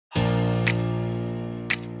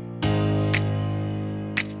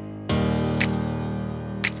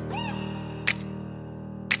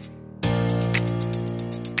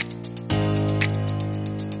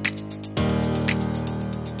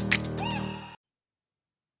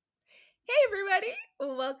everybody.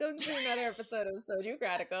 Welcome to another episode of Soju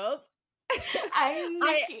Chronicles. I'm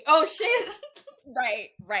I Nikki. Oh shit.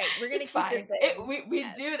 right. We're gonna It's keep this fine. in. We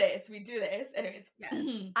Yes, do this. We do this. Anyways. yes.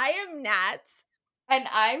 I am Nat. And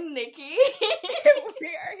I'm Nikki. We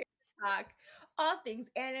are here to talk all things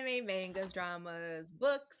anime, mangas, dramas,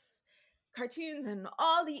 books, cartoons, and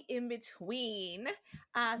all the in between.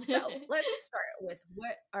 So let's start with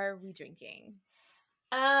what are we drinking?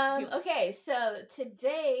 Do you- Okay, so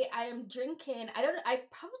today I am drinking. I don't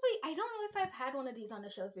know if I've had one of these on the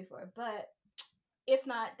shows before, but if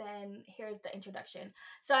not, then here's the introduction.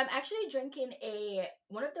 So I'm actually drinking a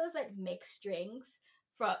one of those like mixed drinks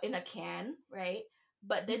from in a can, right?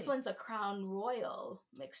 But this Mhm. one's a Crown Royal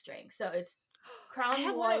mixed drink. So it's I Crown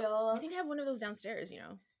have one of. I Royal. think I have one of those downstairs.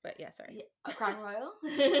 But yeah, sorry. Yeah, a Crown Royal.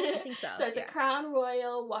 I think so. So it's a Yeah. Crown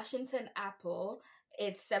Royal Washington Apple.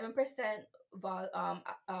 It's 7%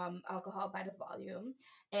 alcohol by the volume,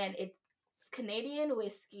 and it's Canadian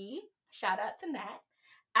whiskey. Shout out to Nat.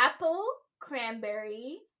 Apple,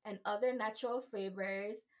 cranberry, and other natural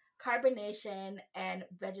flavors, carbonation, and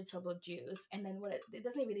vegetable juice. And then it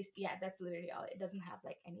doesn't really, yeah, that's literally all. It doesn't have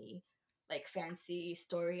like any like fancy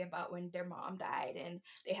story about when their mom died and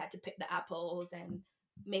they had to pick the apples and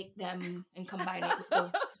make them and combine it with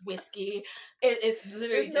the whiskey. It's there's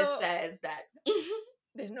literally just no says that.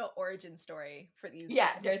 there's no origin story for these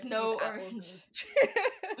Yeah, there's these no apples and orange. these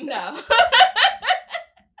No.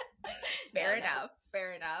 No, fair no. enough.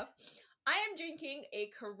 Fair enough. I am drinking a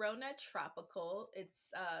Corona Tropical.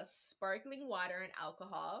 It's sparkling water and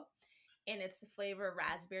alcohol, and it's the flavor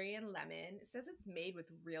raspberry and lemon. It says it's made with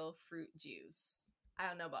real fruit juice. I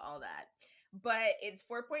don't know about all that, but it's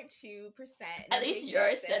 4.2%. At least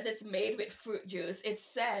yours says it's made with fruit juice. It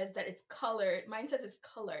says that it's colored. Mine says it's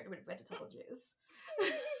colored with vegetable juice.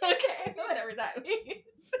 Okay, whatever that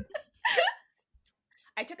means.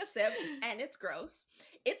 I took a sip, and it's gross.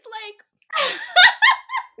 It's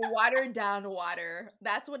like watered down water.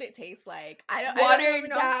 That's what it tastes like. I don't Watered even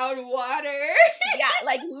know. down water. Yeah,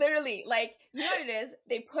 like literally, like you know what it is?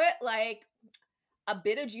 They put like a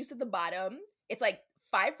bit of juice at the bottom. It's like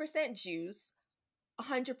 5% juice,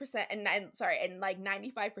 100% and like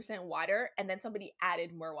 95% water, and then somebody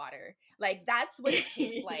added more water. Like that's what it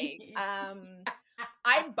tastes like.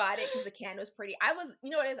 I bought it because the can was pretty. I was,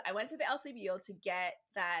 you know what it is? I went to the LCBO to get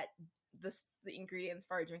the ingredients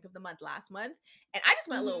for our drink of the month last month, and I just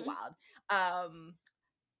went a little Mhm. wild.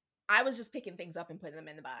 I was just picking things up and putting them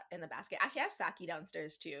in the basket. Actually, I have sake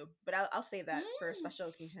downstairs too, but I'll save that for a Mm. special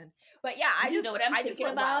occasion. But yeah, Do you know what I'm I just thinking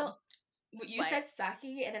went wild. about? You What? said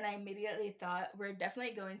sake, and then I immediately thought we're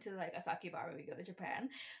definitely going to like a sake bar when we go to Japan.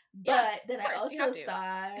 Yeah, But then of I course you have also to.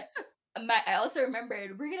 thought, I also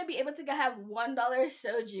remembered we're gonna be able to have $1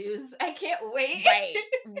 soju's. I can't wait.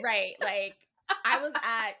 Right. Like I was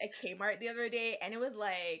at a Kmart the other day and it was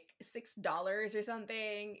like $6 or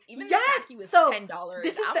something. Even the Yes. sake was So $10.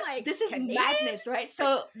 I'm like, this is Canadian? madness, right?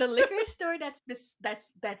 So the liquor store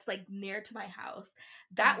that's like near to my house.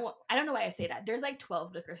 That one, I don't know why I say that. There's like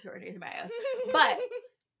 12 liquor stores near to my house, but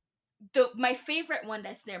my favorite one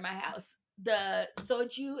that's near my house, the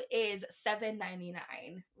soju is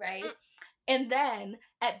 $7.99, right? And then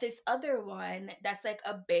at this other one that's like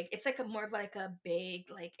a big, it's like a more of like a big,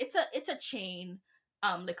 like it's a chain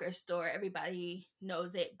liquor store. Everybody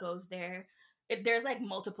knows it, goes there. There's like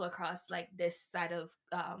multiple across like this side of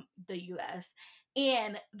the US.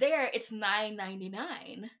 And there it's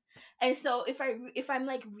 $9.99. And so if I'm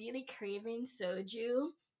like really craving soju,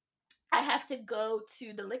 I have to go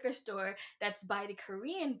to the liquor store that's by the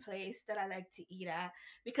Korean place that I like to eat at,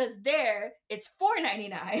 because there it's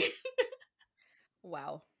 $4.99.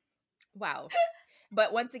 Wow. Wow.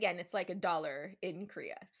 But once again, it's like $1 in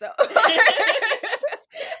Korea. So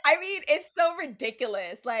I mean, it's so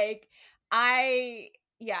ridiculous. Like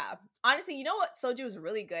yeah. Honestly, you know what soju was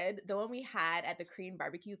really good? The one we had at the Korean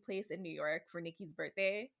barbecue place in New York for Nikki's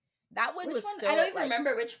birthday. That one Which was one? I don't still even like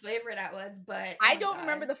remember which flavor that was, but oh I my don't god.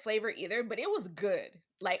 remember the flavor either, but it was good.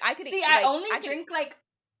 Like I could See, like only I could drink like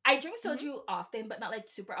I drink Mhm. soju often, but not like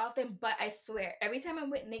super often. But I swear, every time I'm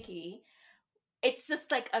with Nikki, it's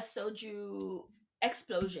just like a soju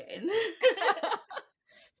explosion.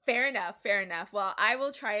 Fair enough, fair enough. Well, I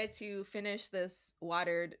will try to finish this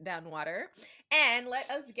watered down water and let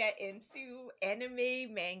us get into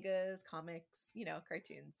anime, mangas, comics,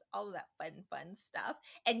 cartoons, all of that fun stuff.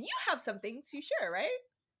 And you have something to share, right?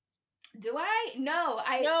 Do I? No,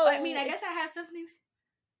 I mean, No, I guess I have it's something.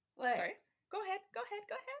 What? sorry. Go ahead. Go ahead.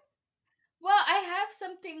 Go ahead. Well, I have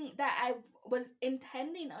something that I was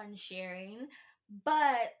intending on sharing,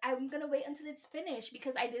 but I'm gonna wait until it's finished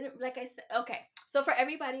because I didn't, like I said, okay. So for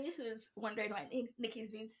everybody who's wondering why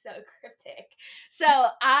Nikki's being so cryptic, so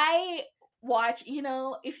I watch,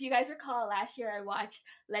 if you guys recall last year I watched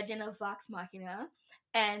Legend of Vox Machina.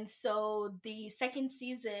 And so the second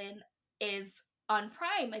season is on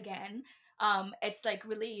Prime again. It's like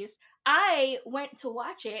released. I went to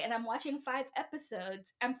watch it and I'm watching 5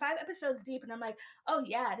 episodes. I'm 5 episodes deep and I'm like, oh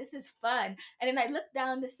yeah, this is fun. And then I looked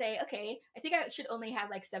down to say, okay, I think I should only have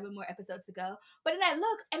like 7 more episodes to go. But then I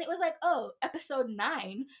look and it was like, oh, episode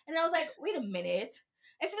 9. And I was like, wait a minute.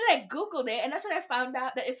 And so then I Googled it and that's when I found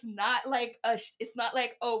out that it's not like it's not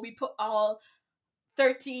like, oh, we put all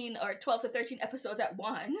 13 or 12 to 13 episodes at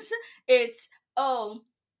once. It's, oh,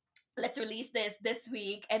 let's release this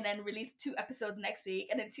week and then release 2 episodes next week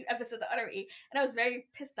and then 2 episodes the other week. And I was very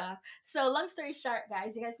pissed off. So long story short,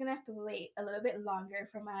 guys, you guys are gonna have to wait a little bit longer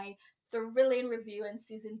for my thrilling review in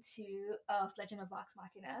season 2 of Legend of Vox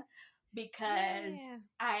Machina, because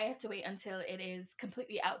I have to wait until it is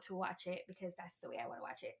completely out to watch it, because that's the way I want to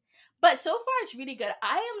watch it. But so far it's really good.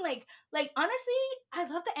 I am like honestly, I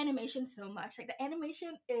love the animation so much. Like the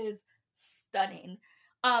animation is stunning.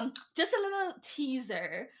 Just a little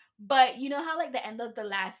teaser, but you know how like the end of the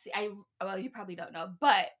last well, you probably don't know,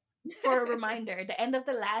 but for a reminder, the end of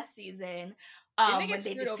the last season, didn't they get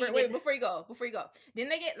screwed over? Wait, before you go, didn't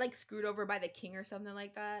they get like screwed over by the king or something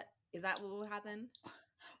like that? Is that what happened?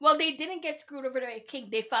 Well, they didn't get screwed over by the king.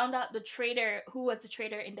 They found out the traitor, who was the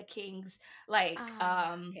traitor in the king's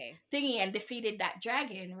thingy, and defeated that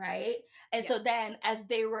dragon, right? And so then, as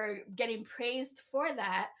they were getting praised for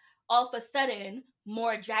that, all of a sudden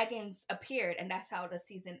more dragons appeared, and that's how the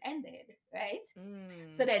season ended, right?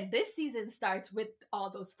 So then this season starts with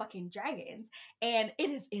all those fucking dragons, and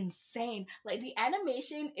it is insane. Like the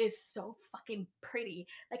animation is so fucking pretty.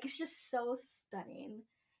 Like it's just so stunning.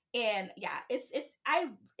 And yeah, it's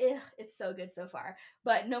so good so far.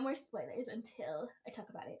 But no more spoilers until I talk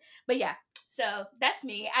about it. But yeah, so that's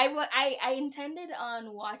me. I intended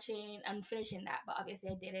on finishing that, but obviously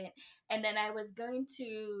I didn't. And then I was going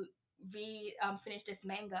to finish this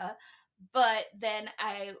manga, but then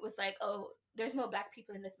I was like, oh, there's no black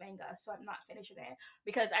people in this manga, so I'm not finishing it,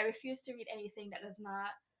 because I refuse to read anything that does not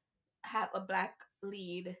have a black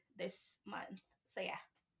lead this month. So yeah.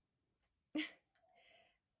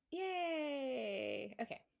 Yay.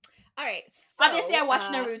 Okay. All right. So, obviously, I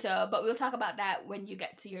watched Naruto, but we'll talk about that when you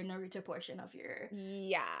get to your Naruto portion of your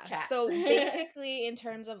chat. So basically, in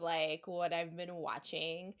terms of like what I've been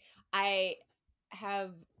watching, I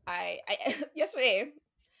yesterday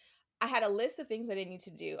I had a list of things that I need to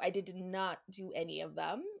do. I did not do any of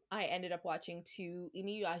them. I ended up watching 2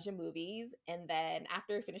 Inuyasha movies, and then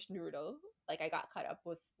after I finished Naruto, like I got caught up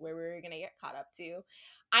with where we were gonna get caught up to.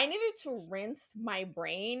 I needed to rinse my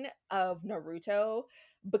brain of Naruto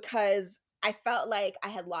because I felt like I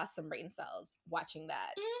had lost some brain cells watching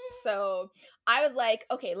that. So I was like,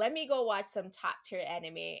 okay, let me go watch some top tier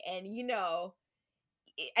anime. And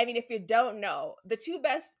I mean, if you don't know, the 2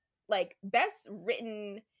 best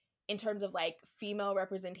written in terms of like female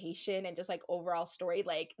representation and just like overall story,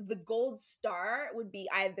 like the gold star would be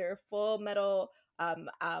either Full Metal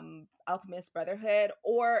Alchemist Brotherhood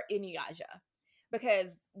or Inuyasha,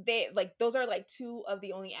 because they like those are like 2 of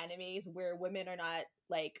the only animes where women are not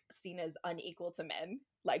like seen as unequal to men,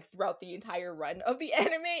 like throughout the entire run of the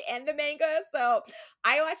anime and the manga. So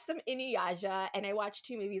I watched some Inuyasha, and I watched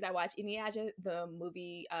 2 movies. I watched Inuyasha, the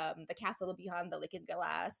movie, The Castle Beyond the Liquid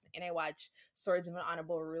Glass, and I watched Swords of an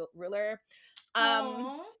Honorable Ruler.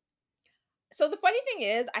 So the funny thing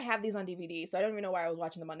is, I have these on DVD, so I don't even know why I was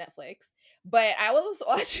watching them on Netflix. But I was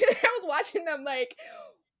watching them like,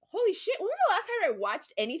 holy shit, when was the last time I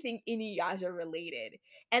watched anything Inuyasha related?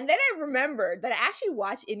 And then I remembered that I actually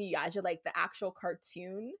watched Inuyasha, like the actual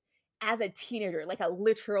cartoon, as a teenager, like a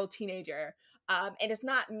literal teenager. And it's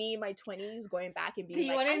not me in my 20s going back and being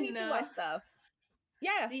like, I need to watch stuff.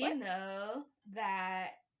 Yeah. Do you know that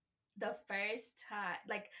the first time,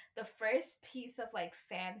 like the first piece of like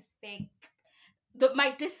fanfic,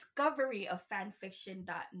 my discovery of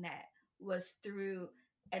fanfiction.net was through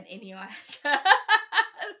an Inuyasha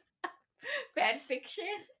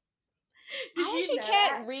fanfiction? I actually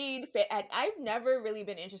can't read I've never really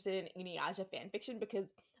been interested in Inuyasha fanfiction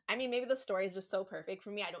because, I mean, maybe the story is just so perfect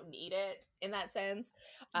for me. I don't need it in that sense.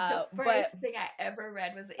 The first thing I ever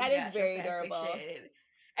read was that Inuyasha is very adorable.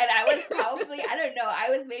 And I was probably, I don't know, I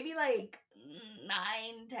was maybe like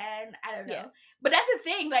 9, 10, I don't know. Yeah. But that's the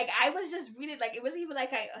thing, like, I was just reading, like, it wasn't even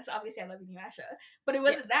like so obviously I love Inuyasha, but it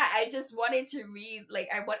wasn't that. I just wanted to read, like,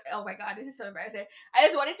 oh my god, this is so embarrassing. I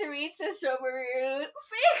just wanted to read Sesshomaru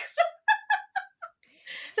fics.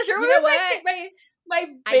 Sesshomaru was like my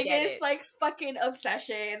biggest, like, fucking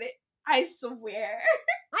obsession. I swear.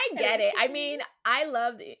 I get it. I mean, I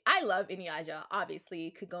love Inuyasha,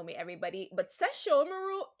 obviously, Kagome, everybody, but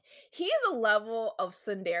Sesshomaru, he's a level of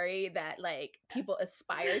tsundere that like people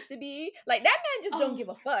aspire to be. Like that man just don't give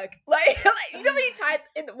a fuck. Like you know how many times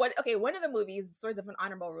in one of the movies, Swords of an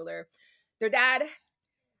Honorable Ruler, their dad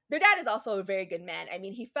their dad is also a very good man. I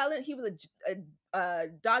mean, he was a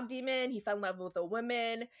dog demon. He fell in love with a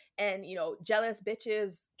woman, and jealous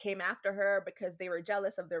bitches came after her because they were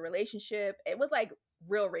jealous of their relationship. It was like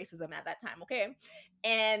real racism at that time, okay?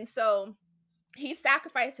 And so he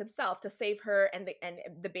sacrificed himself to save her and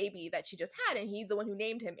the baby that she just had, and he's the one who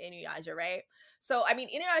named him Inuyasha, right? So I mean,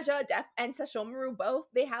 Inuyasha and Sesshomaru both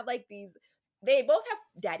they both have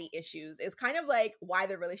daddy issues. It's kind of like why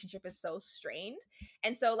the relationship is so strained.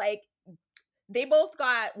 And so like they both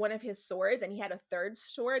got one of his swords, and he had a third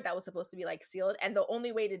sword that was supposed to be like sealed, and the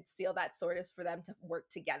only way to seal that sword is for them to work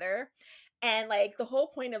together. And like the whole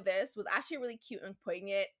point of this was actually really cute and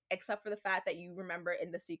poignant, except for the fact that you remember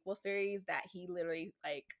in the sequel series that he literally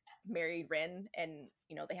like married Rin, and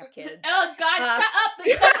they have kids. Oh God, shut up!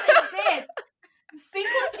 They don't exist.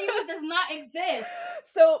 Sequel series does not exist.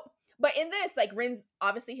 So, but in this, like Rin's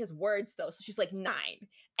obviously his word still, so she's like 9,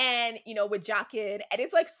 and with Jakin, and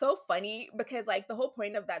it's like so funny because like the whole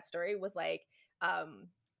point of that story was like,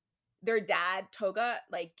 their dad Toga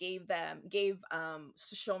like gave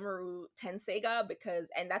Sesshomaru Tenseiga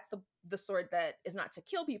and that's the sword that is not to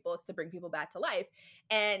kill people, it's to bring people back to life.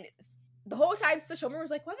 And the whole time Sesshomaru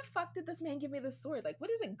was like, why the fuck did this man give me this sword? Like,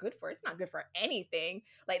 what is it good for? It's not good for anything.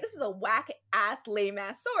 Like, this is a whack ass lame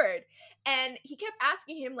ass sword. And he kept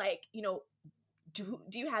asking him like, do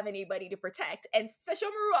you have anybody to protect? And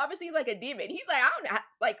Sesshomaru obviously is like a demon. He's like, I don't know,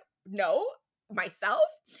 like, no, myself.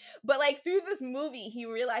 But like through this movie, he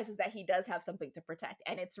realizes that he does have something to protect,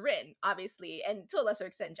 and it's Rin, obviously, and to a lesser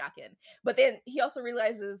extent Jakin. But then he also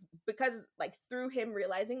realizes, because like through him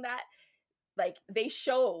realizing that, like they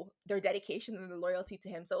show their dedication and their loyalty to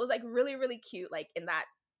him. So it was like really, really cute, like in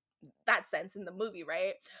that sense in the movie,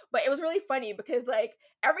 right? But it was really funny because like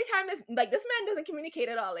every time this man doesn't communicate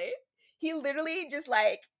at all, eh? He literally just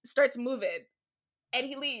like starts moving and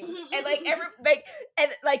he leaves. And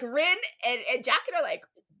like Rin and Jacket are like,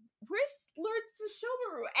 where's Lord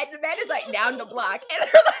Sesshomaru? And the man is like down the block, and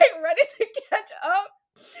they're like ready to catch up.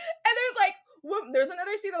 And there's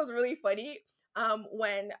another scene that was really funny.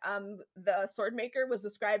 When the sword maker was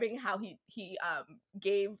describing how he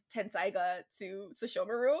gave Tenseiga to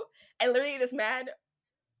Sesshomaru, and literally this man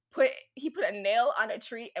put a nail on a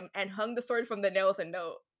tree and hung the sword from the nail with a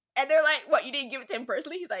note. And they're like, what, you didn't give it to him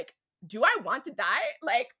personally? He's like, do I want to die?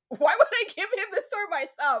 Like, why would I give him the sword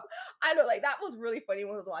myself? I know, like, that was really funny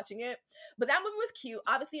when I was watching it. But that movie was cute.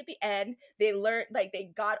 Obviously, at the end, they learned, like,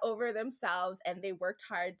 they got over themselves and they worked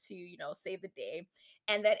hard to, save the day.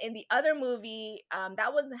 And then in the other movie,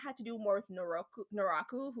 that had to do more with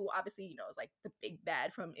Naraku, who obviously, is like the big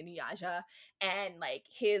bad from Inuyasha, and like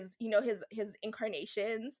his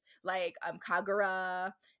incarnations, like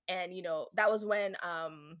Kagura. And that was when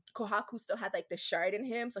Kohaku still had like the shard in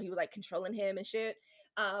him, so he was like controlling him and shit.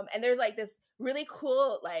 And there's like this really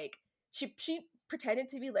cool, like she pretended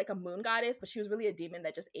to be like a moon goddess, but she was really a demon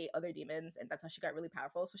that just ate other demons, and that's how she got really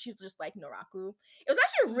powerful. So she's just like Naraku. It was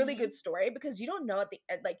actually a really good story because you don't know at the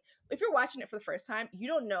end, like if you're watching it for the first time, you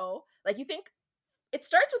don't know, like you think it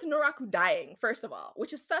starts with Naraku dying first of all,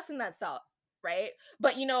 which is sus in that self, right?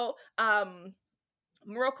 But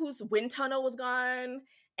Moroku's wind tunnel was gone,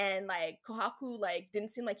 and like Kohaku like didn't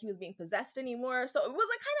seem like he was being possessed anymore. So it was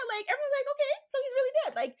like kind of like everyone's like, okay, so he's really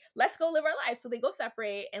dead. Like, let's go live our life. So they go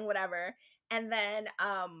separate and whatever. And then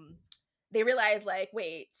they realize like,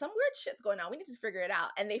 wait, some weird shit's going on. We need to figure it out.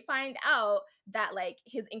 And they find out that like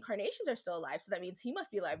his incarnations are still alive. So that means he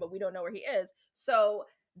must be alive, but we don't know where he is. So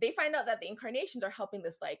they find out that the incarnations are helping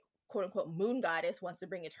this like quote unquote moon goddess wants to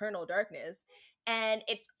bring eternal darkness. And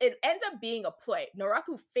it ends up being a ploy.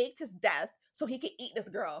 Naraku faked his death so he could eat this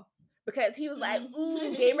girl because he was like,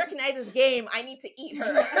 ooh, game recognizes game. I need to eat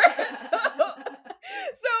her.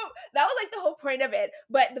 So that was like the whole point of it.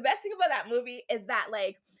 But the best thing about that movie is that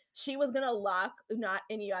like she was gonna lock not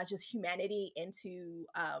Inuyasha's humanity into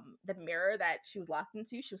the mirror that she was locked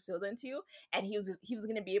into, she was sealed into, and he was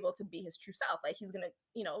gonna be able to be his true self. Like he's gonna,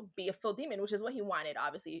 be a full demon, which is what he wanted,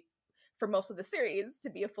 obviously, for most of the series, to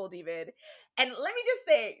be a full demon. And let me just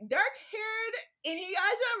say, dark-haired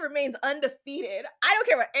Inuyasha remains undefeated. I don't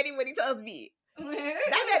care what anybody tells me.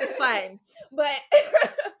 That man is fine.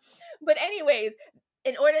 But anyways,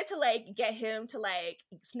 in order to like get him to like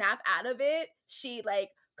snap out of it, she like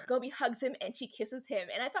Kagome hugs him and she kisses him.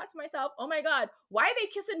 And I thought to myself, oh my god, why are they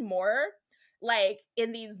kissing more like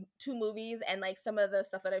in these two movies and like some of the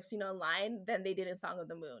stuff that I've seen online than they did in Song of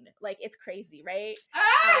the Moon. Like it's crazy, right?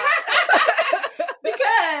 Like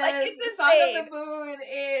Because it's Song of insane. the Moon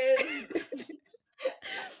is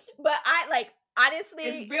But I like honestly,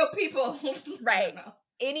 it's real people. right?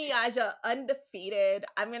 Inuyasha undefeated.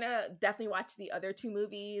 I'm gonna definitely watch the other two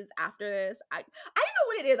movies after this. I don't know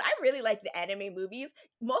what it is. I really like the anime movies,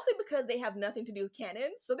 mostly because they have nothing to do with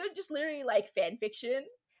canon. So they're just literally like fan fiction,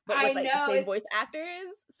 but I with like the know, same it's voice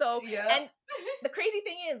actors. So yeah. and the crazy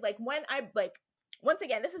thing is, like when I like once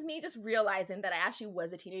again, this is me just realizing that I actually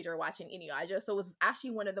was a teenager watching Inuyasha, so it was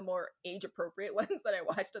actually one of the more age appropriate ones that I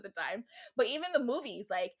watched at the time. But even the movies,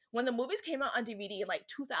 like when the movies came out on DVD in like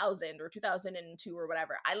 2000 or 2002 or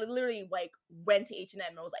whatever, I literally like went to H&M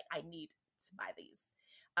and was like, I need to buy these.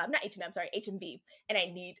 Not H&M, sorry, HMV, and I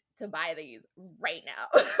need to buy these right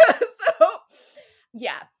now. So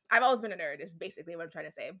yeah, I've always been a nerd. Is basically what I'm trying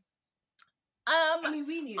to say. I mean,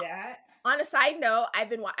 we knew that. On a side note, I've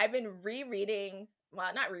been rereading.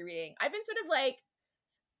 Well, not rereading. I've been sort of like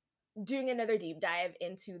doing another deep dive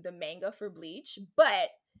into the manga for Bleach,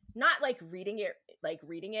 but not like reading it. Like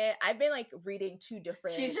reading it, I've been like reading two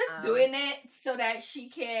different. She's just doing it so that she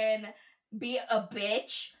can be a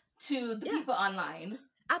bitch to the people online.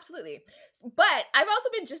 Absolutely, but I've also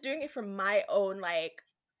been just doing it for my own like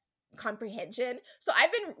comprehension. So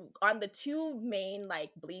I've been on the two main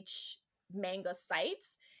like Bleach manga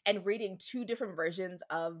sites and reading two different versions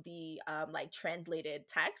of the like translated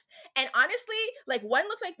text. And honestly, like one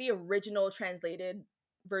looks like the original translated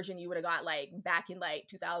version you would have got like back in like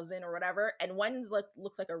 2000 or whatever, and one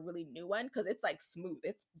looks like a really new one because it's like smooth.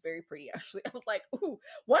 It's very pretty actually. I was like, ooh,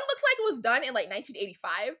 one looks like it was done in like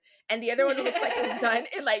 1985 and the other one looks like it was done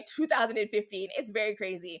in like 2015. It's very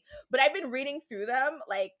crazy. But I've been reading through them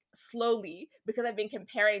like slowly because I've been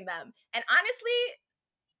comparing them, and honestly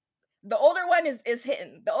the older one is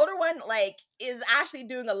hitting. The older one like is actually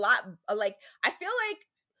doing a lot. Like I feel like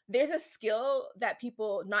there's a skill that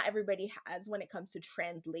not everybody has when it comes to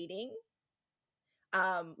translating,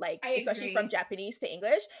 like especially from Japanese to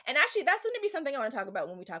English. And actually that's going to be something I want to talk about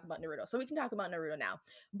when we talk about Naruto, so we can talk about Naruto now.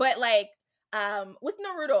 But like with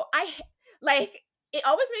Naruto, I like it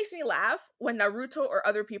always makes me laugh when Naruto or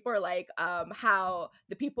other people are like how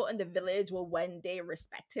the people in the village will one day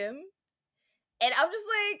respect him, and I'm just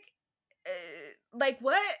like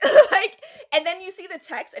what? Like, and then you see the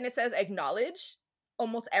text and it says acknowledge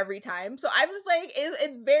almost every time. So I'm just like,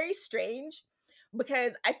 it's very strange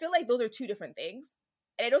because I feel like those are two different things.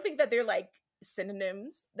 And I don't think that they're like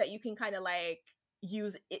synonyms that you can kind of like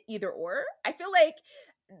use either or. I feel like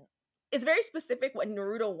it's very specific what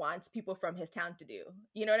Naruto wants people from his town to do.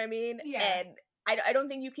 You know what I mean? Yeah. And I don't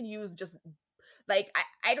think you can use just like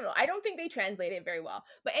I don't know. I don't think they translate it very well.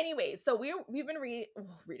 But anyways, so we've been reading.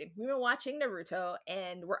 We've been watching Naruto,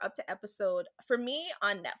 and we're up to episode for me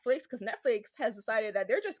on Netflix because Netflix has decided that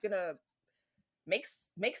they're just gonna make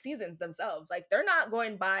seasons themselves. Like they're not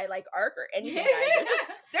going by like arc or anything. Guys.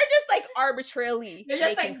 They're just like arbitrarily. They're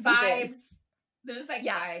just like vibes. Seasons. They're just like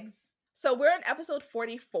vibes. So we're on episode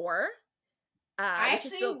 44. I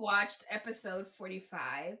actually watched episode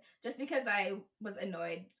 45 just because I was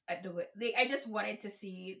annoyed at the way I just wanted to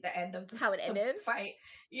see the end of how it ended. Fight.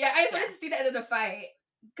 Yeah, I just wanted to see the end of the fight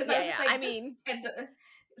because I was just like,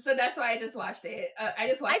 so that's why I just watched it. I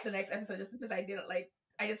just watched the next episode just because I didn't like.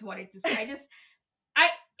 I just wanted to see.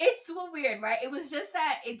 It's so weird, right? It was just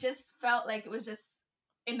that it just felt like it was just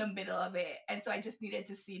in the middle of it, and so I just needed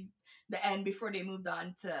to see the end before they moved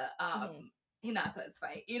on to Hinata's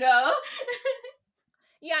fight. You know.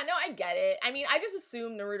 Yeah, no, I get it. I mean, I just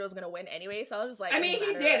assumed Naruto's gonna win anyway, so I was just like, I mean,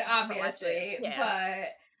 he did obviously, but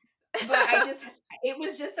I just, it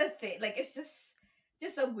was just a thing. Like, it's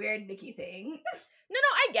just a weird Nikki thing. No,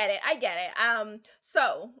 I get it.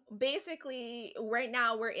 So basically, right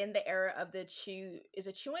now we're in the era of the is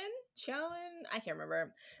it Chuan? I can't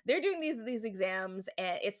remember. They're doing these exams,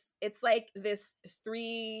 and it's like this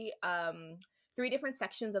three different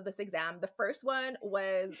sections of this exam. The first one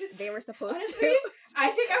was they were supposed to. I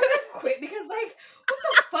think I would have quit because like, what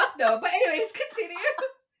the fuck though? But anyways, continue.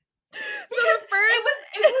 So the first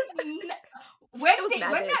when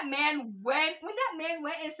that man went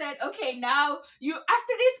and said, okay, now you,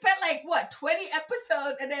 after they spent like what 20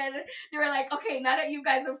 episodes, and then they were like, okay, now that you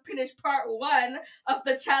guys have finished part 1 of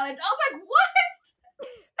the challenge, I was like, what?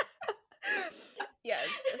 Yes.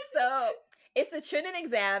 So it's the Chunin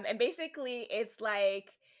exam, and basically it's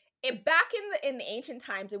like back in the ancient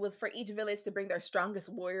times, it was for each village to bring their strongest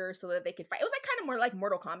warrior so that they could fight. It was like kind of more like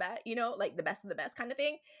Mortal Kombat, you know, like the best of the best kind of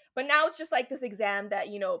thing. But now it's just like this exam that,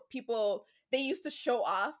 you know, people they used to show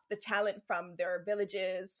off the talent from their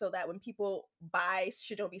villages so that when people buy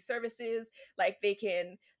shinobi services, like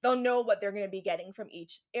they'll know what they're going to be getting from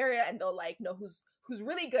each area, and they'll like know who's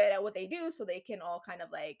really good at what they do, so they can all kind of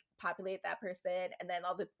like populate that person, and then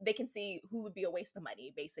they can see who would be a waste of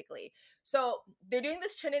money, basically. So they're doing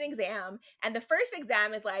this Chunin exam, and the first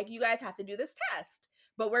exam is like, you guys have to do this test,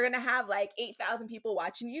 but we're gonna have like 8,000 people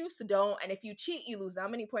watching you, so don't. And if you cheat, you lose how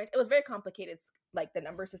many points. It was very complicated, like the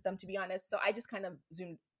number system, to be honest. So I just kind of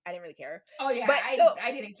zoomed. I didn't really care. Oh yeah, but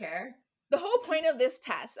I didn't care. The whole point of this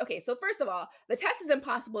test. Okay, so first of all, the test is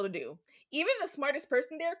impossible to do. Even the smartest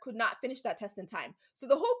person there could not finish that test in time. So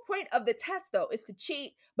the whole point of the test, though, is to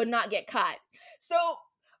cheat but not get caught. So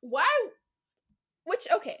why? Which,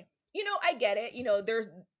 okay, I get it. There's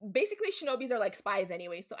basically shinobis are like spies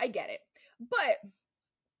anyway, so I get it. But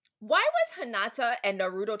why was Hinata and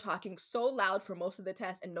Naruto talking so loud for most of the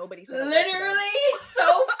test and nobody said a word to them? Literally so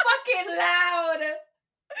fucking loud.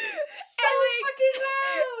 So fucking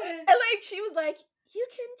loud. And like she was like, "You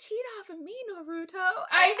can cheat off of me, Naruto."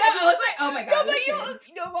 I know. I was like, "Oh my god!" No,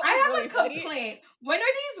 listen, what I have really a funny? complaint. When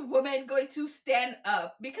are these women going to stand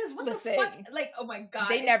up? Because what the fuck? Like, oh my god,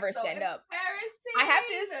 they never stand up. I have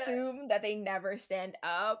to assume that they never stand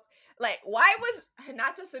up. Like, why was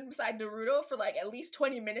Hinata sitting beside Naruto for like at least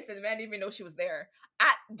 20 minutes and the man didn't even know she was there?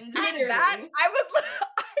 At that, I was like,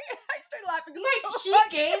 I started laughing. Like, so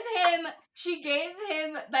she gave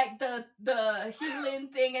him like the healing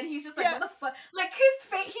thing, and he's just like, Yeah. what the fuck? Like, his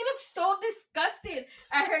face, he looks so disgusted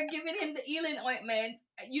at her giving him the healing ointment.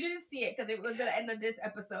 You didn't see it because it was the end of this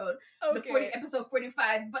episode, episode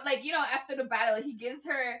 45. But like, after the battle, he gives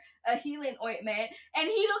her a healing ointment, and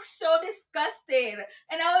he looks so disgusted.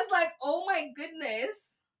 And I was like, oh my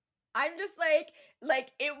goodness. I'm just like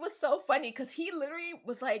it was so funny because he literally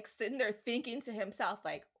was like sitting there thinking to himself,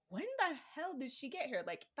 like, when the hell did she get here?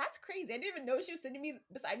 Like, that's crazy. I didn't even know she was sitting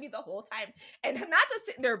beside me the whole time. And Hinata's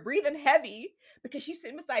sitting there breathing heavy because she's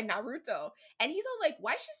sitting beside Naruto. And he's always like,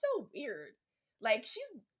 why is she so weird? Like,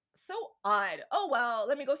 she's so odd. Oh, well,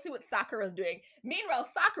 let me go see what Sakura's doing. Meanwhile,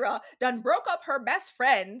 Sakura done broke up her best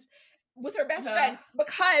friend with her best friend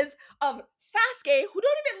because of Sasuke, who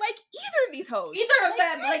don't even like either of these hoes. Either of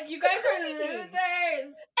them. Like, you guys are losers.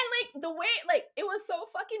 And like the way, like, it was so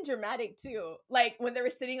fucking dramatic too. Like when they were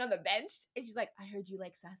sitting on the bench and she's like, I heard you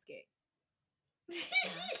like Sasuke.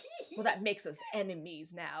 Well, that makes us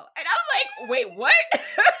enemies now. And I was like, wait, what?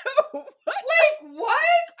 What? Like, what?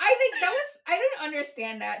 I didn't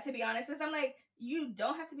understand that, to be honest, because I'm like, you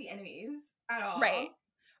don't have to be enemies at all.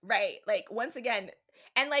 Right. Like, once again,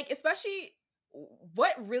 and like, especially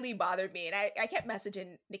what really bothered me, and I kept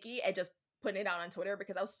messaging Nikki and just putting it out on Twitter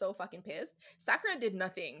because I was so fucking pissed. Sakura did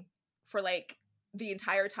nothing for like the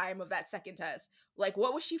entire time of that second test. Like,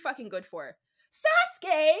 what was she fucking good for?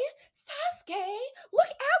 Sasuke, look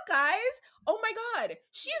out, guys! Oh my god,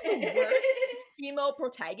 she is the worst female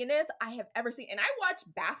protagonist I have ever seen. And I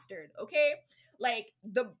watched Bastard, okay? Like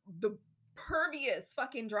the pervious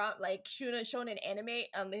fucking drama, like shonen anime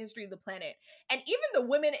on the history of the planet. And even the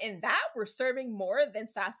women in that were serving more than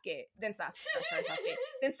Sakura.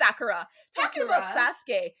 Talking about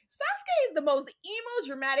Sasuke is the most emo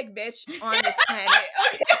dramatic bitch on this planet.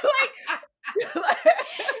 Okay, like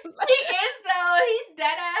he is though. He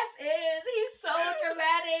dead ass is. He's so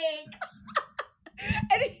dramatic.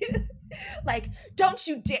 And he, like, don't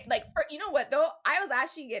you dare, like, you know what though? I was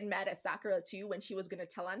actually getting mad at Sakura too when she was gonna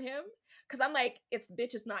tell on him, because I'm like, it's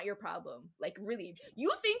not your problem. Like, really,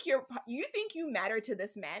 you think you matter to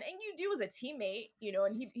this man, and you do as a teammate,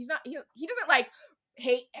 and he doesn't like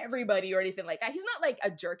hate everybody or anything like that. He's not like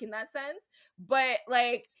a jerk in that sense, but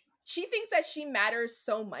like, she thinks that she matters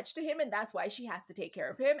so much to him, and that's why she has to take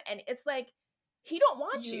care of him. And it's like, he don't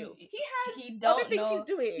want you. He has other things he's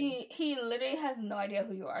doing. He literally has no idea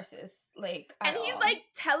who you are, sis. Like, and he's like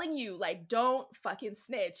telling you, like, don't fucking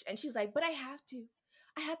snitch. And she's like, but I have to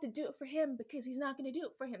do it for him because he's not gonna do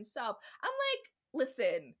it for himself. I'm like,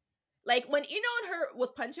 listen, like when Ino and her was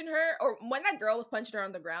punching her, or when that girl was punching her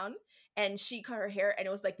on the ground and she cut her hair and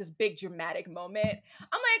it was like this big dramatic moment,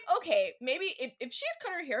 I'm like, okay, maybe if she had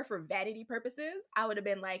cut her hair for vanity purposes, I would have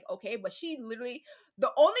been like, okay. But she literally,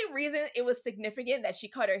 the only reason it was significant that she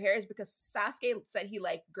cut her hair is because Sasuke said he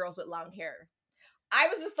liked girls with long hair. I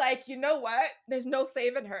was just like, you know what? There's no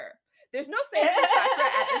saving her. There's no saving Sakura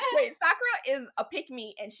at this point. Sakura is a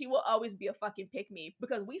pick-me, and she will always be a fucking pick-me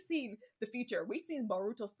because we've seen the future. We've seen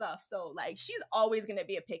Boruto stuff. So, like, she's always going to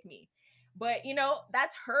be a pick-me. But,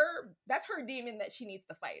 that's her demon that she needs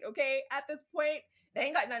to fight, okay? At this point, they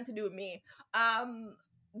ain't got nothing to do with me. Honestly,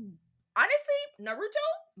 Naruto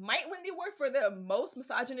might win the award for the most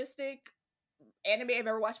misogynistic anime I've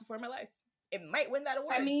ever watched before in my life. it might win that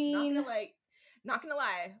award. I mean, Not gonna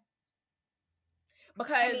lie, I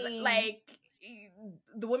because mean, like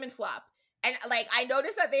the women flop. And like I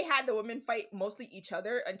noticed that they had the women fight mostly each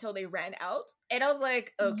other until they ran out, and I was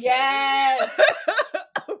like, okay, yes.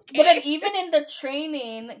 But then okay, even in the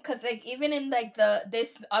training, because like even in like the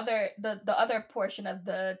other portion of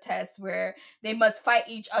the test where they must fight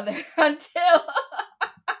each other until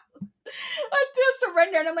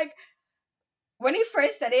surrender, and I'm like, when he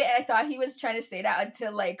first said it, I thought he was trying to say that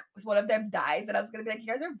until like one of them dies, and I was gonna be like, you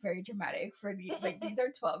guys are very dramatic for the like these are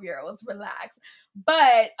 12-year-olds, relax.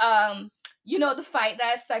 But you know the fight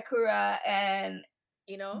that Sakura and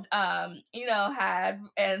had,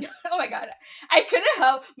 and oh my god, I couldn't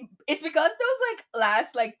help. It's because those like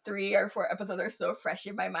last like 3 or 4 episodes are so fresh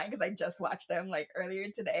in my mind because I just watched them like earlier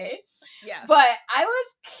today. yeah. But I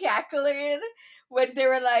was cackling when they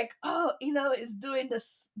were like, "Oh, is doing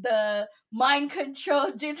the mind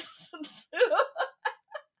control jutsu."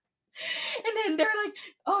 And then they're like,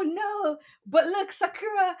 "Oh no, but look,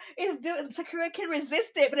 Sakura can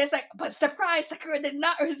resist it." But it's like, but surprise, Sakura did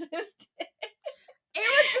not resist it. It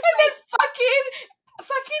was just And like then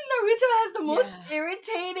fucking Naruto has the most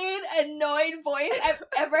irritating, annoying voice I've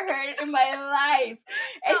ever heard in my life.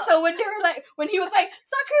 And so when he was like,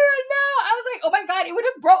 Sakura, no, I was like, oh my god, it would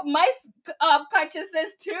have broke my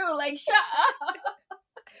consciousness too. Like, shut up.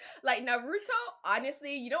 like Naruto,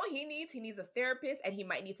 honestly, you know what he needs? He needs a therapist, and he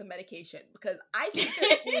might need some medication, because I think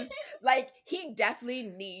there is like he definitely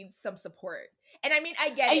needs some support. And I mean, I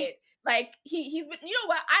get it. Like he's been, you know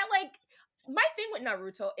what? I like my thing with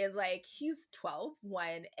Naruto is like he's 12,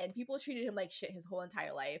 and people treated him like shit his whole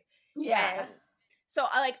entire life. Yeah. And so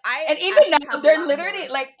I and even now they're literally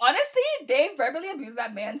like, honestly, they verbally abuse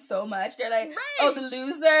that man so much. They're like, oh, the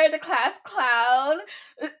loser, the class clown.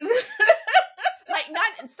 Like,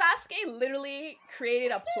 not Sasuke literally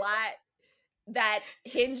created a plot that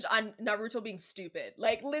hinged on Naruto being stupid.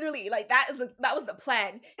 Like, literally, like that was the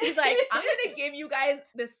plan. He's like, I'm gonna give you guys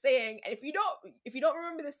this saying, and if you don't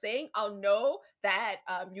remember the saying, I'll know that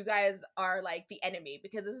you guys are like the enemy,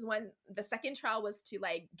 because this is when the second trial was to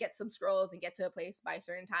like get some scrolls and get to a place by a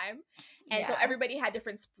certain time, and so everybody had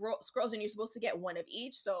different scrolls, and you're supposed to get one of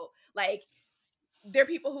each. So like, there are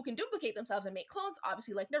people who can duplicate themselves and make clones,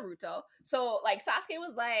 obviously, like Naruto. So like Sasuke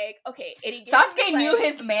was like, okay, and Sasuke knew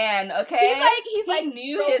his man, okay? He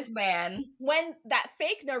knew his man. When that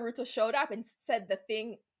fake Naruto showed up and said the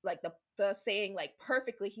thing, like the saying like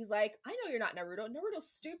perfectly, he's like, I know you're not Naruto. Naruto's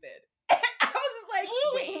stupid. I was just like,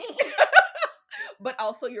 wait. But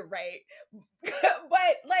also you're right.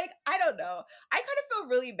 But like, I don't know. I kind of feel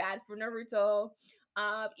really bad for Naruto.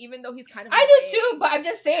 Even though he's kind of I do too, but I'm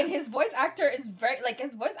just saying his voice actor's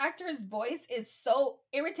voice is so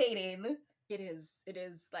irritating. It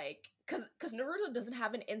is like because Naruto doesn't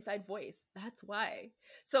have an inside voice. That's why.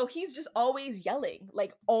 So he's just always yelling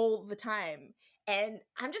like all the time. And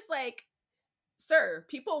I'm just like, sir,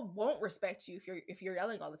 people won't respect you if you're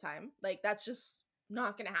yelling all the time. Like, that's just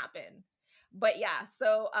not gonna happen. But yeah,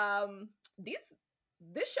 so this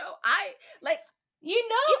show, I like,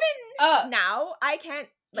 even now I can't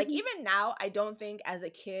like, even now I don't think as a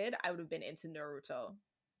kid I would have been into Naruto.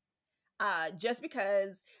 Just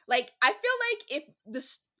because like I feel like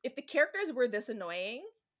if the characters were this annoying,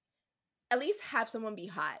 at least have someone be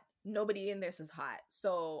hot. Nobody in this is hot.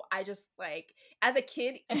 So I just like, as a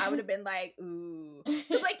kid, I would have been like, ooh.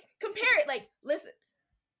 Because like, compare it, like, listen,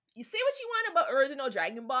 you say what you want about original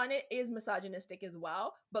Dragon Ball, and it is misogynistic as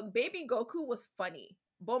well, but Baby Goku was funny.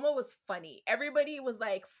 Bulma was funny. Everybody was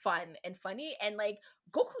like fun and funny, and like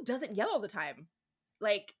Goku doesn't yell all the time.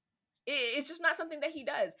 Like, it's just not something that he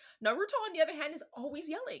does. Naruto, on the other hand, is always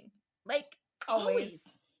yelling. Like,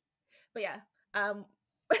 always. But yeah.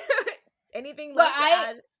 Anything left to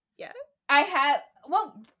add? Yeah. I have,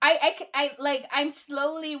 well, I like, I'm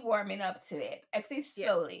slowly warming up to it. I say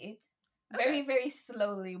slowly. Yeah. Very, very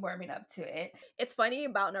slowly warming up to it. It's funny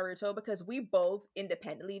about Naruto because we both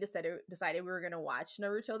independently decided we were gonna watch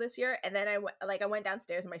Naruto this year, and then I went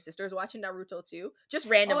downstairs and my sister was watching Naruto too, just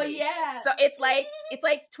randomly. Oh yeah. So it's like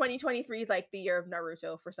 2023 is like the year of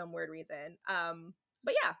Naruto for some weird reason.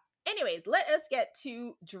 But yeah. Anyways, let us get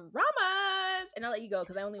to dramas, and I'll let you go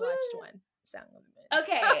because I only watched one.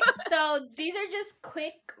 Okay, so these are just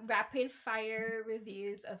quick rapid fire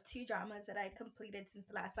reviews of 2 dramas that I completed since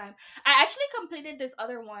the last time. I actually completed this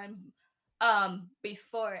other one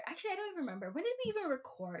before. Actually, I don't even remember. When did we even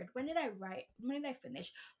record? When did I write? When did I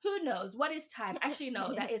finish? Who knows? What is time? Actually,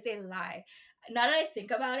 no, that is a lie. Now that I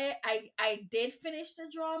think about it, I did finish the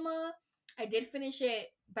drama. I did finish it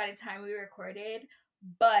by the time we recorded,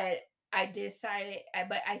 but I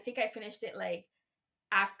think I finished it like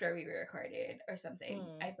after we recorded or something,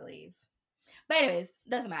 Mm. I believe. But anyways,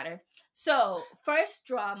 doesn't matter. So first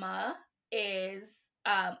drama is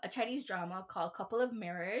a Chinese drama called Couple of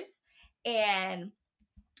Mirrors, and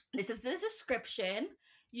this is the description.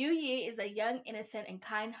 Yu Yi is a young, innocent, and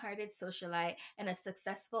kind-hearted socialite and a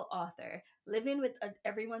successful author, living with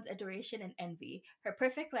everyone's adoration and envy. Her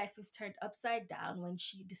perfect life is turned upside down when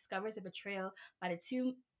she discovers a betrayal by the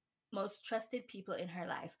two most trusted people in her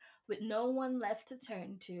life. With no one left to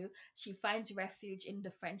turn to, she finds refuge in the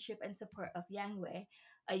friendship and support of Yang Wei,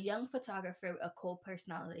 a young photographer with a cold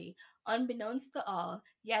personality. Unbeknownst to all,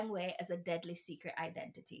 Yang Wei has a deadly secret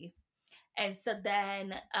identity. And so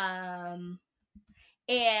then,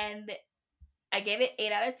 and I gave it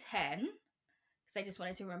 8 out of 10 because I just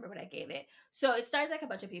wanted to remember what I gave it. So it stars like a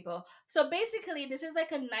bunch of people. So basically, this is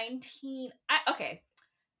like a 19. Okay,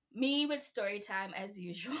 me with story time as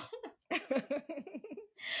usual.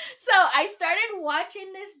 So I started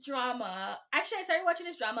watching this drama. Actually, I started watching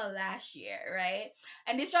this drama last year, right?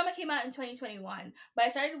 And this drama came out in 2021, but I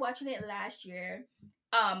started watching it last year.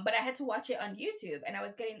 But I had to watch it on YouTube, and I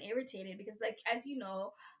was getting irritated because, like, as you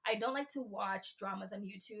know, I don't like to watch dramas on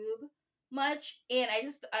YouTube much, and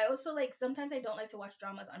I also like sometimes I don't like to watch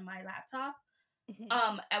dramas on my laptop.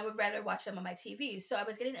 I would rather watch them on my TV. So I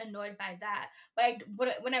was getting annoyed by that. But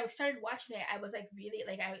when I started watching it, I was like really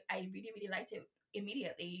like I really really liked it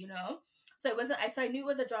immediately, you know. So it wasn't. So I knew it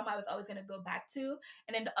was a drama I was always gonna go back to.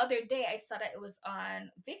 And then the other day I saw that it was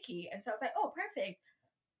on Viki, and so I was like, oh, perfect.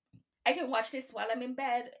 I can watch this while I'm in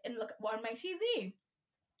bed and look on my TV.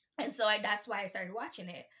 And so that's why I started watching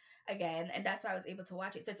it again, and that's why I was able to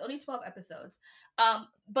watch it. So it's only 12 episodes.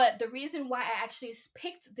 But the reason why I actually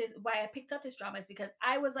why I picked up this drama is because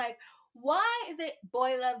I was like, why is it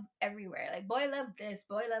boy love everywhere? Like boy love this,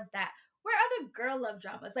 boy love that. Where are the girl love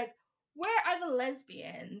dramas? Like, where are the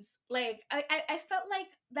lesbians? Like, I felt like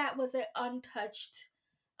that was an untouched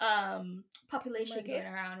population Market.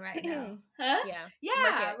 going around right now. Huh? Yeah. Yeah,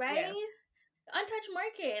 Market. right? Yeah. Untouched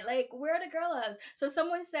market. Like, where are the girl loves? So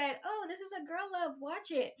someone said, oh, this is a girl love, watch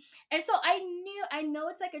it. And so I know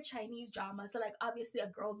it's like a Chinese drama, so like obviously a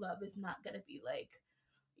girl love is not gonna be like,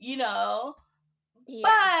 you know. Yeah.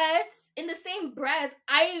 But in the same breath,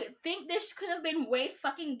 I think this could have been way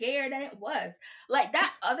fucking gayer than it was. Like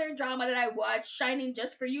that other drama that I watched, Shining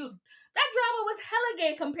Just for You, that drama was hella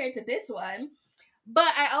gay compared to this one.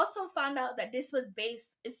 But I also found out that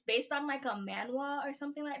it's based on like a manhwa or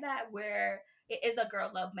something like that, where it is a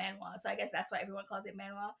girl love manhwa. So I guess that's why everyone calls it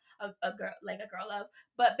manhwa, a girl like a girl love.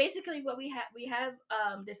 But basically, what we have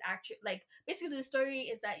this actress, like basically the story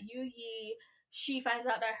is that Yu Yi, she finds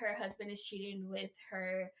out that her husband is cheating with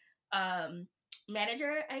her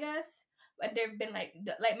manager, I guess, and they've been like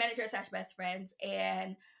manager slash best friends,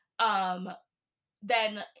 and um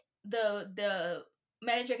then the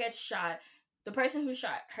manager gets shot. The person who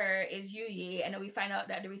shot her is Yu Yi, and then we find out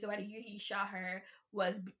that the reason why Yu Yi shot her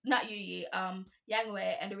was not Yu Yi, Yang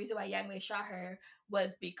Wei, and the reason why Yang Wei shot her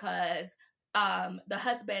was because the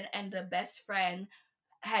husband and the best friend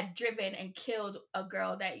had driven and killed a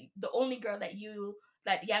girl that the only girl that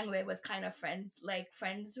Yang Wei was kind of friends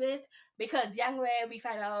with, because Yang Wei, we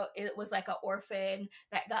found out it was like an orphan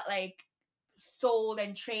that got like sold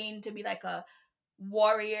and trained to be like a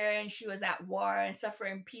warrior, and she was at war and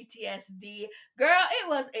suffering PTSD. Girl, it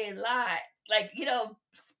was a lot. Like, you know,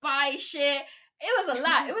 spy shit. It was a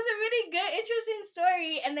lot. It was a really good, interesting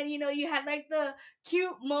story. And then, you know, you had like the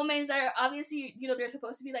cute moments that are obviously, you know, they're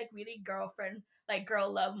supposed to be like really girlfriend, like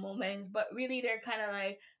girl love moments, but really they're kind of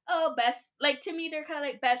like, oh, best, like to me, they're kind of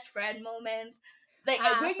like best friend moments. Like,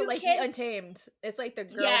 where So you like can't. the Untamed. It's like the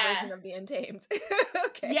girl Yeah. version of the Untamed.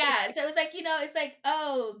 Okay. Yeah, so it's like, you know, it's like,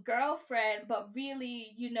 oh, girlfriend, but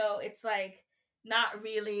really, you know, it's like not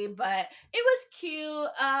really, but it was cute.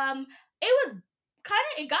 It was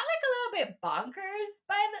it got like a little bit bonkers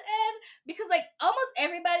by the end, because like almost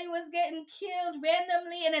everybody was getting killed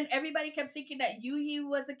randomly, and then everybody kept thinking that Yu Yi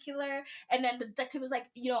was a killer, and then the detective was like,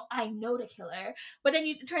 you know, I know the killer. But then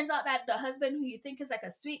it turns out that the husband, who you think is like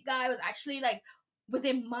a sweet guy, was actually like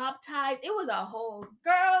within mob ties. It was a whole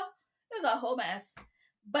mess.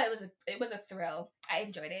 But it was a thrill. I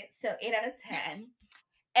enjoyed it. So 8 out of 10.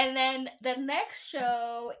 And then the next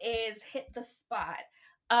show is Hit the Spot.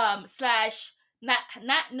 Slash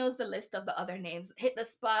Nat knows the list of the other names. Hit the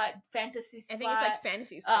Spot, Fantasy Spot. I think it's like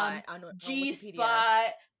Fantasy Spot on G Wikipedia. Spot,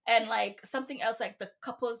 and like something else like the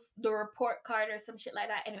report card or some shit like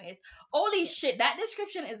that. Anyways, holy shit, that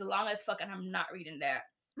description is long as fuck, and I'm not reading that.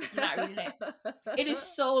 I'm not reading it. It is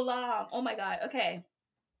so long. Oh my god. Okay.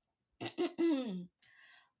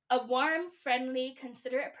 A warm, friendly,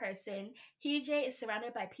 considerate person, Hee-jae is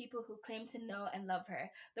surrounded by people who claim to know and love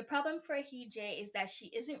her. The problem for Hee-jae is that she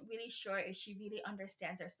isn't really sure if she really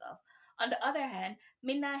understands herself. On the other hand,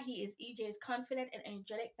 Minna-hee is EJ's confident and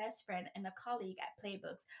energetic best friend and a colleague at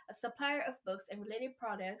Playbooks, a supplier of books and related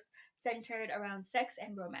products centered around sex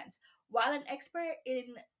and romance. While an expert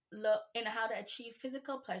in how to achieve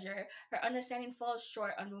physical pleasure, her understanding falls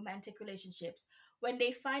short on romantic relationships. When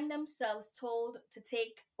they find themselves told to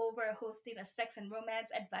take over hosting a sex and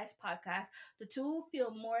romance advice podcast, the two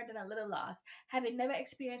feel more than a little lost, having never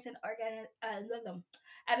experienced an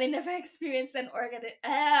having never experienced an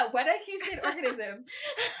what did he say organism?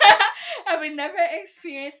 Having never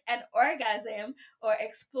experienced an orgasm or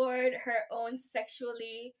explored her own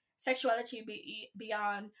sexuality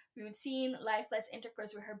beyond routine, lifeless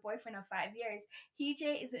intercourse with her boyfriend of 5 years,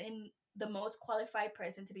 Hee-jae is in the most qualified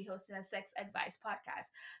person to be hosting a sex advice podcast.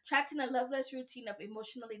 Trapped in a loveless routine of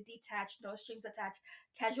emotionally detached, no strings attached,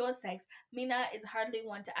 casual sex, Mina is hardly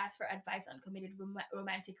one to ask for advice on committed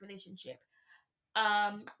romantic relationship.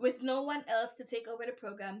 With no one else to take over the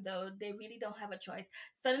program, though, they really don't have a choice.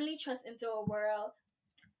 Suddenly thrust into a world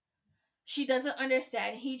she doesn't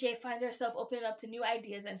understand. Hee-jae finds herself opening up to new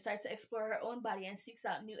ideas and starts to explore her own body and seeks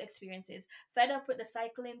out new experiences. Fed up with the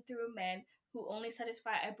cycling through men who only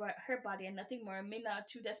satisfy her body and nothing more, Minna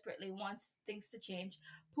too desperately wants things to change,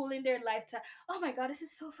 pooling their lifetime. Oh my god, this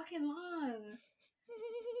is so fucking long.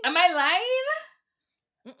 Am I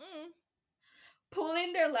lying? Mm-mm.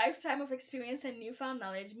 Pooling their lifetime of experience and newfound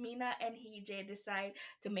knowledge, Mina and Hee-jae decide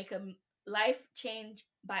to make a life change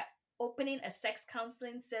by opening a sex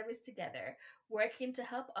counseling service together, working to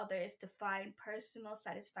help others to find personal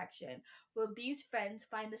satisfaction. Will these friends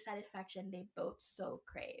find the satisfaction they both so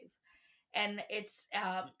crave? And it's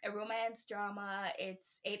a romance drama.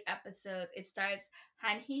 It's 8 episodes. It starts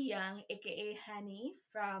Han Hee Young, aka Hani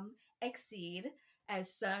from Exceed,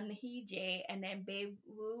 as Sun Hee Jae, and then Bae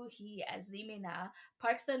Woo Hee as Lee Mina,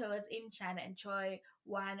 Park Sun Ho as In Chan, and Choi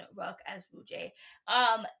Wan Ruk as Woo Jae.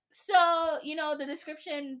 So the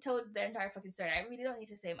description told the entire fucking story. I really don't need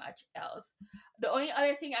to say much else. The only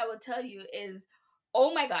other thing I will tell you is,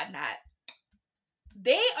 oh my god, Nat,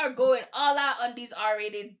 they are going all out on these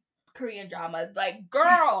R-rated Korean dramas. Like,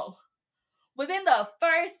 girl, within the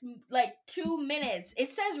first 2 minutes,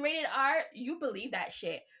 it says rated R. You believe that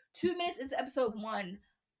shit? 2 minutes into episode 1,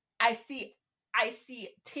 I see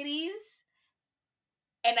titties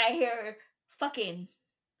and I hear fucking,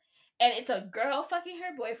 and it's a girl fucking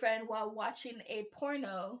her boyfriend while watching a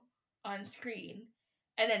porno on screen,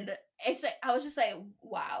 and then it's like I was just like,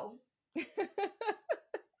 wow.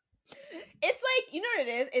 It's like, you know what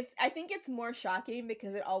it is? I think it's more shocking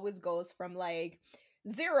because it always goes from like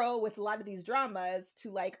 0 with a lot of these dramas to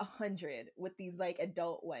like 100 with these like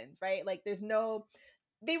adult ones, right? Like they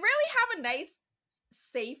rarely have a nice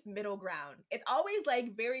safe middle ground. It's always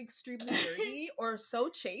like very extremely dirty or so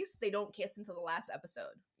chaste they don't kiss until the last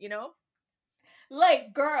episode, you know?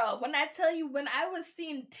 Like, girl, when I tell you, when I was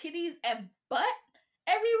seeing titties and butt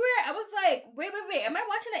everywhere, I was like, wait, am I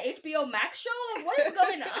watching an HBO Max show? Like, what is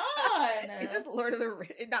going on? Is this not Lord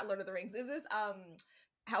of the Rings? Is this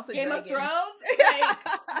House of Game Dragons? of Thrones? Like,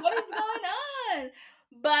 what is going on?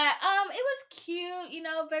 But it was cute,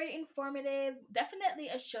 very informative. Definitely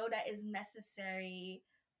a show that is necessary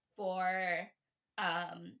for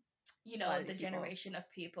the generation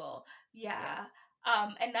of people. Yeah. Yes.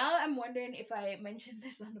 And now I'm wondering if I mentioned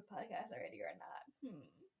this on the podcast already or not.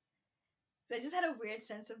 So I just had a weird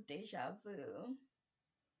sense of deja vu.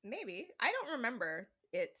 Maybe. I don't remember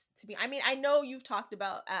it to be. I mean, I know you've talked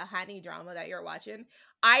about a Hani drama that you're watching.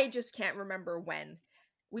 I just can't remember when.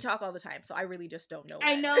 We talk all the time, so I really just don't know when.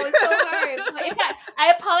 I know, it's so hard. But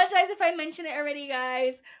I apologize if I mentioned it already,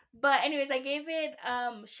 guys. But anyways, I gave it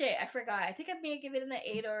I forgot. I think I may give it an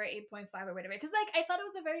 8 or 8.5 or whatever. Because I thought it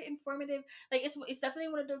was a very informative, it's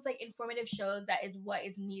definitely one of those informative shows that is what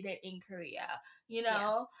is needed in Korea.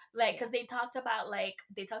 Yeah. Because they talked about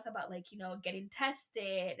getting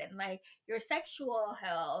tested and your sexual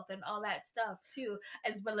health and all that stuff too,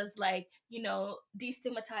 as well as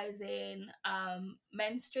destigmatizing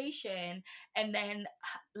menstruation, and then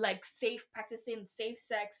practicing safe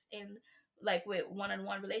sex in with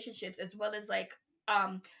one-on-one relationships, as well as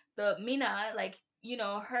the Mina,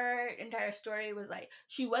 her entire story was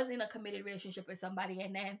she was in a committed relationship with somebody,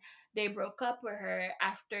 and then they broke up with her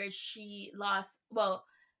after she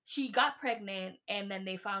got pregnant, and then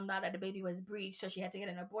they found out that the baby was breached, so she had to get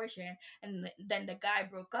an abortion, and then the guy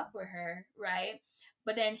broke up with her, right?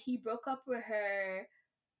 But then he broke up with her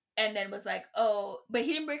and then was like, oh, but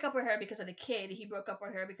he didn't break up with her because of the kid. He broke up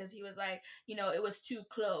with her because he was like, it was too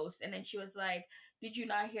close. And then she was like, did you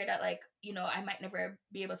not hear that, like, I might never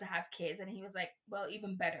be able to have kids? And he was like, well,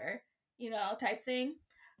 even better, type thing.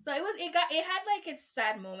 So it had like its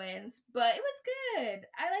sad moments, but it was good.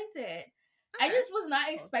 I liked it. I Okay. just was not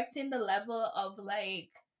expecting the level of like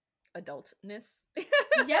Adultness. yeah,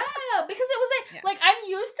 because it was like Yeah. like I'm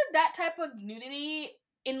used to that type of nudity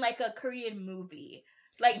in like a Korean movie.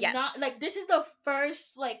 Like not like Yes. this is the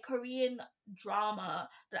first like Korean drama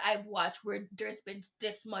that I've watched where there's been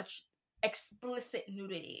this much explicit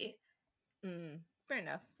nudity. Fair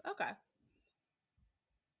enough. Okay.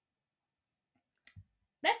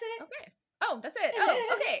 That's it. Okay. Oh, that's it.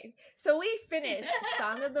 Oh, okay. So we finished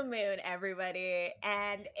Song of the Moon, everybody,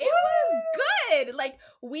 and it was good. Like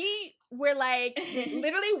we were like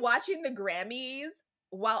literally watching the Grammys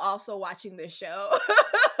while also watching the show.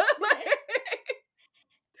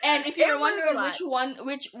 And if you It were was a wondering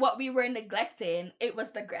lot. what we were neglecting, it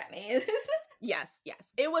was the Grammys. Yes,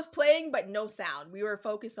 yes. It was playing, but no sound. We were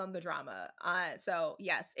focused on the drama. So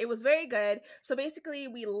yes, it was very good. So basically,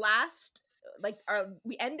 we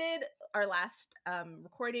ended our last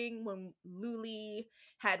recording when Luli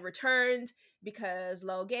had returned because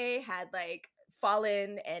Loge had like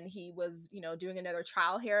fallen and he was doing another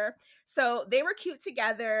trial here. So they were cute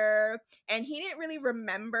together, and he didn't really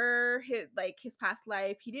remember his past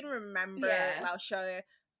life. He didn't remember Yeah. Lao Shao.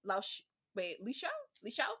 Wait, Li Shao? Li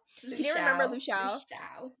Shao? Lu He didn't remember Xiao. Lu Lu Xiao.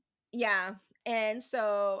 Xiao. Yeah. And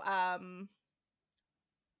so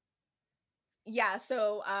yeah,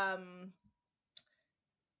 so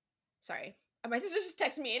sorry. My sister just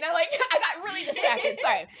texted me and I got really distracted.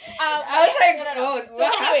 Sorry. I was like, no. oh, So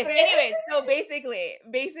what anyways, happened? so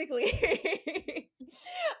basically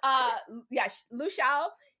yeah, Lu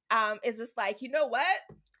Xiao is just like, you know what?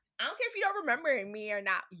 I don't care if you don't remember me or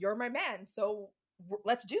not. You're my man. So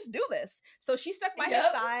let's just do this. So she stuck by his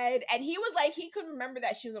Yep. side, and he was like, he could remember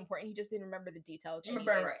that she was important. He just didn't remember the details. Anyways.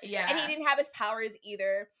 Yeah. And he didn't have his powers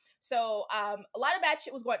either. So a lot of bad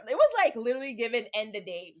shit was going. It was like literally given end of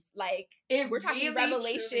days. Like we're talking really,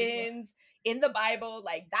 revelations in the Bible.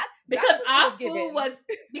 Like that's because what Afu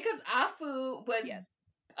was yes.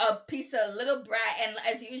 a piece of little brat, and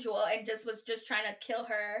as usual, and was just trying to kill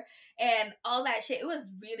her and all that shit. It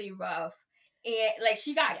was really rough. And like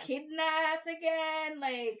she got kidnapped again.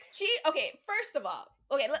 Like okay, first of all,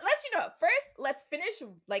 okay, let's finish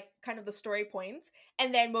like kind of the story points,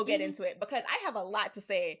 and then we'll get into it because I have a lot to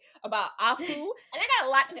say about Afu, and I got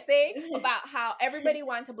a lot to say about how everybody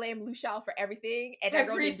wanted to blame Lu Xiao for everything, and that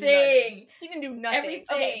girl didn't do nothing. She didn't do nothing. Everything.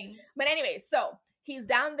 Okay, but anyway, so he's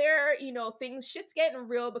down there, shit's getting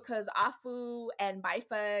real because Afu and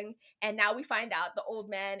Baifeng, and now we find out the old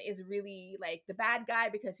man is really like the bad guy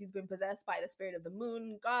because he's been possessed by the spirit of the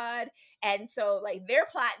moon god. And so like they're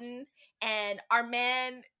plotting, and our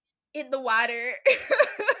man in the water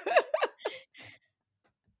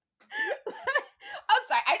I'm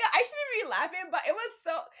sorry, I know I shouldn't be laughing, but it was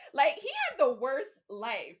so like he had the worst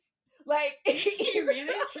life. Like he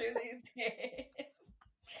really truly did.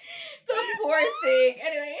 The poor thing.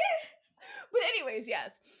 Anyway. But anyways,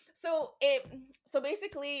 yes. So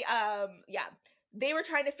basically, yeah, they were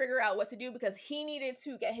trying to figure out what to do because he needed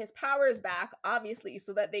to get his powers back, obviously,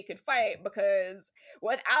 so that they could fight. Because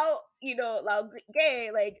without, Lao Ge,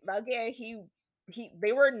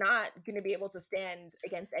 they were not going to be able to stand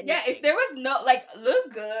against anything. Yeah, if there was no like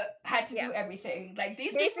Luga had to do everything. Like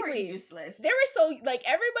these people were useless. They were so like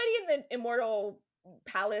everybody in the immortal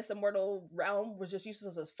realm was just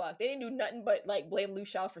useless as fuck. They didn't do nothing but like blame Lu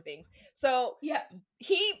Xiao for things. So yeah,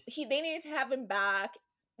 they needed to have him back.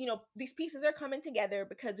 These pieces are coming together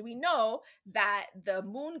because we know that the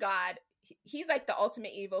moon god, he's like the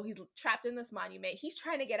ultimate evil. He's trapped in this monument. He's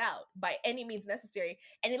trying to get out by any means necessary.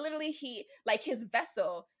 And his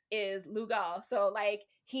vessel is Lugal. So like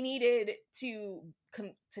he needed to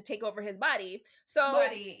take over his body. So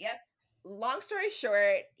yep. Long story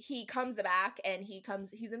short, he comes back and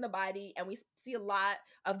he's in the body, and we see a lot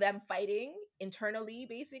of them fighting internally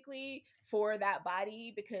basically for that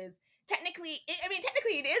body because technically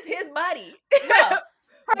it is his body. No.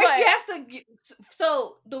 First you have to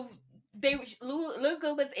so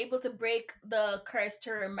Luga was able to break the curse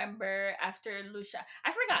to remember after Lucia.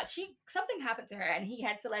 I forgot something happened to her and he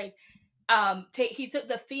had to like he took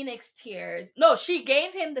the Phoenix Tears. No, she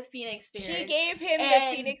gave him the Phoenix Tears. She gave him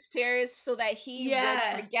the Phoenix Tears so that he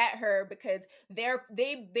would forget her because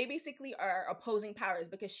they basically are opposing powers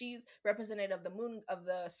because she's representative of the moon of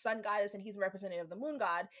the sun goddess and he's representative of the moon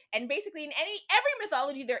god. And basically in every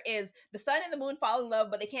mythology there is the sun and the moon fall in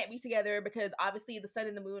love, but they can't be together because obviously the sun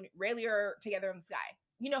and the moon rarely are together in the sky.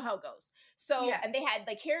 you know how it goes. So, Yeah. and they had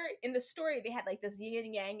like here in the story, they had like this yin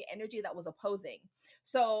and yang energy that was opposing.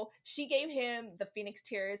 So she gave him the Phoenix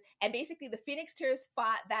Tears, and basically the Phoenix Tears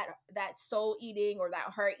fought that soul eating or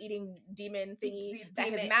that heart eating demon thingy The that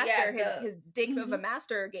his demon, master, yeah, his dick of a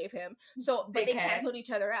master gave him. So, but they dickhead. canceled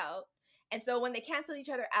each other out. And so when they canceled each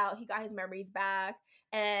other out, he got his memories back.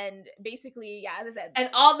 And basically, yeah, as I said, And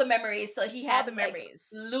all the memories. So he all had the like memories.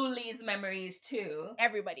 Luli's memories too.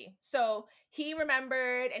 Everybody. So he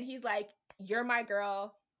remembered, and he's like, "You're my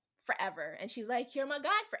girl forever," and she's like, "You're my guy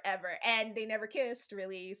forever." And they never kissed,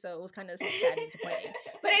 really, so it was kind of sad and disappointing.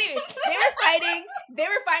 But anyways, they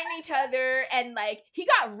were fighting each other, and like he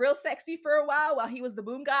got real sexy for a while he was the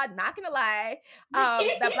moon god. Not gonna lie,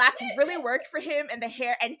 that black really worked for him, and the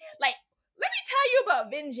hair, and like, let me tell you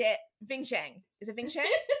about Ving Zhang. Is it Ving Zhang?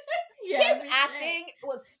 Yeah, his acting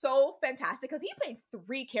was so fantastic because he played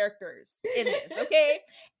 3 characters in this, okay?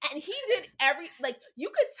 And he did like, you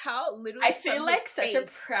could tell literally. I feel like such a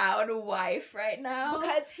proud wife right now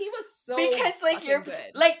because he was so like you're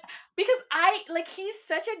good. Like, because I like, he's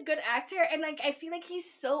such a good actor, and like I feel like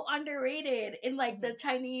he's so underrated in like the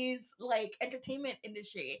Chinese like entertainment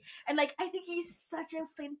industry, and like I think he's such a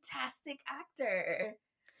fantastic actor.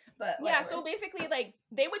 But yeah, so basically, like,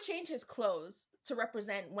 they would change his clothes to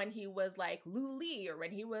represent when he was like Lu Li, or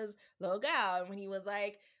when he was Lo Gao, and when he was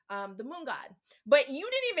like the moon god. But you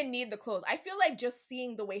didn't even need the clothes. I feel like just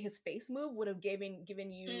seeing the way his face moved would have given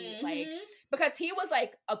you like, because he was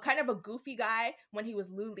like a kind of a goofy guy when he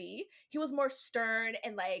was Lu Li. He was more stern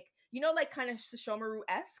and like, you know, like kind of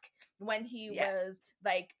Sesshomaru-esque when he was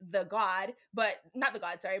like the god, but not the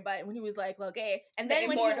god, sorry, but when he was like Lo Gay. And then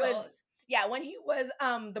when he was when he was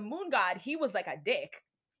the moon god, he was like a dick.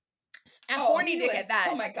 And horny dick at that.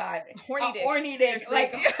 Oh my god. Horny dick. Horny dick.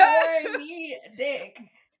 Like horny dick.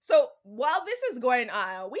 So while this is going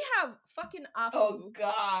on, we have fucking Afu. Oh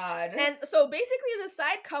god. And so basically the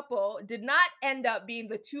side couple did not end up being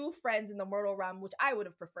the 2 friends in the mortal realm, which I would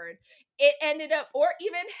have preferred. It ended up, or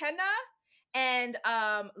even Henna and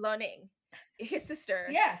Lo Ning, his sister.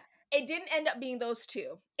 Yeah. It didn't end up being those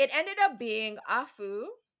 2. It ended up being Afu,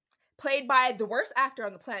 played by the worst actor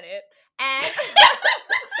on the planet, and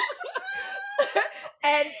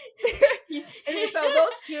and so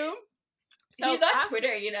those 2. So he's on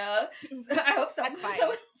Twitter, you know. So I hope so. That's fine.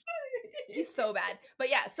 He's so bad. But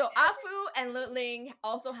yeah, so Afu and Lu Ling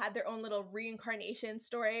also had their own little reincarnation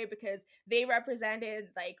story because they represented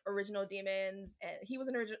like original demons, and he was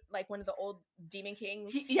like one of the old demon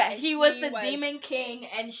kings. He was the demon king,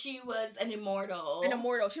 and she was an immortal.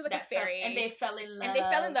 She was like a fairy. And they fell in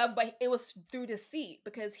love. But it was through deceit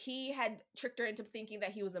because he had tricked her into thinking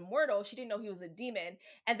that he was immortal. She didn't know he was a demon.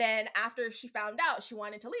 And then after she found out, she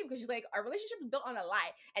wanted to leave because she's like, our relationship is built on a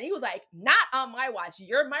lie. And he was like, not on my watch.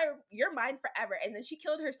 You're mine forever. And then she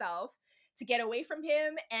killed herself to get away from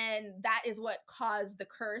him, and that is what caused the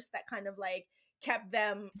curse that kind of like kept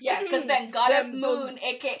them. Yeah, because then Goddess Moon,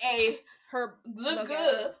 aka her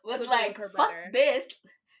Lugu, was like, fuck this.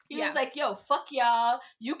 He was like, yo, fuck y'all.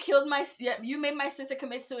 You made my sister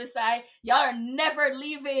commit suicide. Y'all are never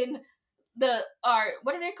leaving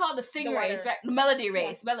what are they called? The sing race, right? The melody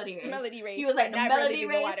race. Yeah. Melody race. He was like, the melody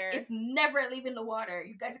race is never leaving the water.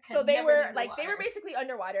 You guys so they were like, they were basically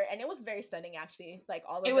underwater, and it was very stunning, actually. Like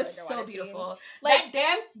all of it was so beautiful. Scenes. Like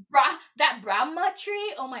that Brahma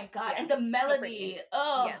tree. Oh my god! And the melody.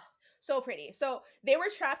 Oh yes. So pretty. So they were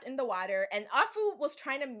trapped in the water, and Afu was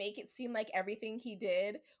trying to make it seem like everything he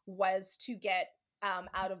did was to get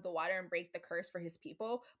out of the water and break the curse for his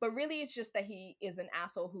people, but really it's just that he is an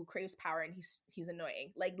asshole who craves power, and he's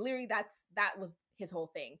annoying. Like literally, that was his whole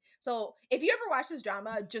thing. So if you ever watch this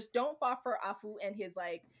drama, just don't fall for Afu and his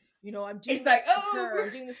like, you know, I'm doing this for her,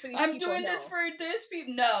 I'm doing this for these people. I'm doing this for this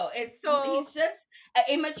people. No, it's so he's just an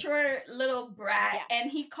immature little brat,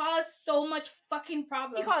 and he caused so much fucking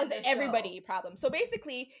problems. He caused everybody problems. So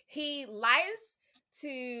basically, he lies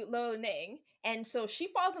to Lo Ning, and so she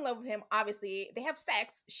falls in love with him. Obviously, they have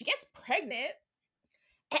sex. She gets pregnant,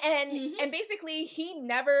 and basically, he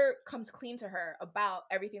never comes clean to her about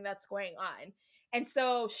everything that's going on. And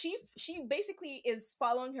so she basically is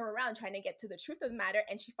following him around, trying to get to the truth of the matter,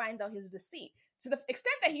 and she finds out his deceit to the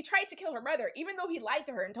extent that he tried to kill her brother, even though he lied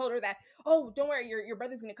to her and told her that, oh, don't worry, your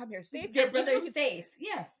brother's gonna come here safe. Your brother's safe.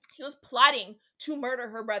 Yeah, he was plotting to murder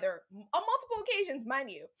her brother on multiple occasions, mind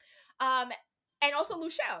you. And also Lu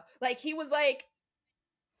Xiao, like he was like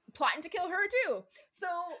plotting to kill her too. So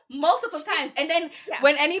multiple times. And then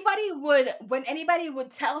when anybody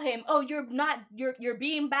would tell him, oh, you're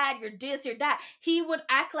being bad, you're this, you're that, he would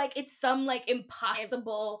act like it's some like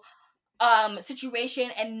impossible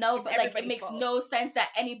situation, and it makes fault. no sense that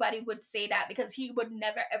anybody would say that, because he would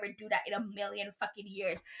never ever do that in a million fucking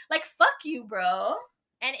years. Like, fuck you, bro.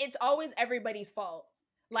 And it's always everybody's fault.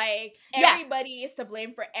 Like, Yeah. everybody is to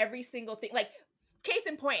blame for every single thing. Like, case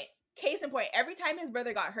in point, every time his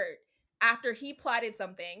brother got hurt, after he plotted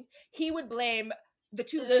something, he would blame the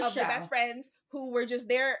two of the best friends who were just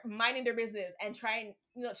there minding their business and trying,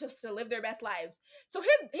 just to live their best lives. So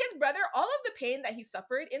his brother, all of the pain that he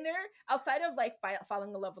suffered in there, outside of like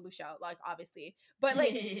falling in love with Lu Xiao, like obviously, but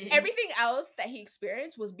like everything else that he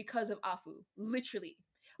experienced was because of Afu, literally.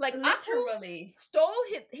 Like, literally Afu stole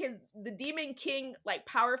the Demon King like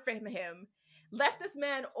power from him, left this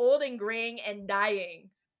man old and graying and dying,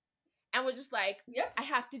 and was just like, yep, I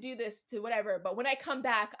have to do this to whatever. But when I come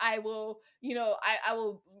back, I will, I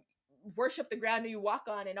will worship the ground you walk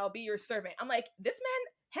on, and I'll be your servant. I'm like, this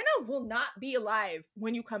man, Henna will not be alive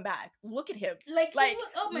when you come back. Look at him. Like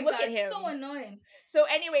oh my look god, at him. so annoying. So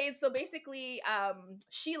anyways, basically,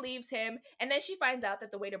 she leaves him, and then she finds out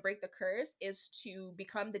that the way to break the curse is to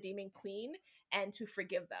become the Demon Queen and to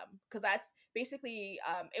forgive them, because that's basically,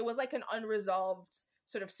 it was like an unresolved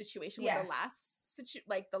sort of situation with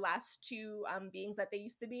the last two beings that they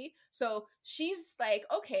used to be. So she's like,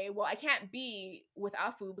 okay, well, I can't be with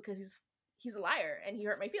Afu because he's a liar and he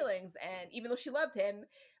hurt my feelings, and even though she loved him,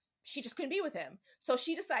 she just couldn't be with him. So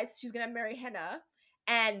she decides she's gonna marry Henna,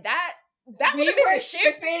 and that would have been the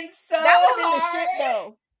ship. That would have been the ship,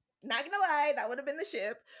 though. Not gonna lie, that would have been the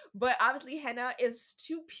ship. But obviously, Henna is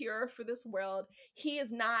too pure for this world. He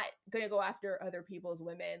is not gonna go after other people's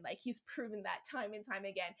women. Like, he's proven that time and time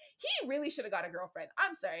again. He really should have got a girlfriend.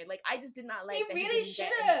 I'm sorry. Like, I just did not like. He really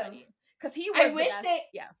should have. Because he was. I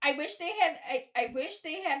wish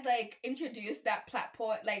they had like introduced that plot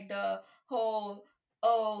point, like the whole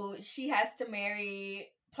she has to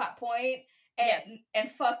marry plot point, and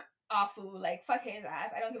fuck Afu, like fuck his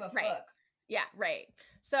ass. I don't give a fuck. Yeah, right.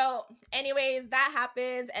 So, anyways, that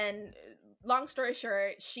happens, and long story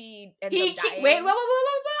short, she ends up dying. Wait.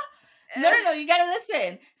 No, you gotta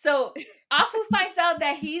listen. So, Afu finds out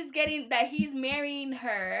that he's marrying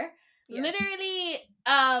her. Yes. Literally,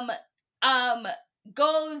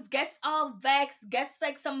 gets all vexed, gets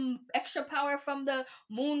like some extra power from the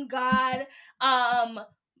moon god.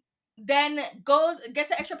 Then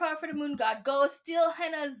gets an extra power for the moon god. Goes steal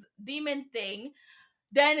Henna's demon thing.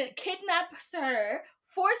 Then kidnaps her,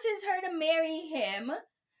 forces her to marry him.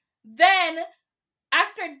 Then,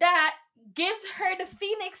 after that, gives her the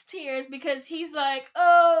Phoenix tears because he's like,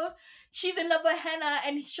 oh, she's in love with Henna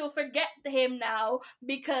and she'll forget him now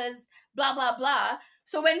because blah, blah, blah.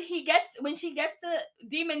 So when she gets the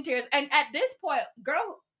demon tears, and at this point,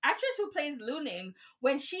 actress who plays Lu Ning,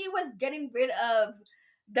 when she was getting rid of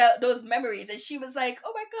those memories, and she was like,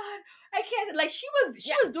 oh my god, I can't, like, she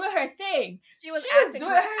was doing her thing. She was doing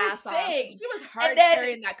her ass thing. Off. She was hard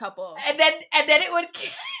carrying that couple. And then it would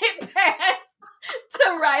get back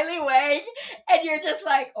to Riley Wang, and you're just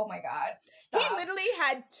like, oh my god, stop. He literally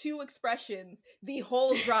had two expressions the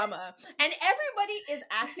whole drama, and everybody is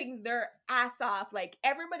acting their ass off. Like,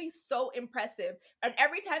 everybody's so impressive, and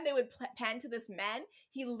every time they would pan to this man,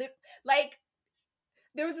 like,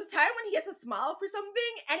 there was this time when he gets a smile for something,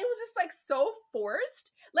 and it was just like so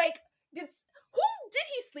forced. Like, who did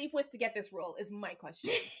he sleep with to get this role is my question,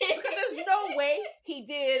 because there's no way he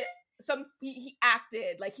did he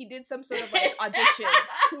acted like he did some sort of like audition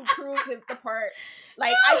to prove the part.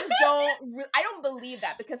 Like, I don't believe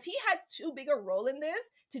that, because he had too big a role in this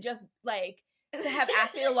to just like to have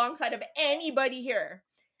acted alongside of anybody here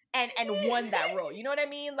and won that role. You know what I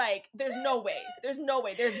mean? Like, there's no way. There's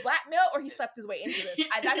blackmail, or he slept his way into this.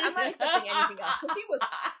 I'm not accepting anything else, because he was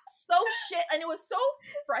so shit, and it was so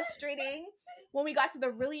frustrating when we got to the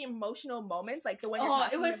really emotional moments, like the one you're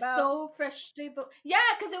talking about. It was so frustrating. Yeah,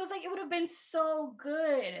 because it was like, it would have been so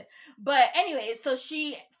good. But anyway, so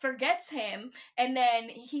she forgets him, and then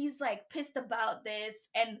he's like pissed about this,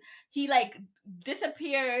 and he like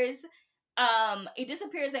disappears. He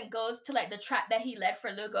disappears and goes to like the trap that he led for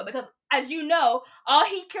Lu Ge, because, as you know, all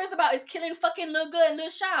he cares about is killing fucking Lu Ge and Lu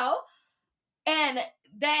Xiao. And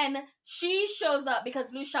then she shows up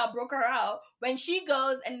because Lu Xiao broke her out. When she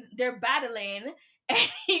goes and they're battling, and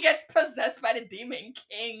he gets possessed by the Demon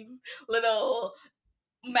King's little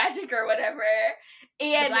magic or whatever,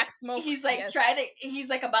 and the black smoke. He's like he's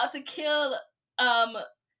like about to kill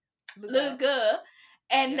Lu Ge.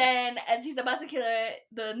 And then, as he's about to kill her,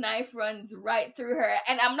 the knife runs right through her.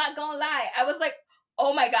 And I'm not gonna lie, I was like,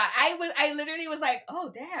 oh my god. I literally was like,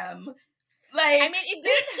 oh damn. Like, I mean, it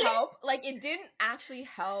didn't help. Like, it didn't actually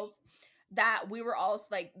help that we were all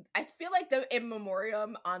like, I feel like the in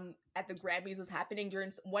memoriam on at the Grammys was happening during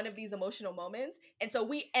one of these emotional moments, and so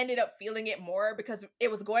we ended up feeling it more because it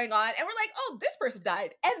was going on, and we're like, oh, this person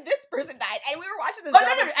died and this person died, and we were watching this Oh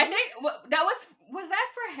drama. no, I think that was that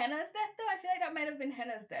for Henna's death though. I feel like that might have been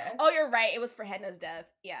Henna's death. Oh, you're right. It was for Henna's death.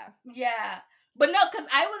 Yeah. Yeah. But no, because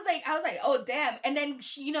I was like, oh damn. And then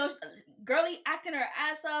she, you know, girly acting her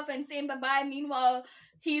ass off and saying bye-bye. Meanwhile,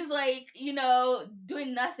 he's like, you know,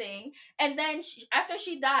 doing nothing. And then after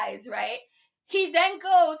she dies, right? He then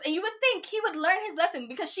goes, and you would think he would learn his lesson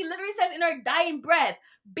because she literally says in her dying breath,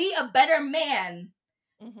 be a better man.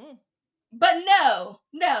 Mm-hmm. But no,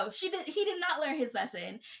 he did not learn his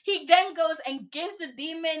lesson. He then goes and gives the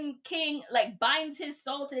Demon King, like binds his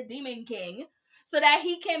soul to the Demon King so that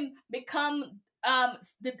he can become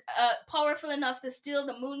powerful enough to steal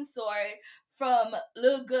the Moon Sword from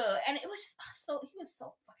Lil Gu. And it was just he was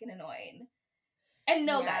so fucking annoying. And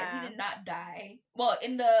no, guys, he did not die. Well,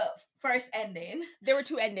 in the first ending. There were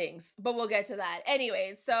two endings, but we'll get to that.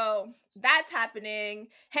 Anyway, so that's happening.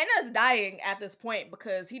 Henna's dying at this point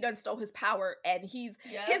because he done stole his power, and his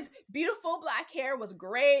beautiful black hair was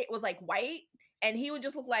gray, was like white, and he would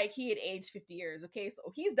just look like he had aged 50 years. Okay, so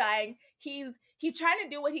he's dying. He's trying to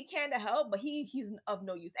do what he can to help, but he's of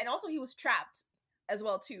no use. And also he was trapped as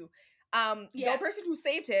well too. The person who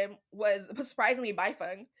saved him was surprisingly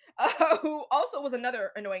Baifeng, who also was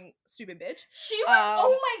another annoying stupid bitch. She was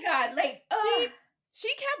oh my god, like she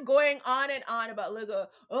kept going on and on about Lugo.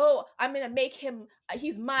 Oh, I'm gonna make him.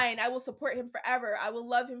 He's mine. I will support him forever. I will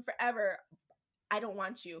love him forever. I don't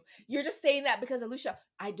want you. You're just saying that because Alicia.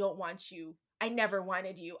 I don't want you. I never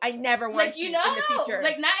wanted you. I never want you in the future.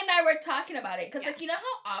 Like Nat and I were talking about it because like you know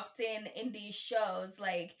how often in these shows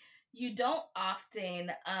like you don't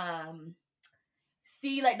often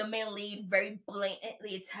see like the male lead very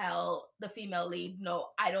blatantly tell the female lead, no,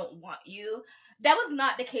 I don't want you. That was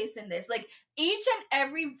not the case in this. Like each and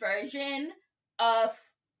every version of,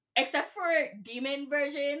 except for Demon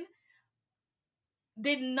version,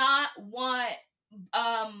 did not want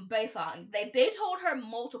Beifong. They told her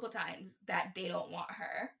multiple times that they don't want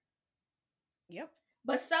her. Yep.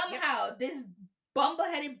 But somehow this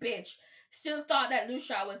bumbleheaded bitch still thought that Lu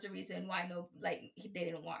Xia was the reason why they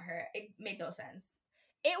didn't want her. It made no sense.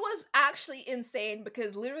 It was actually insane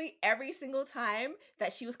because literally every single time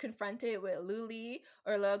that she was confronted with Lu Li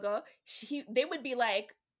or Logo, they would be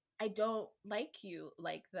like, I don't like you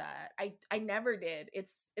like that. I never did.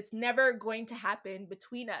 It's never going to happen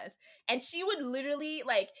between us. And she would literally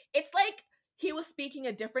like, it's like he was speaking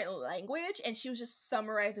a different language and she was just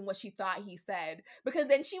summarizing what she thought he said, because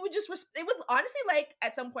then she would just it was honestly like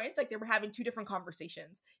at some points like they were having two different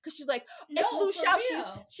conversations because she's like, it's Lu Xiao,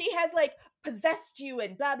 she has like possessed you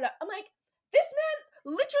and blah blah. I'm like, this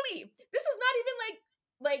man literally, this is not even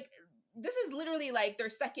like this is literally like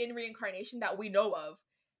their second reincarnation that we know of.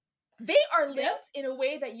 They are linked in a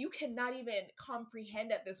way that you cannot even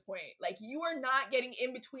comprehend at this point. Like, you are not getting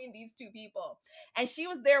in between these two people. And she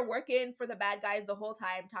was there working for the bad guys the whole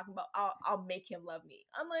time, talking about, I'll make him love me.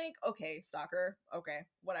 I'm like, okay, stalker. Okay,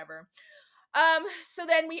 whatever. So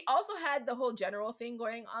then we also had the whole general thing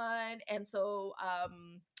going on. And so,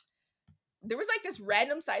 there was like this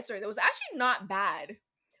random side story that was actually not bad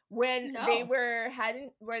when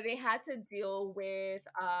they had to deal with,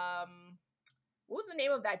 what was the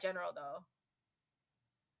name of that general though?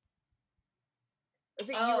 Was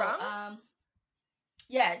it Yurong?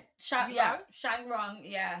 Yeah, Shangrong,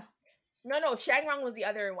 yeah. No, Shangrong was the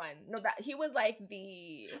other one. No, that he was like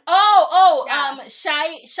the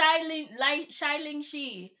Shai Ling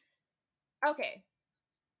Shi. Okay.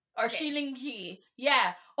 Or Shi Ling Ji.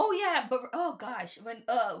 Yeah. Oh yeah, but oh gosh, when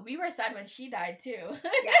we were sad when she died too.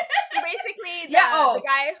 Yeah. So basically the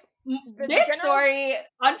guy. This story,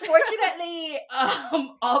 unfortunately,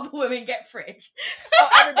 all the women get fridge. Oh,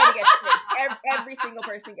 everybody gets fridge. Every single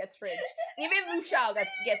person gets fridge. Even Lu Xiao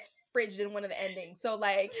gets fridged in one of the endings. So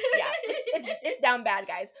like, yeah, it's down bad,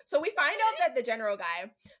 guys. So we find out that the general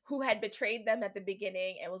guy who had betrayed them at the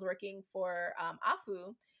beginning and was working for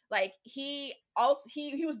Afu, like he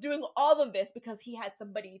was doing all of this because he had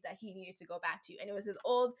somebody that he needed to go back to, and it was his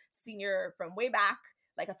old senior from way back,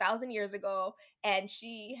 like 1,000 years ago, and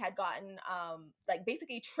she had gotten like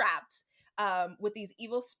basically trapped with these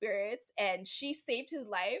evil spirits, and she saved his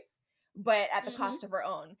life, but at the cost of her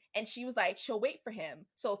own. And she was like, she'll wait for him.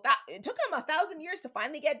 So it took him 1,000 years to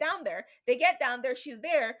finally get down there. They get down there, she's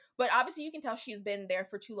there, but obviously you can tell she's been there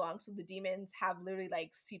for too long, so the demons have literally like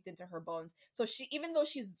seeped into her bones. So she, even though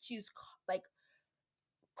she's like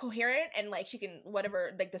coherent and like she can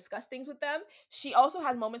whatever like discuss things with them, she also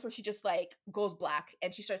has moments where she just like goes black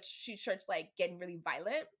and she starts like getting really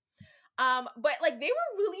violent. But like they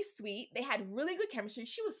were really sweet. They had really good chemistry.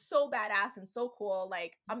 She was so badass and so cool,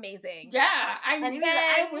 like amazing. Yeah, And then,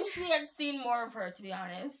 I wish we had seen more of her, to be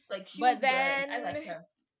honest. Like, she was but good. I then, like her.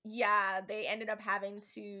 yeah, they ended up having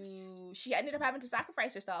to. She ended up having to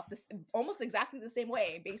sacrifice herself. This almost exactly the same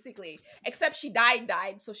way, basically. Except she died.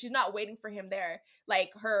 So she's not waiting for him there.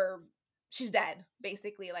 Like she's dead,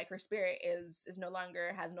 basically. Like her spirit is no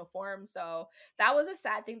longer, has no form. So that was a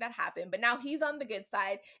sad thing that happened. But now he's on the good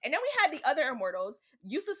side. And then we had the other immortals,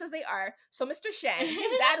 useless as they are. So Mr. Shang,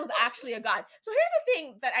 his dad was actually a god. So here's the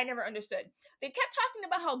thing that I never understood. They kept talking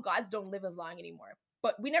about how gods don't live as long anymore,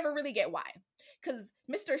 but we never really get why. Because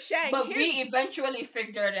Mr. Shang, But we eventually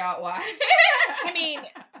figured out why. I mean,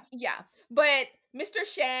 yeah, but Mr.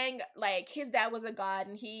 Shang, like his dad was a god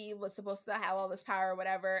and he was supposed to have all this power or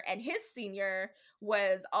whatever, and his senior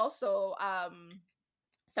was also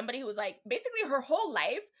somebody who was like basically her whole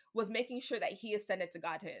life was making sure that he ascended to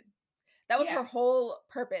godhood. That was her whole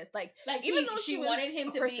purpose. Like even though she was wanted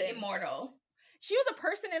him to be immortal. She was a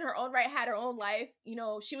person in her own right, had her own life. You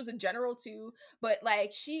know, she was a general too, but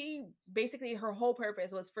like she basically, her whole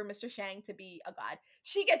purpose was for Mr. Shang to be a god.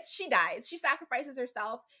 She dies. She sacrifices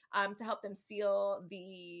herself to help them seal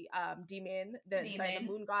the the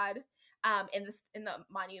moon god in the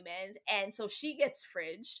monument, and so she gets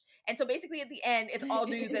fridged. And so basically at the end it's all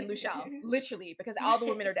dudes and Lu Shao, literally, because all the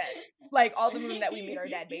women are dead. Like all the women that we meet are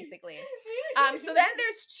dead, basically. So then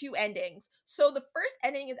there's two endings. So the first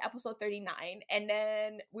ending is episode 39, and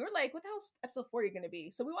then we were like, what the hell's episode 40 gonna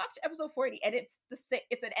be? So we watched episode 40, and it's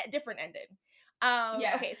a different ending.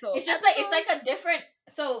 Okay, so it's just like it's like a different.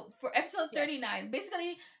 So for episode 39, yes,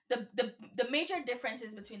 basically the major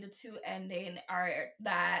differences between the two ending are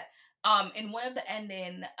that in one of the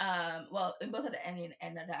ending, well, in both of the ending,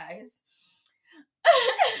 Anna dies.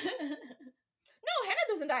 No, Hannah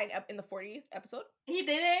doesn't die in the 40th episode. He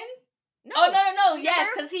didn't? No. Oh, no. Yes,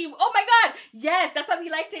 because oh my god. Yes, that's why we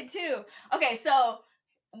liked it too. Okay, so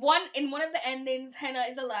in one of the endings, Hannah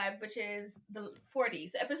is alive, which is the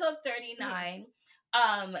 40s. So episode 39,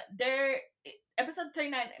 episode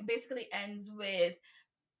 39 basically ends with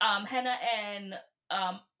Hannah and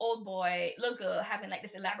old boy Luca having like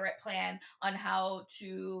this elaborate plan on how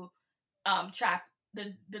to trap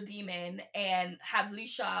the demon and have Li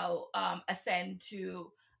Shao ascend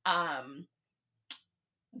to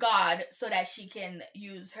God so that she can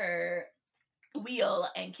use her wheel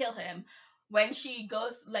and kill him. When she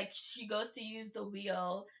goes to use the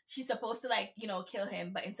wheel, she's supposed to kill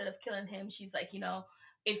him, but instead of killing him, she's like,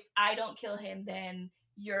 if I don't kill him, then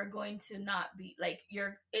you're going to not be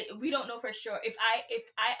we don't know for sure. If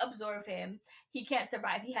I absorb him, he can't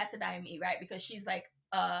survive. He has to die in me, right? Because she's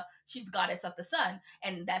she's goddess of the sun,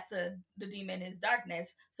 and that's the demon is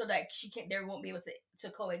darkness, so they won't be able to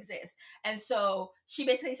coexist. And so she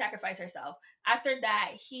basically sacrificed herself. After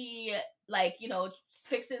that, he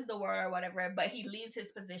fixes the world or whatever, but he leaves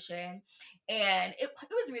his position, and it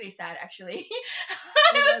was really sad, actually.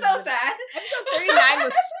 It was so sad. Episode 39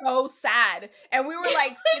 was so sad, and we were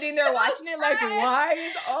like sitting there watching it like, why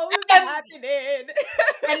is all this happening?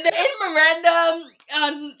 And the in memorandum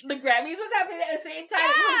the Grammys was happening at the same time.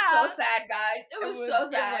 Yeah. It was so sad, guys. It was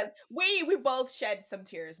so sad. We both shed some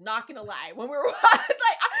tears, not gonna lie, when we were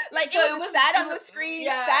so it was sad on the screen,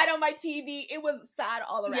 sad on my TV. It was sad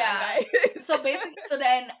all around, guys. So basically,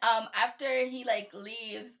 then after he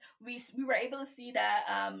leaves, we were able to see that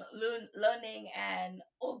Learning and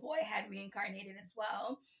old boy had reincarnated as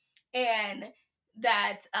well, and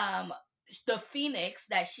that the phoenix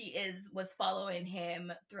that she was following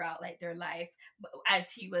him throughout their life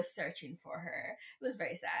as he was searching for her. It was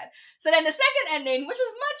very sad. So then the second ending, which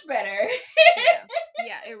was much better.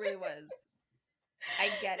 yeah, it really was.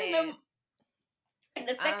 I get it. And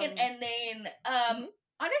the second ending, honestly,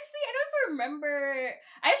 I don't even remember.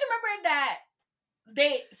 I just remember that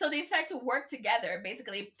they decided to work together,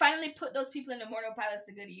 basically, finally put those people in the Immortal Palace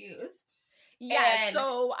to good use. Yeah,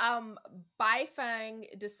 so Bai Feng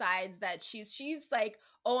decides that she's like,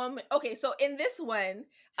 oh, okay, so in this one,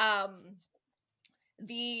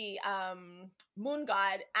 the moon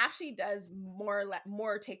god actually does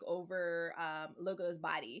more take over Logo's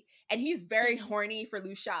body, and he's very horny for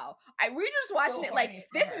Lu Shao. We were just watching it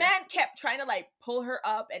this man kept trying to pull her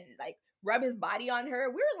up and rub his body on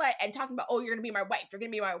her. We were and talking about, oh, you're gonna be my wife, you're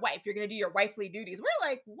gonna be my wife, you're gonna do your wifely duties. We're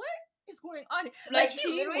like, what is going on?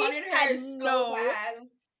 He literally had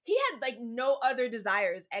he had no other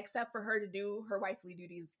desires except for her to do her wifely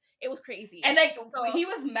duties. It was crazy. And he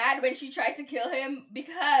was mad when she tried to kill him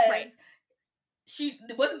because she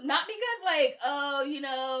was not because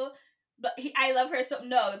but I love her, so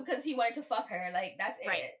no, because he wanted to fuck her. That's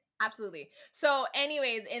it. Absolutely. So,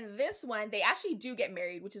 anyways, in this one, they actually do get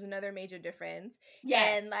married, which is another major difference. And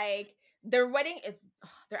Yes. like their wedding,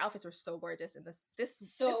 their outfits were so gorgeous in this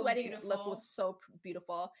So wedding look was beautiful. so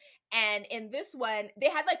beautiful. And in this one, they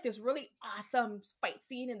had like this really awesome fight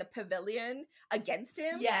scene in the pavilion against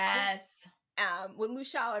him. Yes. With Lu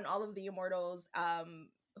Shao and all of the immortals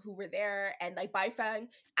who were there, and like Bai Feng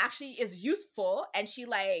actually is useful, and she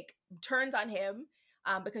like turns on him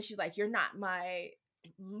because she's like, you're not my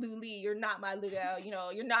Luli, you're not my Lugo, you know,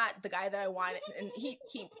 you're not the guy that I want. And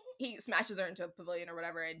he smashes her into a pavilion or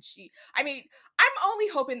whatever. And I mean, I'm only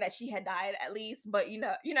hoping that she had died at least, but you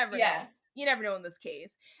know, you never Yeah. know. You never know in this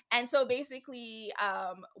case. And so basically,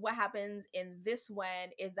 what happens in this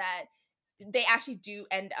one is that they actually do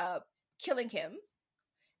end up killing him.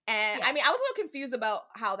 And I mean, I Yes. was a little confused about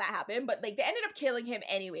how that happened, but like they ended up killing him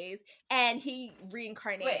anyways, and he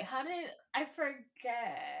reincarnates. Wait, how did I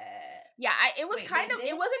forget? Yeah, it was Wait, kind they of, did?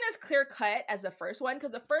 it wasn't as clear cut as the first one,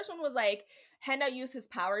 because the first one was like Henna used his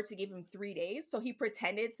power to give him 3 days, so he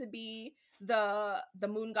pretended to be the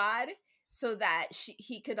moon god so that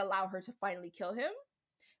he could allow her to finally kill him,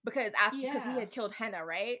 because because he Yeah. had killed Henna,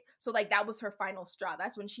 right? So like that was her final straw.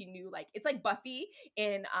 That's when she knew, like it's like Buffy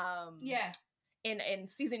in Yeah. in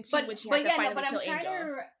season 2 when she had But to yeah, no, finally but I'm kill trying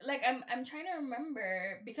Angel. to like I'm trying to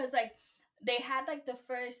remember because like they had like the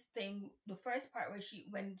first part where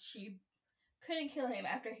when she couldn't kill him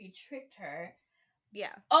after he tricked her.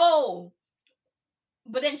 Yeah. Oh,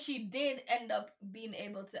 but then she did end up being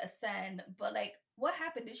able to ascend. But like, what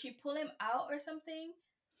happened? Did she pull him out or something?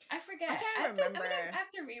 I forget. I can't remember. I have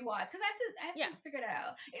to rewatch because I have Yeah. to figure that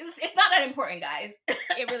out. It's not that important, guys.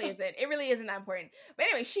 It really isn't. It really isn't that important. But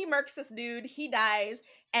anyway, she murks this dude. He dies.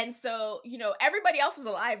 And so, you know, everybody else is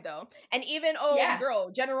alive though. And even Yeah.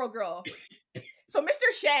 General Girl. So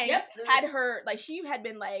Mr. Shang Yep. had her, like, she had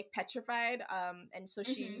been like petrified. And so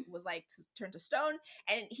she Mhm. was like turned to stone.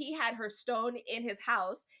 And he had her stone in his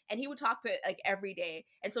house, and he would talk to it like every day.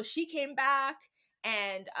 And so she came back,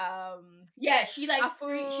 and Yeah, she like she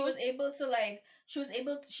Afu, was able to like she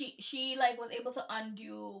like was able to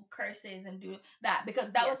undo curses and do that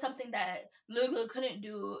because that was yes, something that Lugu couldn't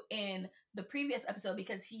do in the previous episode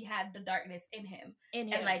because he had the darkness in him. in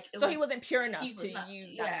And him. like So he wasn't pure enough he was to not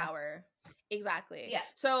use that yeah. power. Exactly. Yeah.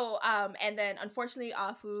 So and then unfortunately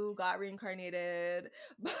Afu got reincarnated.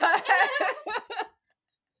 But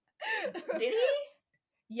Did he?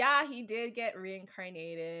 yeah, he did get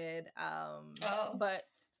reincarnated. Oh. But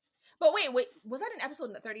wait, was that in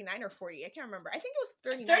episode 39 or 40? I can't remember. I think it was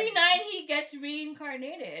 39. 39 he gets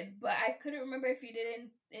reincarnated, but I couldn't remember if he did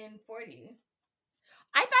in 40.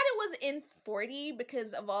 I thought it was in 40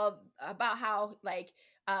 because of all about how like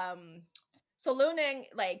so Lu Ning,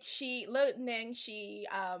 like she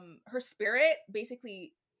her spirit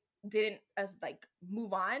basically didn't as like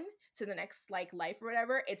move on to the next like life or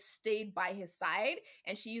whatever. It stayed by his side,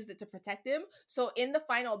 and she used it to protect him. So in the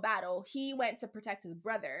final battle, he went to protect his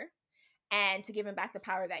brother and to give him back the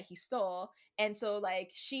power that he stole. And so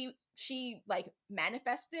like she like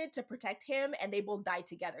manifested to protect him, and they both died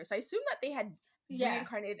together. So I assume that they had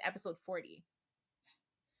reincarnated in episode 40.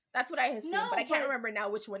 That's what I assumed, No, but I can't remember now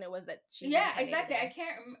which one it was that she. Yeah, exactly. In. I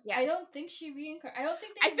can't. I don't think she reincarnated. I don't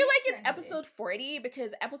think they. I feel like it's episode 40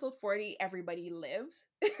 because episode 40 everybody lives.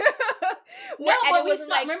 No, but we saw.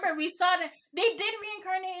 Like, remember, we saw that they did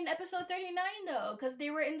reincarnate in episode 39 though, because they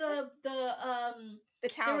were in the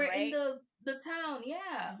town. They were right? in the town.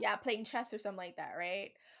 Yeah. Yeah, playing chess or something like that,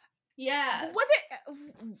 right? Yeah. Was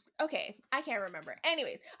it okay? I can't remember.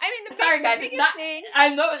 Anyways, I mean, sorry guys, it's not. Thing, I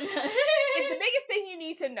know. It's the biggest thing you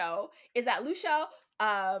need to know is that Lu Shao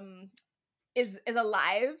is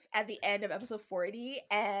alive at the end of episode 40,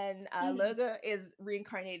 and Loga is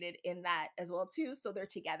reincarnated in that as well too. So they're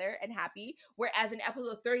together and happy. Whereas in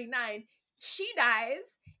episode 39, she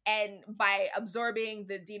dies, and by absorbing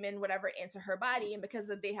the demon whatever into her body, and because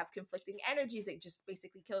they have conflicting energies, it just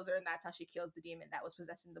basically kills her, and that's how she kills the demon that was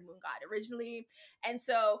possessing the moon god originally. And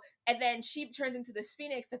then she turns into this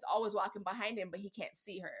phoenix that's always walking behind him, but he can't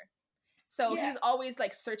see her. So he's always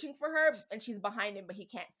like searching for her, and she's behind him, but he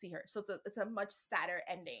can't see her. So it's a much sadder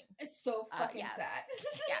ending. It's so fucking sad.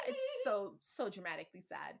 Yeah, it's so dramatically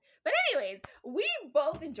sad. But anyways, we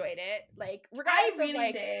both enjoyed it. Like regardless of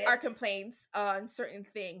like our complaints on certain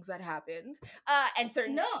things that happened, and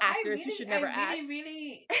certain actors who should never act.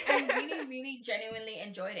 I really genuinely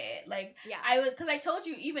enjoyed it. Like I was, because I told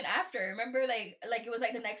you even after. Remember, like it was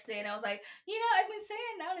like the next day, and I was like, I've been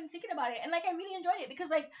saying now and thinking about it, and like I really enjoyed it because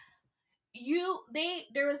like.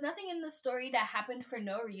 There was nothing in the story that happened for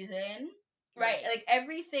no reason, right? Like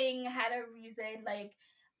everything had a reason. Like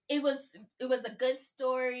it was a good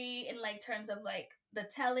story in like terms of like the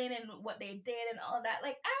telling and what they did and all that.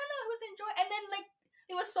 Like, I don't know, it was enjoy, and then like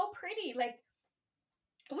it was so pretty. Like,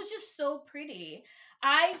 it was just so pretty.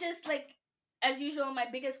 I just like, as usual, my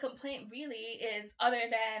biggest complaint really is, other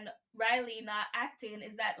than Riley not acting,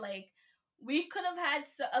 is that like we could have had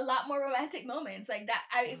a lot more romantic moments like that.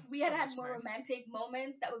 If we had So much had more more. romantic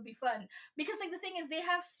moments, that would be fun. Because like the thing is, they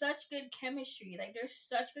have such good chemistry. Like, there's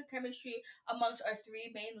such good chemistry amongst our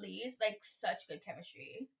three main leads. Like, such good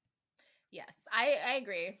chemistry. Yes, I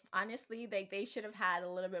agree. Honestly, they should have had a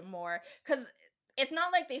little bit more, because it's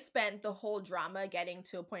not like they spent the whole drama getting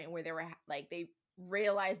to a point where they were like they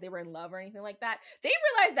realized they were in love or anything like that. They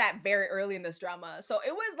realized that very early in this drama. So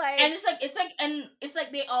it was And like it's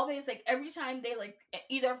like they always, like, every time they, like,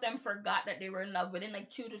 either of them forgot that they were in love, within like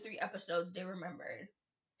 2 to 3 episodes they remembered.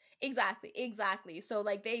 exactly, exactly. So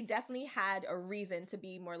like they definitely had a reason to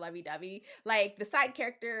be more lovey-dovey. Like the side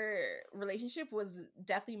character relationship was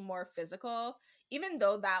definitely more physical, even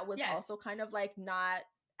though that was Yes. also kind of like not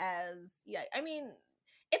as, yeah, I mean,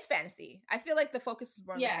 it's fantasy. I feel like the focus is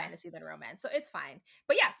more on the Yeah. fantasy than romance. So it's fine.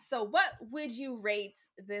 But yes, so what would you rate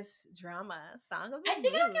this drama, Song of I the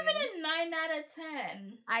think I'll give Moon? it a 9 out of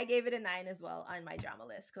 10. I gave it a 9 as well on my drama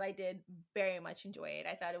list because I did very much enjoy it.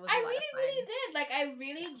 I thought it was a I lot of really, fun. really did. Like, I Yeah.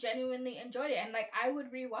 really genuinely enjoyed it, and like I would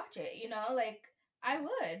rewatch it. Like, I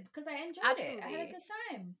would, because I enjoyed it. I had a Absolutely. good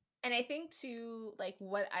time. And I think too, like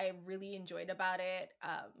what I really enjoyed about it,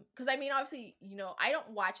 because I mean, obviously, I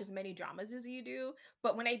don't watch as many dramas as you do,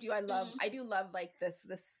 but when I do, Hmm. I do love like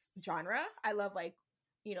this genre. I love like,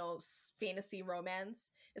 fantasy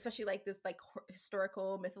romance, especially like this like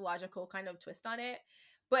historical, mythological kind of twist on it.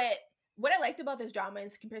 But what I liked about this drama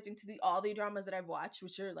is compared to all the dramas that I've watched,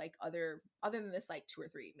 which are like other than this like two or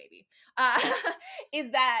three maybe, uh,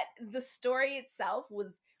 is that the story itself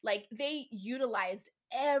was like they utilized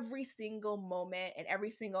every single moment and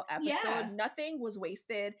every single episode. Yeah. Nothing was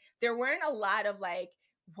wasted. There weren't a lot of like,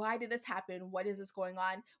 why did this happen? What is this going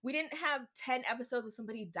on? We didn't have 10 episodes of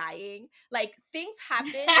somebody dying. Like things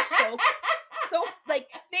happened so like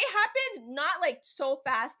they happened not like so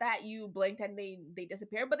fast that you blinked and they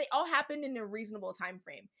disappeared, but they all happened in a reasonable time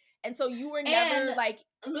frame. And so you were And never like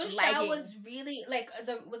Lucia lagging. was really like,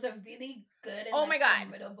 was a really good and Oh like my god.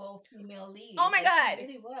 formidable female Oh lead. my Like, she god.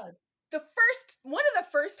 really was. One of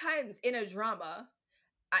the first times in a drama,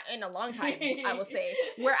 in a long time, I will say,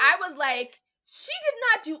 where I was like, she did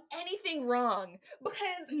not do anything wrong.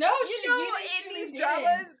 Because No, she really in truly these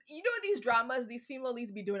didn't. dramas, these female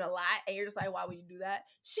leads be doing a lot, and you're just like, why would you do that?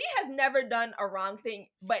 She has never done a wrong thing,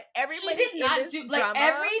 but She everybody did in not this do, like, drama,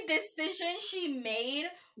 every decision she made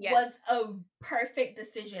was yes. a perfect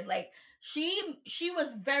decision. Like, she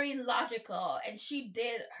was very logical, and she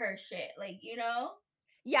did her shit. Like.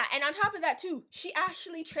 Yeah, and on top of that too, she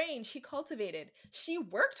actually trained, she cultivated, she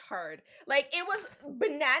worked hard. Like it was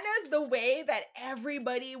bananas the way that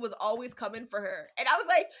everybody was always coming for her. And I was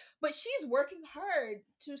like, but she's working hard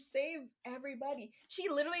to save everybody. She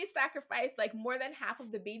literally sacrificed like more than half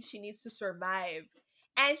of the beans she needs to survive.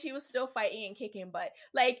 And she was still fighting and kicking butt.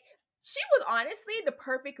 Like she was honestly the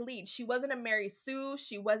perfect lead. She wasn't a Mary Sue.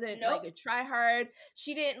 She wasn't like Nope. a try hard.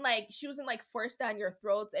 She wasn't like forced down your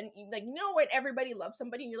throats. And like, when everybody loves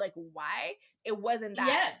somebody and you're like, why? It wasn't that.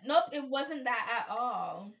 Yeah, nope, it wasn't that at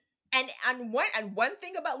all. And one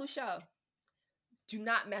thing about Lucia, do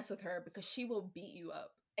not mess with her because she will beat you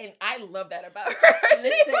up. And I love that about her. She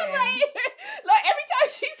Listen. was like every time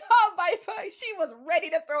she saw Viper, she was ready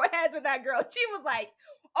to throw hands with that girl. She was like,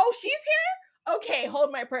 oh, she's here? Okay,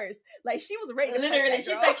 hold my purse. Like she was ready to fight Literally, that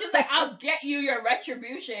girl. she's like, I'll get you your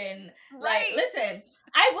retribution. Like, Right. listen,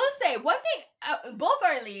 I will say one thing. Both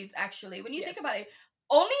our leads, actually, when you think Yes. about it,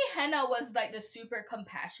 only Henna was like the super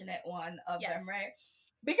compassionate one of them, Yes. right?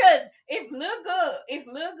 Because if Lil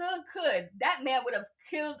Good could, that man would have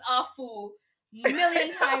killed Afu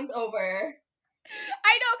million times over.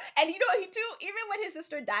 I know. And he too, even when his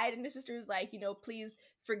sister died and his sister was like, please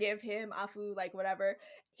forgive him, Afu, like whatever,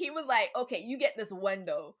 he was like, okay, you get this one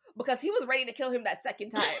though. Because he was ready to kill him that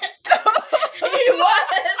second time.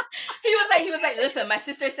 He was like, listen, my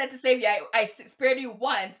sister said to save you. I spared you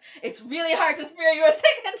once. It's really hard to spare you a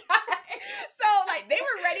second time. So like they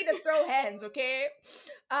were ready to throw hands, okay?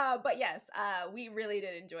 But yes, we really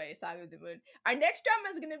did enjoy Song of the Moon. Our next drama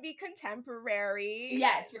is gonna be contemporary.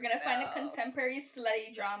 Yes, we're gonna find a contemporary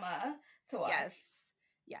slutty drama to watch.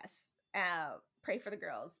 Yes. Pray for the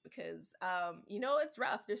girls because it's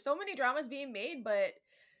rough. There's so many dramas being made, but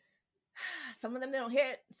some of them don't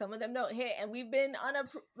hit, and we've been on a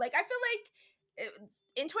like I feel like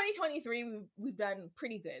in 2023 we've done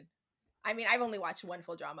pretty good. I mean, I've only watched one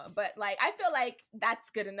full drama, but like I feel like that's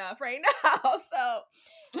good enough right now. So,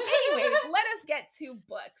 anyways, let us get to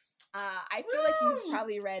books. I feel like you've Woo!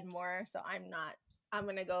 probably read more, so I'm not. I'm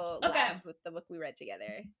gonna go Okay. last with the book we read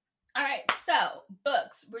together. All right, so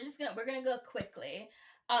books. We're gonna go quickly.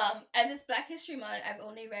 As it's Black History Month, I've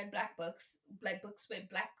only read black books, like books with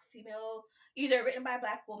black female, either written by a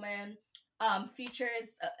black woman.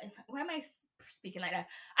 Features. Why am I speaking like that?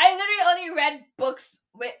 I literally only read books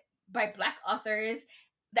with by black authors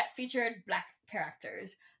that featured black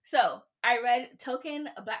characters. So I read Token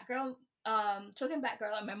Black Girl, a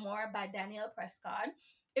memoir by Danielle Prescott.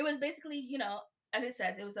 It was basically, as it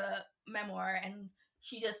says, it was a memoir, and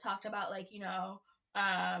she just talked about like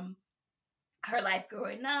um her life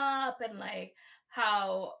growing up, and like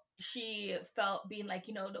how she felt being like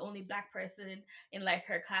the only black person in like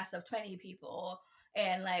her class of 20 people,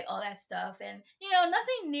 and like all that stuff. And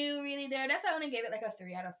nothing new really there. That's why I only gave it like a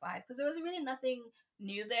 3 out of 5, because there was really nothing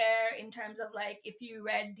new there in terms of like if you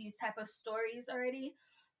read these type of stories already.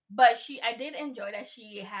 But I did enjoy that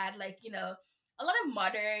she had like a lot of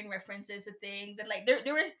modern references to things, and like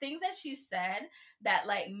there were things that she said that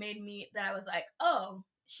like made me, that I was like, oh,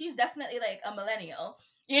 she's definitely like a millennial,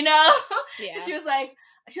 you know. Yeah. She was like,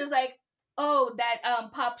 oh, that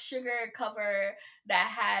Pop Sugar cover that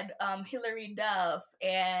had Hilary Duff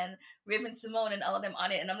and Raven Simone and all of them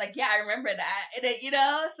on it, and I'm like, yeah, I remember that.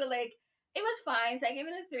 And so like it was fine. So I gave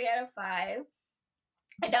it a 3 out of 5,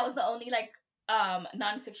 and that was the only like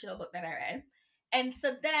non-fictional book that I read. And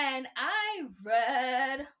so then I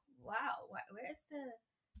read, wow, where's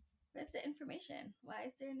the information? Why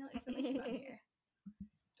is there no information on here?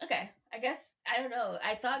 Okay, I guess I don't know.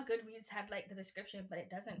 I thought Goodreads had like the description, but it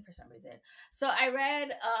doesn't for some reason. So I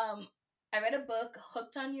read a book,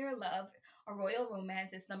 Hooked on Your Love, a royal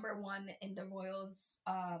romance. It's number 1 in the Royals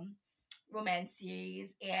romance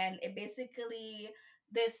series, and it basically,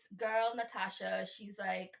 this girl Natasha, she's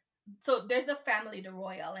like, so there's the family, the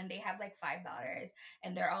royal, and they have like 5 daughters,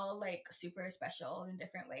 and they're all like super special in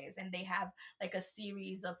different ways, and they have like a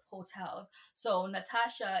series of hotels. So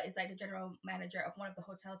Natasha is like the general manager of one of the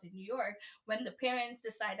hotels in New York. When the parents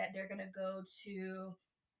decide that they're gonna go to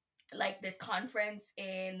like this conference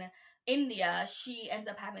in India, she ends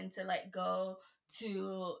up having to like go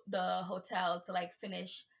to the hotel to like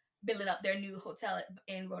finish building up their new hotel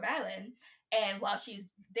in Rhode Island. And while she's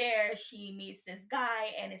there, she meets this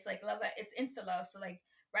guy, and it's like love. It's insta love. So like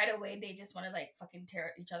right away, they just want to like fucking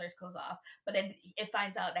tear each other's clothes off. But then it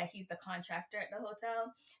finds out that he's the contractor at the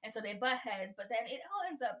hotel, and so they butt heads. But then it all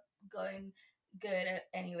ends up going good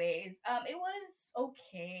anyways. It was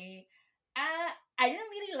okay. I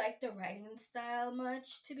didn't really like the writing style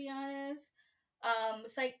much, to be honest.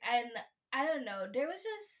 It's like, and I don't know, there was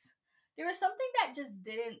something that just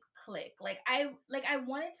didn't click. Like I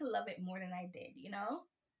wanted to love it more than I did, you know?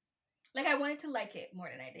 Like I wanted to like it more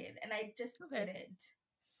than I did, and I just Okay. didn't.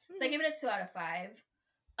 So I give it a 2 out of 5.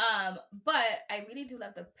 But I really do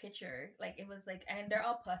love the picture. Like it was like, and they're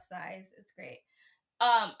all plus size. It's great.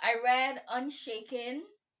 I read Unshaken,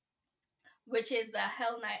 which is the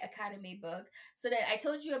Hell Knight Academy book. So then I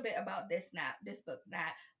told you a bit about this book,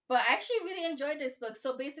 Nat. But I actually really enjoyed this book.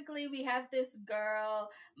 So basically, we have this girl,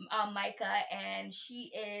 Micah, and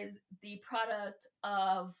she is the product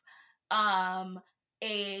of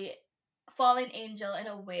a fallen angel and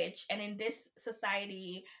a witch. And in this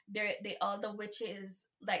society, they all the witches,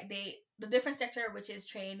 like the different sector of witches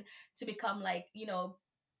trained to become like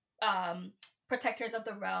um protectors of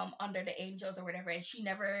the realm under the angels or whatever, and she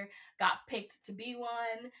never got picked to be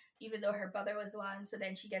one, even though her brother was one. So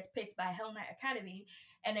then she gets picked by Hell Knight Academy,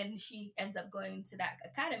 and then she ends up going to that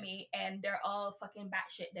academy, and they're all fucking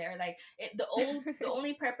batshit there. Like the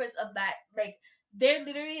only purpose of that, like they're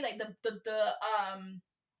literally like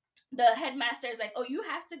the headmaster is like, oh, you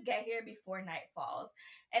have to get here before night falls.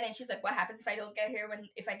 And then she's like, what happens if I don't get here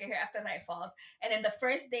if I get here after night falls? And then the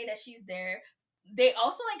first day that she's there, they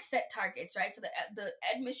also like set targets, right? So the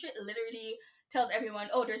admission literally tells everyone,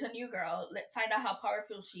 oh, there's a new girl, find out how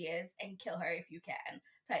powerful she is and kill her if you can,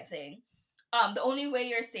 type thing. The only way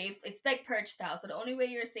you're safe, it's like purge style, so the only way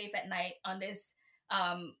you're safe at night on this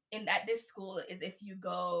at this school is if you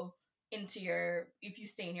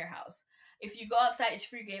stay in your house. If you go outside, it's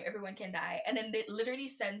free game, everyone can die. And then they literally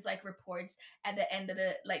sends like reports at the end of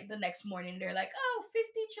the next morning. They're like, oh, 50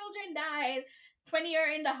 children died, 20 are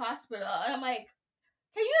in the hospital. And I'm like,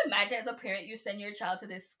 can you imagine as a parent, you send your child to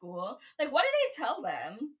this school? Like, what do they tell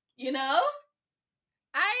them? You know?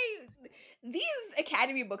 These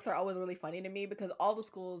academy books are always really funny to me because all the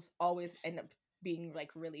schools always end up being like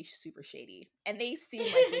really super shady, and they seem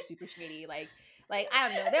like they're super shady. Like I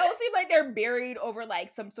don't know, they all seem like they're buried over like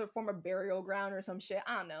some sort of form of burial ground or some shit.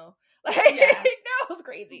 I don't know. Like Yeah. that was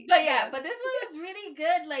crazy. But yeah, but this one was really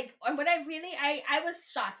good. Like, and what I was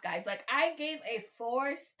shocked, guys. Like, I gave a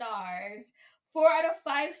 4 stars, 4 out of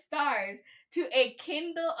 5 stars to a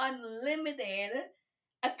Kindle Unlimited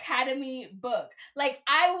Academy book. Like,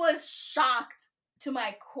 I was shocked to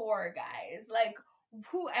my core, guys. Like,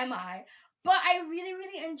 who am I? But I really,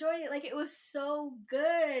 really enjoyed it. Like, it was so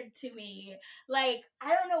good to me. Like,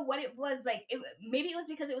 I don't know what it was. Like, maybe it was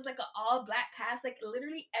because it was like an all black cast. Like,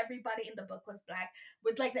 literally everybody in the book was black,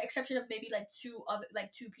 with like the exception of maybe like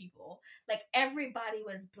two people. Like, everybody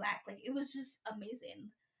was black. Like, it was just amazing.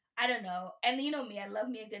 I don't know. And you know me, I love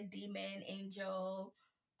me a good demon angel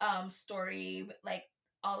story with like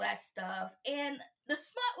all that stuff. And the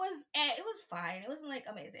smut was it was fine. It wasn't like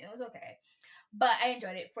amazing. It was okay. But I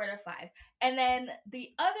enjoyed it, 4 to 5. And then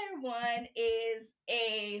the other one is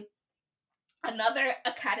another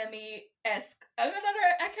academy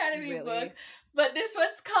Really? book, but this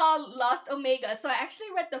one's called Lost Omega. So I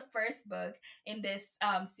actually read the first book in this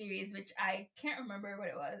series, which I can't remember what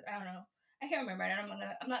it was. I don't know. I can't remember, and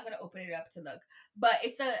I'm not gonna open it up to look. But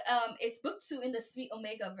it's book 2 in the Sweet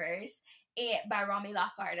Omega verse, by Romy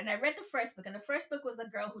Lockhart. And I read the first book, and the first book was a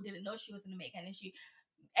girl who didn't know she was an Omega, and she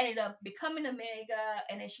ended up becoming Omega,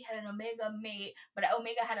 and then she had an Omega mate, but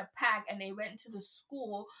Omega had a pack, and they went into the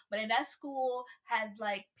school, but in that school has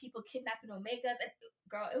like people kidnapping Omegas, and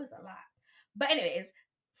girl, it was a lot. But anyways,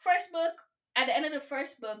 first book, at the end of the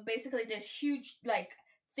first book, basically this huge like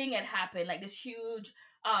thing had happened, like this huge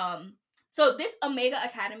so this Omega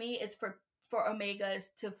Academy is for Omegas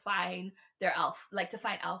to find their to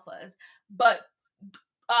find alphas, but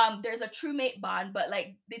there's a true mate bond, but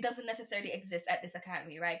like it doesn't necessarily exist at this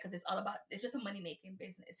academy, right? Because it's just a money making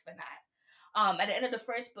business for that. At the end of the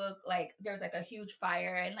first book, like there was like a huge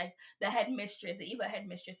fire, and like the evil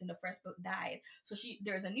headmistress in the first book died. So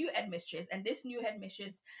there's a new headmistress, and this new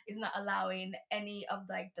headmistress is not allowing any of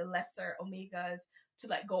like the lesser Omegas to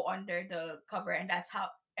like go under the cover, and that's how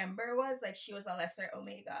Ember was. Like she was a lesser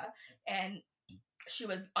Omega, and she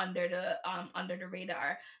was under the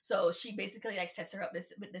radar. So she basically like sets her up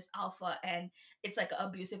with this alpha, and it's like an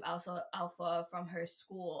abusive alpha from her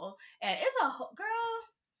school, and it's girl.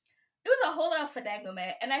 It was a whole lot of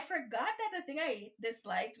finaglement, and I forgot that the thing I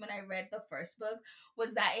disliked when I read the first book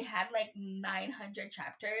was that it had like 900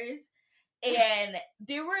 chapters, and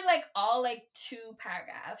they were like all like 2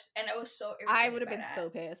 paragraphs, and I was so irritated. I would have been so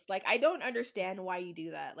pissed. Like, I don't understand why you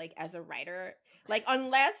do that. Like, as a writer, like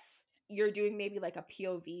unless you're doing maybe like a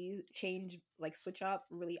POV change, like switch up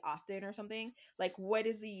really often or something. Like, what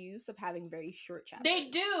is the use of having very short chapters? They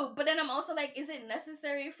do, but then I'm also like, is it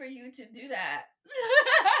necessary for you to do that?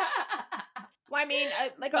 Well, I mean,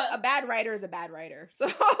 a bad writer is a bad writer.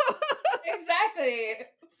 So exactly.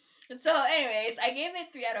 So, anyways, I gave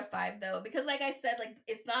it 3 out of 5 though, because like I said, like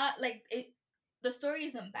it's not like it. The story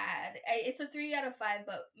isn't bad. It's a 3 out of 5,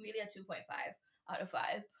 but really a 2.5 out of 5.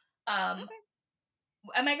 okay.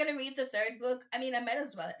 Am I gonna read the third book? I mean, I might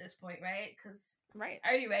as well at this point, right? Because Right. I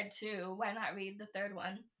already read 2. Why not read the third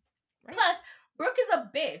one? Right. Plus, Brooke is a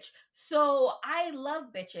bitch, so I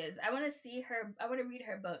love bitches. I want to see her. I want to read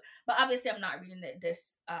her book, but obviously, I'm not reading it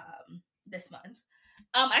this month.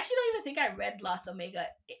 I actually don't even think I read Lost Omega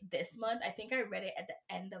this month. I think I read it at the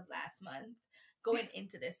end of last month, going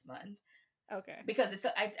into this month. Okay. Because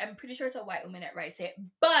I'm pretty sure it's a white woman that writes it,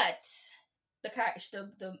 but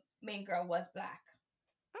the main girl was black.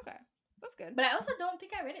 Okay, that's good. But I also don't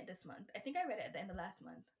think I read it this month. I think I read it at the end of last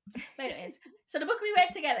month. But anyways, so the book we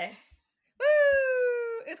read together.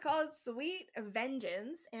 Woo! It's called Sweet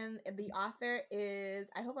Vengeance, and the author is,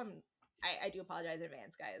 I do apologize in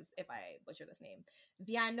advance, guys, if I butcher this name,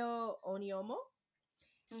 Viano Oniomo.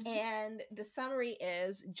 Mm-hmm. And the summary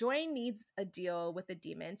is, Joy needs a deal with a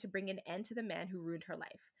demon to bring an end to the man who ruined her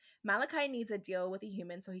life. Malachi needs a deal with a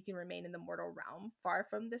human so he can remain in the mortal realm, far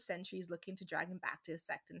from the sentries looking to drag him back to his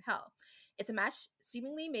sect in hell. It's a match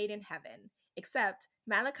seemingly made in heaven, except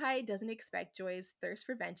Malachi doesn't expect Joy's thirst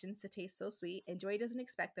for vengeance to taste so sweet, and Joy doesn't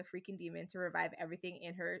expect the freaking demon to revive everything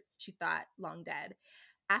in her she thought long dead.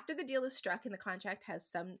 After the deal is struck and the contract has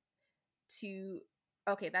some to...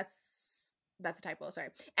 Okay, that's a typo, sorry.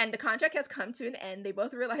 And the contract has come to an end. They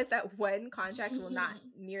both realize that one contract will not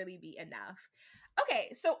nearly be enough.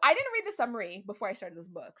 Okay, so I didn't read the summary before I started this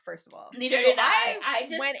book, first of all. Neither did I.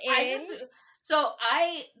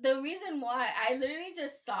 The reason why, I literally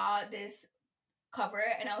just saw this cover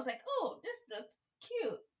and I was like, oh, this looks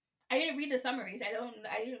cute. I didn't read the summaries. I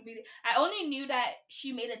didn't read it. I only knew that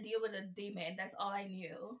she made a deal with a demon. That's all I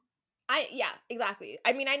knew. Yeah, exactly.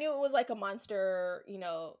 I mean, I knew it was like a monster, you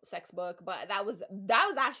know, sex book, but that was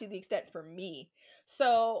actually the extent for me.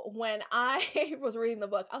 So when I was reading the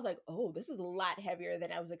book, I was like, "Oh, this is a lot heavier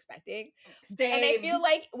than I was expecting." And I feel Same.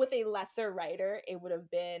 like with a lesser writer, it would have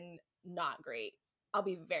been not great. I'll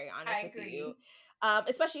be very honest I with you. agree.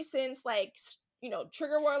 Especially since like, you know, I'm gonna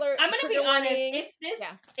be trigger honest. warning.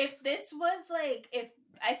 Yeah. If this was like if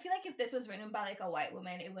I feel like if this was written by like a white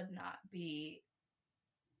woman, it would not be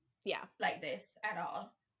Yeah. like this at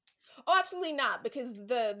all. Oh, absolutely not, because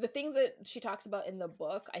the things that she talks about in the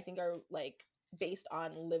book, I think are like based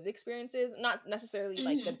on lived experiences, not necessarily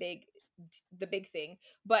like Hmm. the big thing,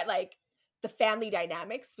 but like the family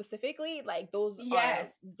dynamics specifically, like those are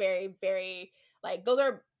Yes. very very like those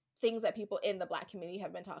are things that people in the Black community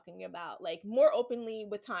have been talking about like more openly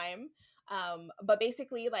with time. But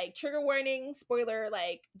basically, like, trigger warning, spoiler,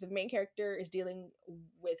 like the main character is dealing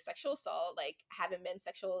with sexual assault, like having been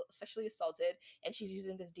sexually assaulted, and she's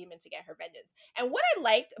using this demon to get her vengeance. And what I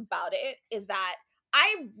liked about it is that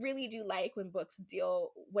I really do like when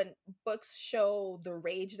books show the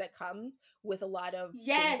rage that comes with a lot of things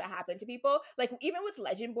that Yes. happen to people. Like even with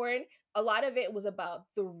Legendborn, a lot of it was about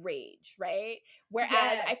the rage, right? Whereas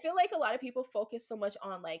I feel Yes. like a lot of people focus so much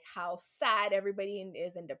on like how sad everybody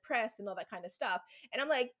is and depressed and all that kind of stuff. And I'm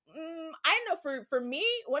like, I don't know. For me,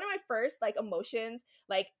 one of my first like emotions,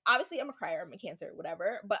 like obviously I'm a crier, I'm a Cancer,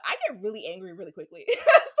 whatever, but I get really angry really quickly.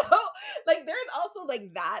 So like there's also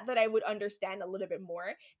like that I would understand a little bit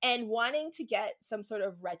more, and wanting to get some sort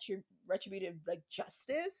of retributive like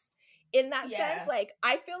justice in that sense. Yeah. Like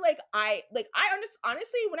I feel like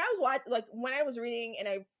honestly when when I was reading and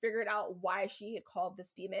I figured out why she had called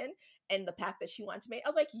this demon and the pact that she wanted to make, I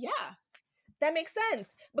was like, yeah, that makes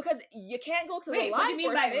sense, because you can't go to the Wait, law what do you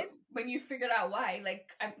mean by enforcement. when you figured out why? Like,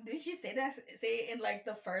 did she say that? Say it in like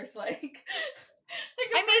the first like, like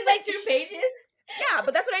the I mean, first like like, 2 pages? yeah,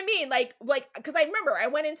 but that's what I mean. Like, because I remember I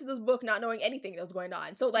went into this book not knowing anything that was going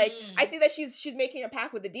on. So like, I Mm. see that she's making a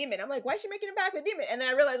pact with the demon. I'm like, why is she making a pact with the demon? And then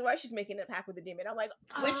I realized why she's making a pact with the demon. I'm like,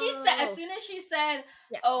 When she said, as oh, soon as she said,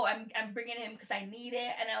 yeah, "Oh, I'm bringing him because I need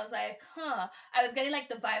it," and I was like, "Huh," I was getting like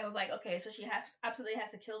the vibe of like, okay, so she absolutely has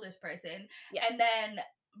to kill this person, and yes, then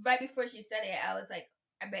right before she said it, I was like,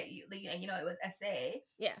 "I bet you, like, you know, it was SA,"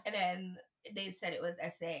 yeah. and then they said it was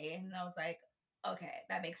SA, and I was like, "Okay,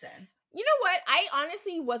 that makes sense." You know what? I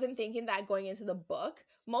honestly wasn't thinking that going into the book,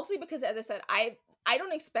 mostly because, as I said, I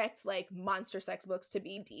don't expect like monster sex books to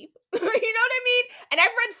be deep. You know what I mean? And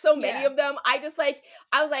I've read so many Yeah. of them. I was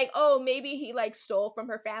like, oh, maybe he like stole from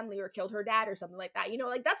her family or killed her dad or something like that. You know,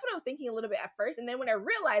 like that's what I was thinking a little bit at first. And then when I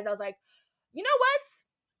realized, I was like, you know what?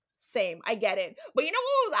 Same, I get it. But you know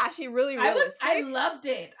what was actually really I realistic? loved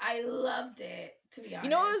it. I loved it, to be You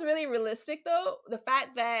know what was honest. really realistic though? The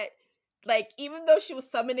fact that like even though she was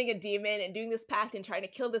summoning a demon and doing this pact and trying to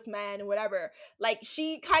kill this man and whatever, like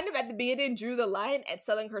she kind of at the beginning drew the line at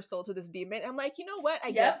selling her soul to this demon. I'm like, you know what?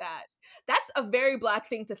 I get Yep. that. That's a very Black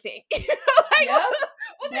thing to think. You know, like Yep.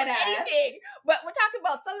 we'll do Dead ass. anything, but we're talking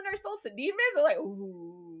about selling our souls to demons. We're like,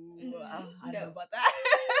 ooh, I don't know No. about that.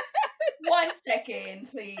 1 second,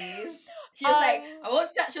 please. She was like, um, I won't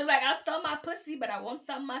stop. She was like, I'll sell my pussy, but I won't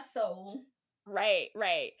sell my soul. Right,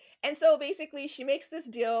 right. And so basically she makes this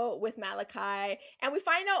deal with Malachi, and we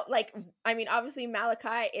find out like I mean obviously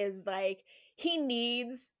Malachi is like he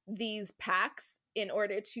needs these packs in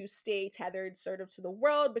order to stay tethered sort of to the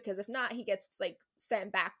world, because if not he gets like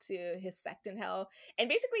sent back to his sect in hell. And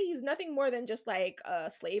basically he's nothing more than just like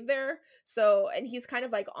a slave there. So and he's kind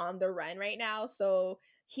of like on the run right now. So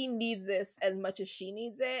he needs this as much as she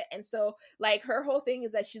needs it. And so like her whole thing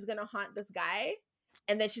is that she's going to haunt this guy,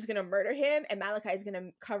 and then she's gonna murder him, and Malachi is gonna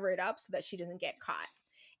cover it up so that she doesn't get caught.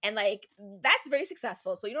 And like that's very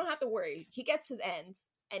successful, so you don't have to worry. He gets his ends,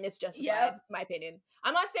 and it's justified, in Yep. my opinion.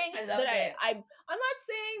 I'm not saying I that loved it. I'm not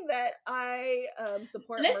saying that I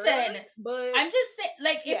support murder, Listen, but I'm just saying,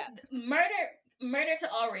 like, if yeah, murder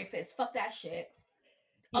to all rapists, fuck that shit.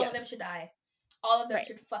 All of them yes, should die. All of them right.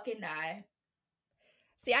 should fucking die.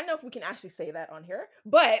 See, I don't know if we can actually say that on here,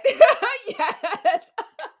 but yes.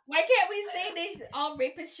 Why can't we say all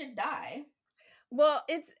rapists should die? Well,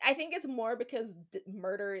 I think it's more because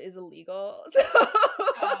murder is illegal.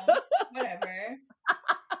 Oh, whatever.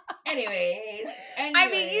 Anyways, I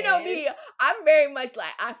mean, you know anyways. me, I'm very much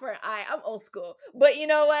like eye for an eye. I'm old school. But you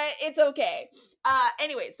know what? It's okay.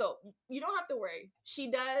 Anyway, so you don't have to worry.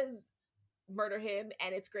 She does murder him,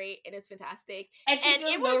 and it's great and it's fantastic. And she And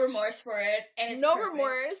feels it no was remorse for it, and it's no perfect.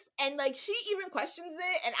 remorse, and like she even questions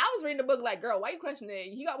it, and I was reading the book like, girl, why you questioning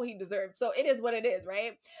it? He got what he deserved, so it is what it is,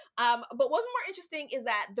 right? But what's more interesting is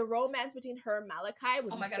that the romance between her and Malachi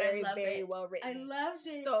was Oh my god, I very, love very it. well I written. loved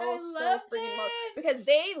it. So I so loved freaking well, it. because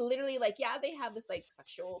they literally, like, yeah, they have this like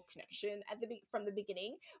sexual connection at from the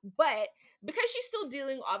beginning, but because she's still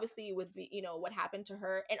dealing obviously with what happened to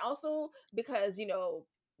her, and also because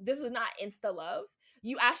this is not insta love.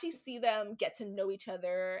 You actually see them get to know each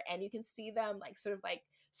other, and you can see them like sort of like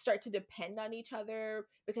start to depend on each other,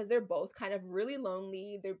 because they're both kind of really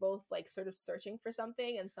lonely. They're both like sort of searching for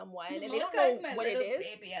something and someone, and they don't Malachi is know my what it little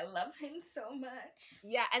is. baby. I love him so much.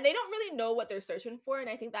 Yeah, and they don't really know what they're searching for, and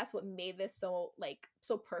I think that's what made this so like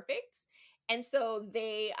so perfect. And so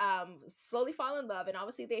they slowly fall in love, and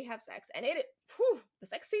obviously they have sex, and the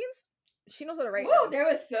sex scenes, she knows how to write Woo, them. they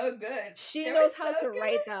were so good. She They were knows so how to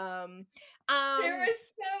write good. them. They were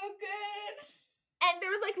so good. And there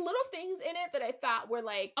was like little things in it that I thought were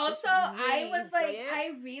like just Also, I really was like, brilliant. I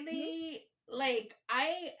really like.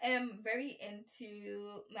 I am very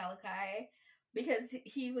into Malachi because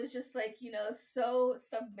he was just like, so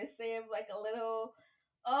submissive, like a little.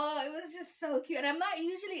 Oh, it was just so cute. And I'm not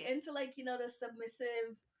usually into like the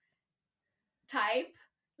submissive type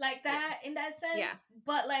like Yeah, that in that yeah. sense,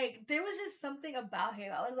 but like there was just something about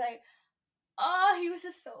him. I was like, oh, he was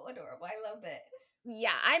just so adorable. I loved it.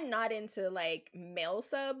 Yeah, I'm not into like male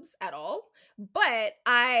subs at all, but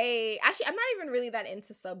I'm not even really that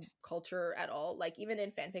into subculture at all, like even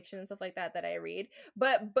in fan fiction and stuff like that I read.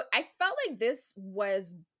 But I felt like this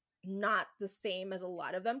was not the same as a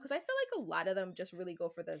lot of them, because I feel like a lot of them just really go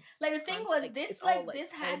for the Like the sex thing content, was like this, it's all like like this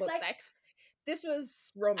all had about like, sex. This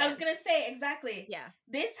was I was gonna romance. say exactly. Yeah.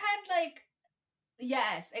 This had like,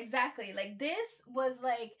 yes, exactly. Like this was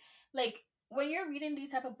like when you're reading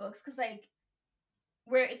these type of books, because like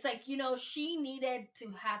where it's like she needed to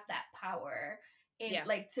have that power in Yeah.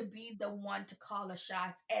 like to be the one to call the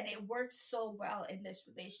shots, and it worked so well in this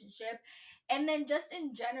relationship. And then just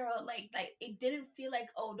in general, like it didn't feel like,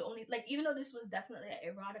 oh, the only, like, even though this was definitely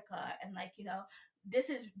an erotica, and like this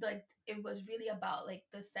is like, it was really about like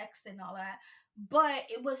the sex and all that, but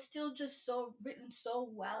it was still just so written so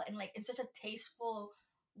well, and like in such a tasteful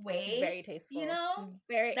way, Very tasteful.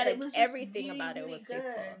 Very, that it like was just everything really about it really was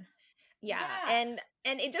tasteful. good. Yeah, Yeah.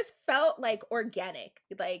 and it just felt like organic,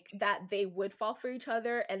 like that they would fall for each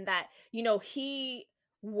other, and that he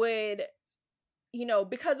would,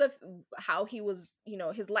 because of how he was,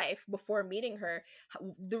 his life before meeting her,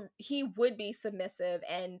 he would be submissive,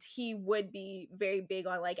 and he would be very big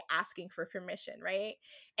on like asking for permission, right?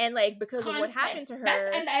 And like because of what Consent. happened to That's,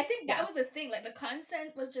 her. and I think that Yeah. was the thing. Like the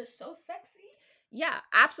consent was just so sexy. Yeah,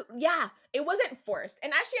 absolutely. Yeah, it wasn't forced.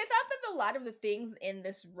 And actually, I thought that a lot of the things in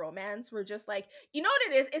this romance were just like, you know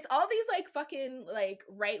what it is? It's all these like fucking like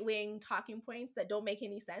right wing talking points that don't make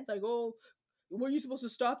any sense. Like, oh, were you supposed to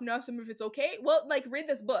stop and ask him if it's okay? Well, like, read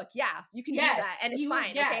this book. Yeah, you can do Yes, that, and it's you.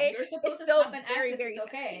 fine. Yeah, Okay, you're supposed it's to stop still and ask very, if very it's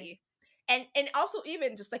okay. sexy. And also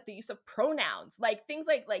even just like the use of pronouns, like things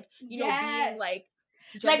like being Yes. like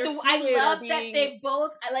Like gender I fluid, or love that being. they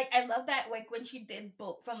both. I love that like when she did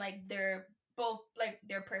both from like their both like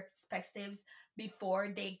their perspectives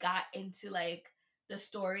before they got into like the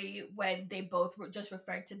story, when they both were just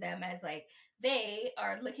referred to them as like they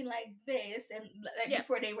are looking like this, and like Yeah.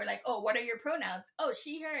 before they were like, oh, what are your pronouns? Oh,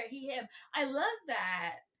 she, her, he, him. I love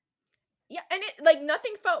that. Yeah, and it like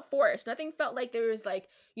nothing felt forced. Nothing felt like there was like,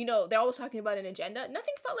 they're always talking about an agenda.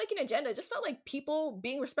 Nothing felt like an agenda. It just felt like people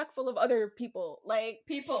being respectful of other people. Like,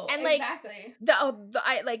 People, and like exactly. the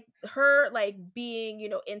I like her like being,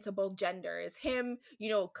 into both genders. Him,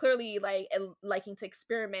 clearly like liking to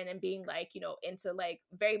experiment and being like, into like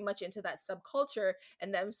very much into that subculture,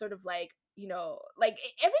 and them sort of like, like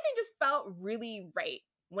everything just felt really right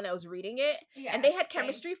when I was reading it. And Yeah, they had same.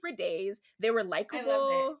 chemistry for days. They were I loved it.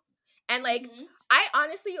 likable. And like, Mm-hmm. I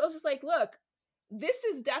honestly was just like, look, this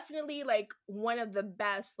is definitely like one of the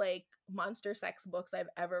best like monster sex books I've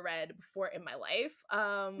ever read before in my life.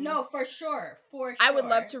 No, for sure, for I would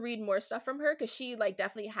love sure. to read more stuff from her, because she like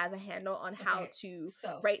definitely has a handle on how Okay, to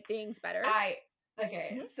so write things better. I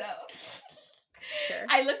okay, Mhm. so Sure.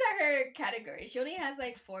 I looked at her category. She only has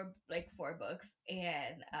like four books,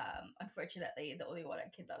 and unfortunately the only one on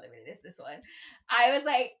Kindle Unlimited is this one. I was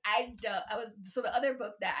like, I don't I was so the other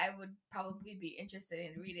book that I would probably be interested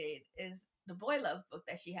in reading is the Boy Love book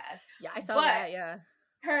that she has. Yeah, I saw But that. Yeah.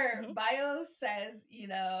 her Mhm. bio says,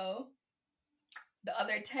 the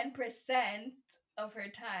other 10% of her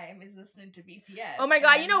time is listening to BTS. Oh my And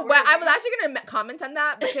god, you I'm know what? I was worried. actually gonna comment on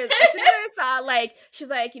that because as soon as I saw like she's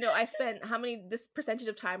like, you know, I spent this percentage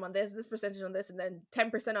of time on this percentage on this, and then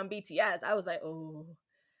 10% on BTS. I was like, oh,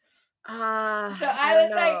 So I I don't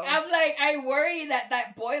was like, know. I worry that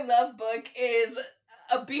that boy love book is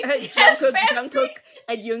a BTS Jungkook fanfic.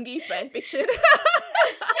 and Yoongi fan fiction.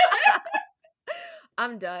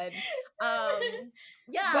 I'm done.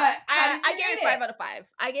 Yeah, But how did I you gave it rate a 5 it? out of 5.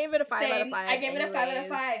 I gave it a 5 out of Same. I 5 gave it a 5 out of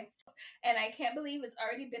 5. anyways. And I can't believe it's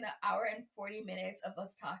already been an hour and 40 minutes of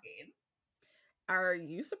us talking. Are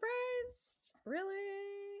you surprised? Really?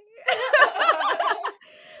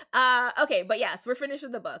 Okay, but yes, we're finished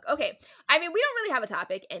with the book. Okay. I mean, we don't really have a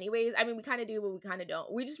topic anyways. I mean, we kind of do, but we kind of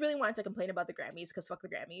don't. We just really wanted to complain about the Grammys because fuck the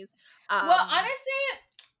Grammys. Well, honestly,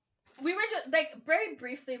 we were just like very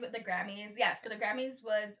briefly with the Grammys. Yeah, so the Grammys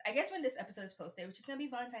was, I guess, when this episode is posted, which is gonna be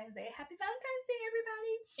Valentine's Day. Happy Valentine's Day,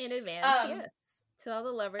 everybody! In advance, yes, to all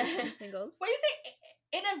the lovers and singles. What do you say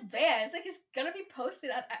in advance? Like, it's gonna be posted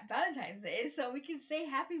on at Valentine's Day, so we can say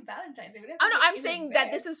Happy Valentine's Day. Oh no, I'm saying that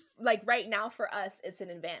this is like right now for us, it's in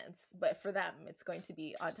advance, but for them, it's going to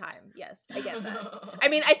be on time. Yes, I get that. I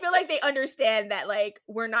mean, I feel like they understand that like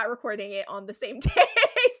we're not recording it on the same day.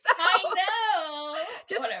 So I know.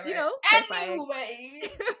 just whatever. you know,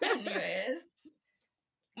 Anyways,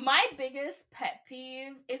 my biggest pet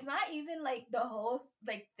peeve is not even like the whole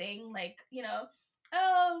like thing, like, you know,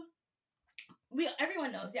 oh,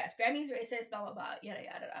 everyone knows, yes, Grammy's racist, blah blah blah, yada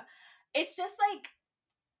yada yada. It's just like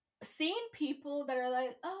seeing people that are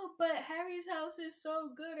like, oh, but Harry's House is so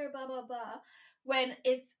good or blah blah blah, when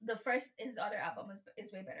it's his other album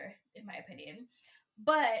is way better in my opinion.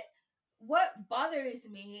 But what bothered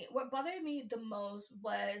me the most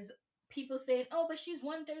was people saying, oh, but she's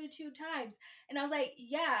won 32 times. And I was like,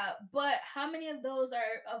 yeah, but how many of those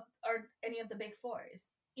are any of the big fours,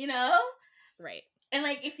 you know? right. And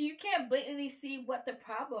like, if you can't blatantly see what the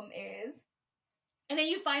problem is, and then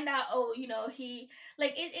you find out, oh, you know, he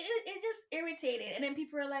like it just irritated. And then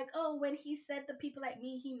people are like, oh, when he said the people like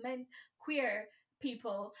me, he meant queer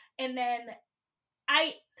people. And then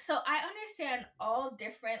I understand all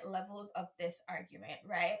different levels of this argument,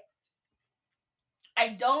 right? I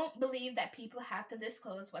don't believe that people have to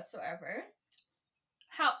disclose whatsoever.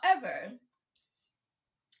 However,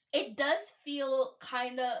 it does feel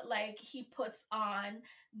kind of like he puts on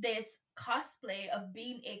this cosplay of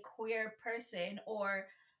being a queer person, or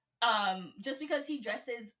just because he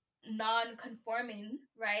dresses non-conforming,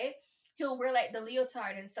 right? He'll wear like the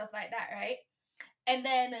leotard and stuff like that, right? And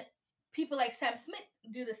then people like Sam Smith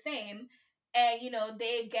do the same, and you know,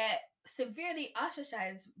 they get severely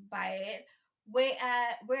ostracized by it.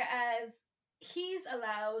 Whereas he's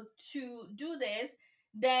allowed to do this,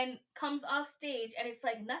 then comes off stage and it's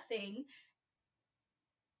like nothing.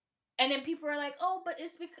 And then people are like, "Oh, but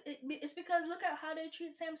it's because look at how they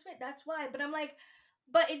treat Sam Smith. That's why." But I'm like,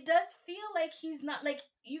 but it does feel like he's not, like,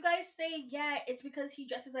 you guys say, yeah, it's because he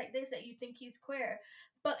dresses like this that you think he's queer.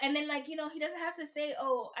 But and then, like, you know, he doesn't have to say,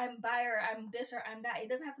 "Oh, I'm bi or I'm this or I'm that." He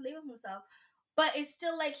doesn't have to label himself. But it's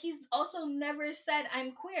still like he's also never said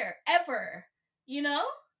I'm queer ever. You know?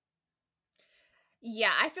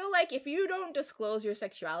 Yeah, I feel like if you don't disclose your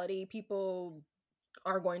sexuality, people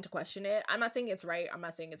are going to question it. I'm not saying it's right. I'm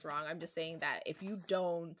not saying it's wrong. I'm just saying that if you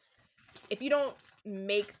don't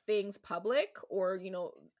make things public, or you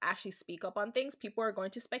know, actually speak up on things, people are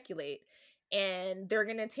going to speculate, and they're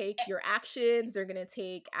going to take your actions, they're going to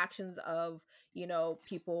take actions of, you know,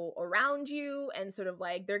 people around you, and sort of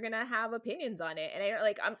like they're going to have opinions on it. And I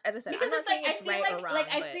like, as I said, Because I'm not it's saying like, I it's feel right or like, wrong,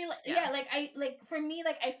 I but feel like, yeah. like I like, for me,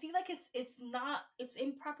 like, I feel like it's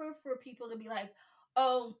improper for people to be like,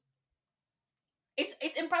 oh,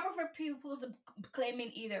 it's improper for people to claim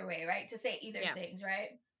in either way, right? To say either things, right?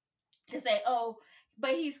 To say, oh,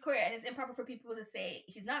 but he's queer, and it's improper for people to say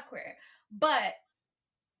he's not queer. But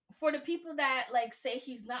for the people that like say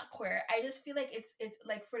he's not queer, I just feel like it's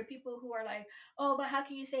like, for the people who are like, oh, but how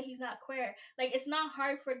can you say he's not queer? Like, it's not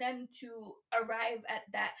hard for them to arrive at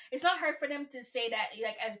that. It's not hard for them to say that,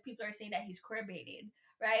 like, as people are saying that he's queer baited,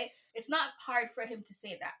 right? It's not hard for him to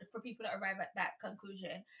say that, for people to arrive at that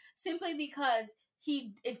conclusion, simply because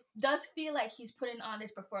it does feel like he's putting on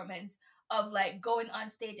this performance of like going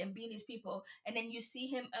on stage and being these people, and then you see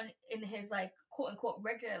him in his like quote unquote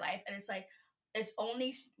regular life, and it's like it's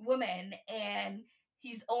only women, and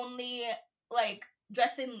he's only like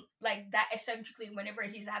dressing like that eccentrically whenever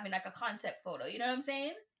he's having like a concept photo. You know what I'm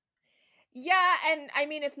saying? Yeah, and I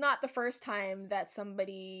mean, it's not the first time that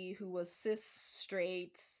somebody who was cis,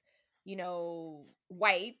 straight, you know,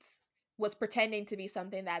 white, was pretending to be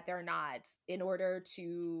something that they're not in order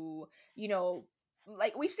to, you know,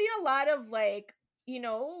 like we've seen a lot of like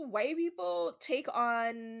white people take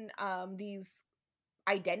on these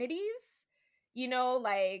identities,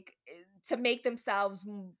 like to make themselves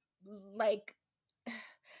like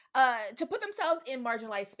to put themselves in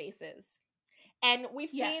marginalized spaces. And we've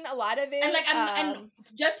Yes. seen a lot of And it. like, and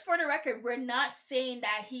just for the record, we're not saying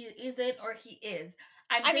that he isn't or he is.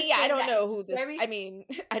 I'm I mean, just yeah, I saying don't that know it's who this. very. I mean,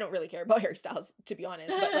 I don't really care about hairstyles, to be honest.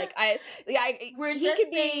 But like, We're he just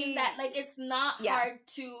could saying that be, like it's not yeah, hard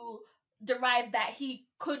to derive that he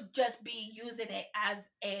could just be using it as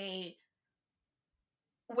a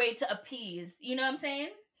way to appease. You know what I'm saying?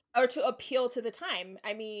 or to appeal to the time.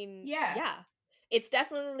 I mean, Yeah. yeah, it's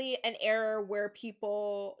definitely an era where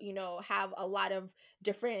people, have a lot of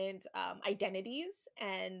different identities.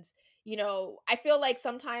 And, I feel like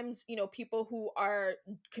sometimes, people who are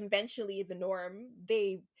conventionally the norm,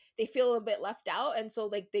 they feel a bit left out. And so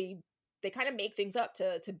like they kind of make things up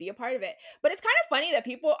to be a part of it. But it's kind of funny that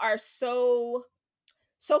people are so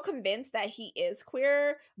convinced that he is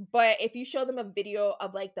queer, but if you show them a video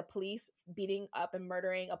of like the police beating up and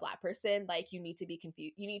murdering a black person, like you need to be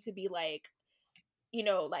confused. You need to be like,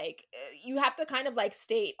 you have to kind of like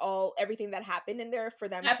state everything that happened in there for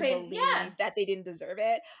them to Happened. Yeah. believe that they didn't deserve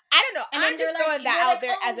it. I don't know. And I'm then just throwing that they're out like,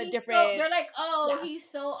 there oh, as a he's so. different, They're like, oh, yeah, he's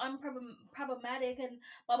so unproblematic and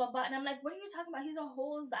blah blah blah. And I'm like, what are you talking about? He's a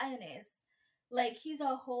whole Zionist. Like he's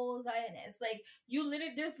a whole Zionist. Like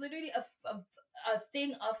there's literally a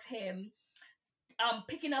thing of him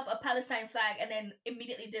picking up a Palestine flag and then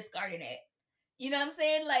immediately discarding it. You know what I'm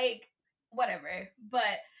saying? Like whatever.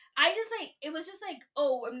 But I just like it was just like,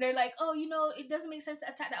 oh, and they're like, oh, it doesn't make sense to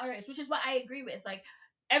attack the artist, which is what I agree with. Like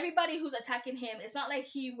everybody who's attacking him, it's not like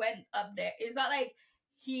he went up there. It's not like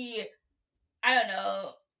he I don't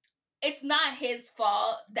know. It's not his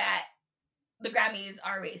fault that the Grammys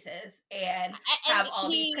are racist and and have all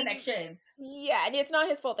these connections. yeah, and it's not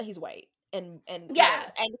his fault that he's white. And Yeah.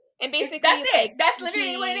 and That's basically it. like That's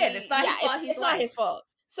literally what it is. It's not his fault he's it's not white. his fault.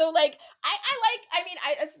 So like I mean,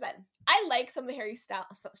 as I said, I like some of Harry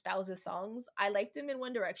Styles' songs. I liked him in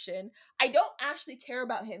One Direction. I don't actually care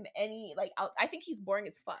about him any like I think he's boring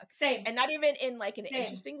as fuck. Same. And not even in like an Same.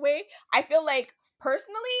 interesting way. I feel like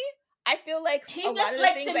personally, I feel like He's a lot just of the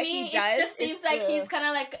like, things to that me, he does it just seems like he's the kind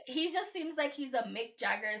of like, he just seems like he's a Mick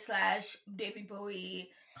Jagger / David Bowie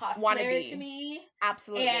cosplayer to wannabe. me.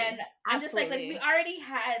 Absolutely. And I'm just like Absolutely. we already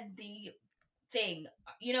had the thing,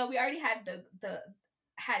 we already had the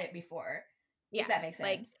had it before. Yeah, if that makes sense.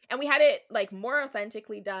 Like, and we had it like more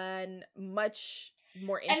authentically done, much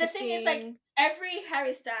more And the interesting. thing is, like, every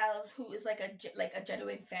Harry Styles who is like a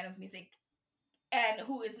genuine fan of music and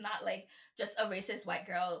who is not like just a racist white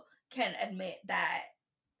girl can admit that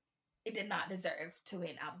it did not deserve to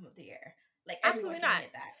win Album of the Year. Like, everyone Absolutely can not.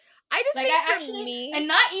 admit that. I just Like, think I for actually, me, and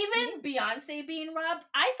not even Beyonce being robbed.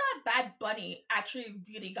 I thought Bad Bunny actually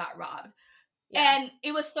really got robbed. yeah, And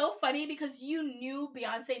it was so funny because you knew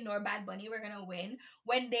Beyonce nor Bad Bunny were gonna win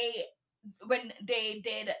when they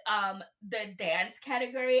did the dance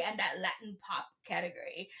category and that Latin pop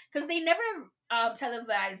category, because they never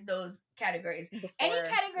televised those categories. before, Any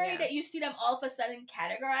category yeah. that you see them all of a sudden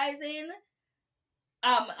categorizing,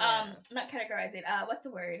 Yeah. not categorizing, what's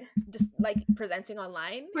the word? Just like presenting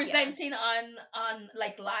online, Presenting on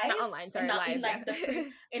like live, not online, sorry, not live,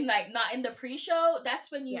 in like yeah. not in the pre-show. That's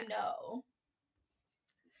when you Yeah. know.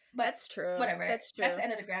 But That's true. whatever. That's true. That's the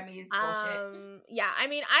end of the Grammys bullshit. Yeah, I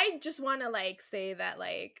mean, I just want to like say that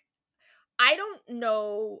like I don't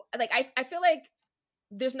know, like I feel like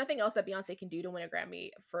there's nothing else that Beyonce can do to win a Grammy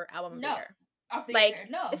for Album of the No. Year. Of the Like, year,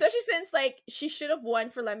 no. especially since like she should have won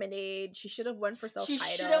for Lemonade, she should have won for She Self-Titled.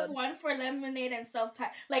 should have won for Lemonade and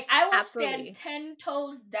Self-Titled. Like, I will Absolutely. stand 10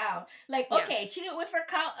 toes down. Like, Yeah. okay, she didn't win for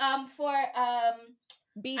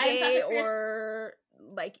B-Day or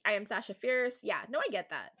like I Am Sasha Fierce. Yeah, no, I get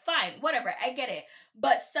that. Fine, whatever, I get it.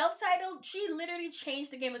 But Self-Titled, she literally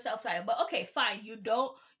changed the game of Self-Titled. But okay, fine, you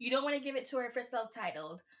don't want to give it to her for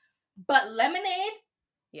Self-Titled. But Lemonade,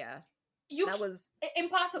 Yeah. that was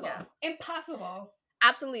impossible. Yeah. Impossible.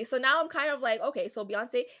 Absolutely. So now I'm kind of like, okay, so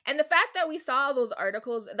Beyonce, and the fact that we saw those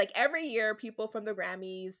articles, like every year people from the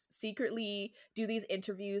Grammys secretly do these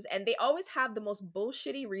interviews and they always have the most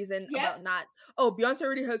bullshitty reason about not, oh, Beyonce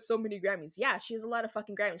already has so many Grammys. Yeah, she has a lot of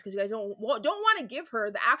fucking Grammys because you guys don't want to give her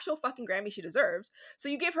the actual fucking Grammy she deserves. So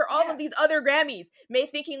you give her all of these other Grammys,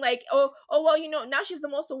 thinking like, oh, well, now she's the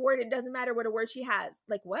most awarded. It doesn't matter what award she has.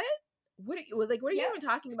 Like, what? what are you, like, what are you Yep. even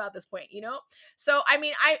talking about at this point, you know? So I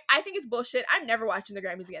mean, I think it's bullshit. I'm never watching the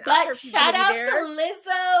Grammys again. I don't care But if she's shout gonna be out there. to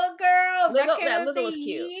Lizzo, girl. Record of Lizzo the was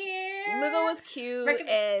cute. year. Lizzo was cute, Record,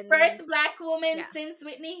 and first black woman yeah. since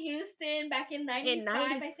Whitney Houston back in 95, in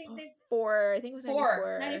I think. 94, I think it was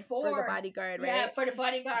 94, 94. for The Bodyguard, right? Yeah, for The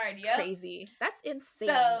Bodyguard, yep. Crazy. That's insane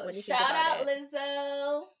So, when you think about shout out it.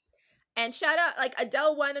 Lizzo. And shout out, like,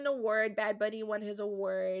 Adele won an award, Bad Bunny won his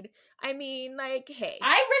award. I mean, like, hey.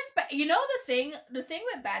 I respect, you know, the thing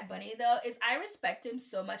with Bad Bunny, though, is I respect him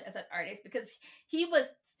so much as an artist because he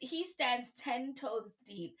stands 10 toes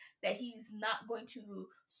deep that he's not going to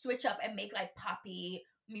switch up and make, like, poppy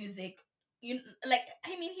music. You like,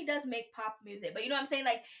 I mean, he does make pop music, but you know what I'm saying?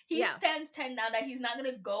 Like, he stands 10 down that he's not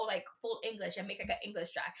gonna go, like, full English and make, like, an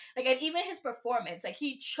English track. Like, and even his performance, like,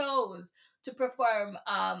 he chose to perform,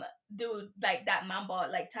 do, like, that mambo,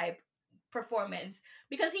 like, type performance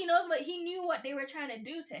because he knew what they were trying to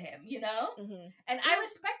do to him, you know? Mm-hmm. And I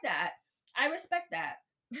respect that.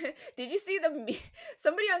 Did you see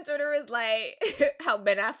somebody on Twitter was like how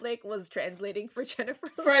Ben Affleck was translating for Jennifer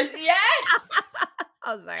Lopez? Yes.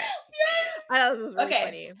 I was sorry. Yes. I thought this was really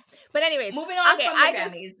funny. But anyways, moving on from the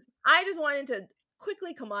Grammys. I just wanted to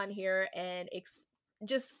quickly come on here and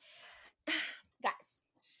just guys,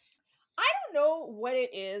 I don't know what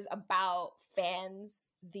it is about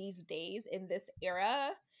fans these days in this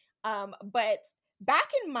era, but back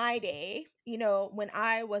in my day, you know, when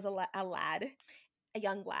I was a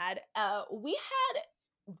young lad, we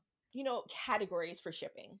had, you know, categories for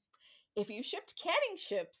shipping. If you shipped canning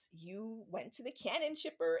ships, you went to the canon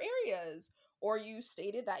shipper areas, or you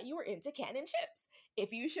stated that you were into canon ships.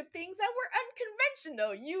 If you shipped things that were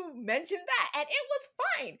unconventional, you mentioned that, and it was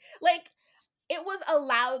fine. Like, it was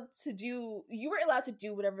you were allowed to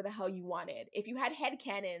do whatever the hell you wanted. If you had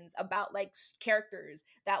headcanons about, like, characters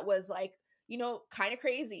that was, like, you know, kind of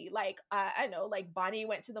crazy, like, I know, like, Bonnie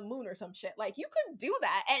went to the moon or some shit, like, you could do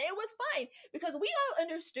that, and it was fine, because we all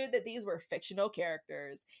understood that these were fictional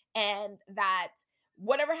characters, and that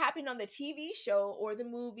whatever happened on the TV show or the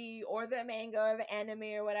movie or the manga or the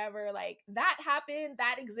anime or whatever, like, that happened,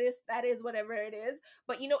 that exists, that is whatever it is.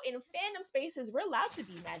 But, you know, in fandom spaces, we're allowed to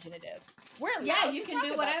be imaginative. We're allowed you to can talk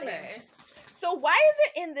do about whatever. things. So why is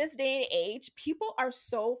it in this day and age people are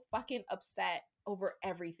so fucking upset over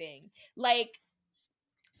everything? Like,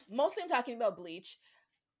 mostly I'm talking about Bleach,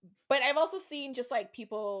 but I've also seen just, like,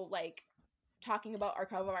 people, like, talking about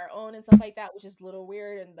Archive of Our Own and stuff like that, which is a little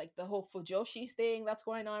weird, and, like, the whole Fujoshi thing that's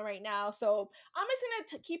going on right now. So I'm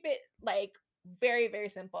just gonna keep it, like, very, very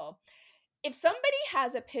simple. If somebody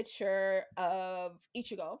has a picture of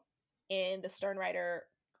Ichigo in the Stern Rider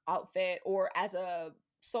outfit or as a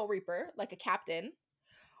Soul Reaper, like a captain,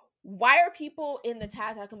 why are people in the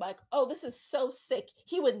tag talking about, like, oh, this is so sick,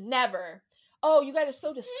 he would never, oh, you guys are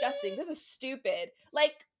so disgusting, this is stupid?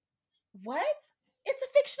 Like, what? It's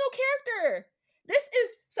a fictional character. This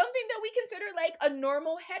is something that we consider, like, a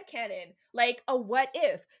normal headcanon, like a what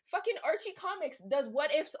if. Fucking Archie Comics does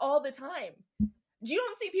what ifs all the time. You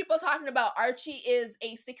don't see people talking about Archie is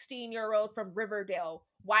a 16-year-old from Riverdale.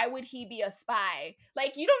 Why would he be a spy?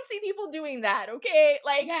 Like, you don't see people doing that, okay?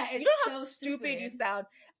 Like, yeah, you know how so stupid you sound.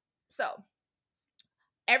 So,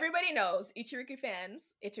 everybody knows Ichigo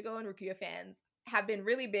and Rukia fans have been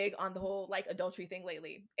really big on the whole, like, adultery thing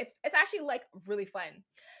lately. It's actually, like, really fun.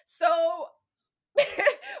 So,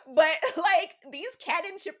 but, like, these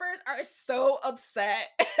canon shippers are so upset.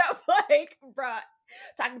 I'm like, bruh,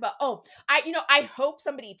 talking about, oh, I hope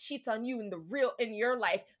somebody cheats on you in your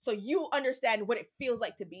life so you understand what it feels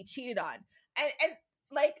like to be cheated on. And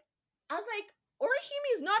like, I was like,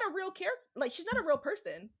 Orihime is not a real character. Like, she's not a real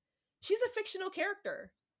person. She's a fictional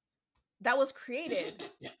character that was created.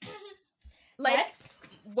 Like, that's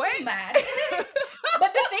what? Mad.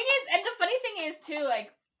 But the thing is, and the funny thing is too,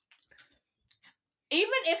 like, even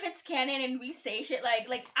if it's canon and we say shit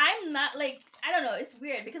like I'm not, like, I don't know, it's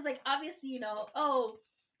weird because, like, obviously, you know, oh,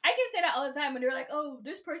 I can say that all the time when they're like, oh,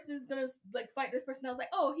 this person is gonna, like, fight this person. I was like,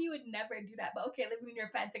 oh, he would never do that, but okay, living in your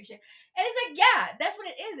fan fiction. And it's like, yeah, that's what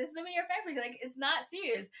it is. It's living in your fan fiction. Like, it's not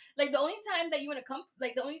serious. Like, the only time that you want to come,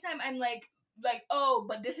 like, the only time I'm like, oh,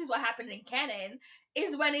 but this is what happened in canon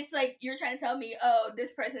is when it's like you're trying to tell me, oh,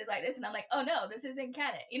 this person is like this, and I'm like, oh no, this isn't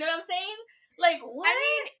canon. You know what I'm saying? Like, what?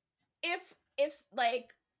 I mean,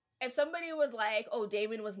 if somebody was like, oh,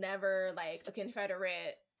 Damon was never, like, a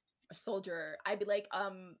Confederate soldier, I'd be like,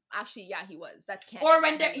 actually, yeah, he was. That's canon. Or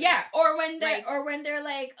when they're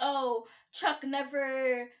like, oh, Chuck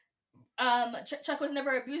never, Chuck was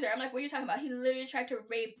never an abuser. I'm like, what are you talking about? He literally tried to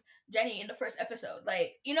rape Jenny in the first episode.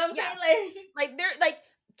 Like, you know what I'm saying? Like, they're like,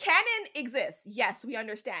 canon exists. Yes, we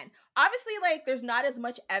understand. Obviously, like, there's not as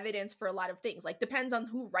much evidence for a lot of things. Like, depends on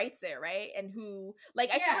who writes it, right? And who, like,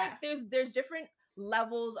 I feel like Yeah. there's different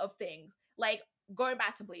levels of things. Like, going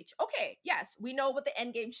back to Bleach. Okay, yes, we know what the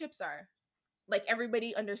end game ships are. Like,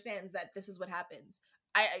 everybody understands that this is what happens.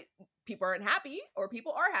 People aren't happy or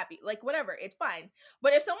people are happy. Like, whatever, it's fine.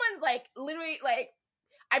 But if someone's like literally like,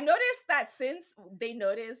 I've noticed that since they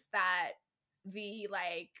noticed that the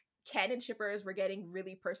like canon shippers were getting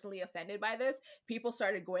really personally offended by this, people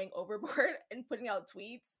started going overboard and putting out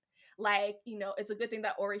tweets like, you know, it's a good thing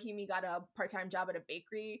that Orihime got a part-time job at a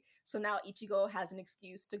bakery, so now Ichigo has an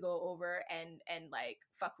excuse to go over and like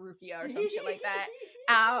fuck Rukia or some shit like that,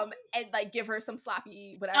 and like give her some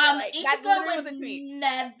sloppy whatever. Like, that Ichigo literally was a would tweet.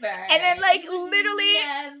 never. And then like He would literally,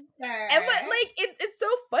 never. and but like it's so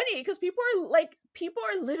funny because people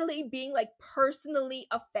are literally being like personally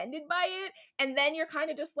offended by it, and then you're kind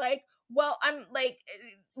of just like, well, I'm like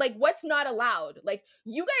what's not allowed? Like,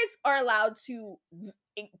 you guys are allowed to,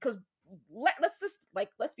 because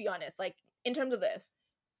let's be honest, like, in terms of this,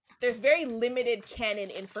 there's very limited canon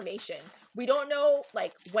information. We don't know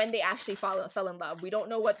like when they actually fell in love. We don't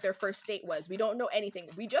know what their first date was. We don't know anything.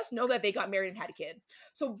 We just know that they got married and had a kid.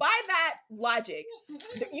 So by that logic,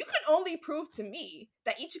 you can only prove to me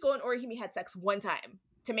that Ichigo and Orihime had sex one time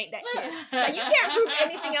to make that kid. Like, you can't prove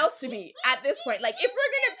anything else to me at this point. Like, if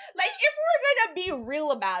we're gonna be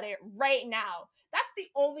real about it right now, that's the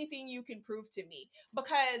only thing you can prove to me.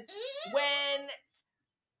 Because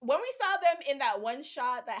when we saw them in that one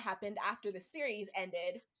shot that happened after the series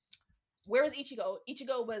ended, where was Ichigo?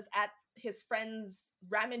 Ichigo was at his friend's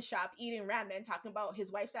ramen shop eating ramen, talking about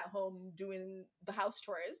his wife's at home doing the house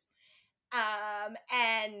chores.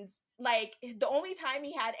 And like, the only time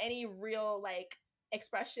he had any real like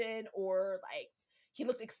expression or like he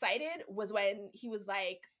looked excited was when he was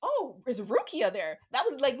like, oh, is Rukia there? That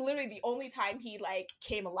was like literally the only time he like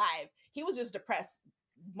came alive. He was just depressed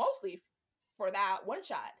mostly for that one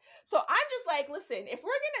shot. So I'm just like, listen, if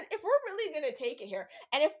we're really gonna take it here,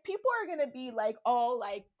 and if people are gonna be like all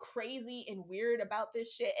like crazy and weird about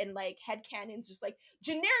this shit, and like headcanons, just like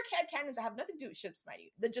generic headcanons that have nothing to do with ships,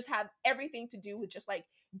 mighty, that just have everything to do with just like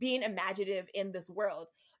being imaginative in this world,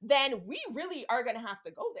 then we really are gonna have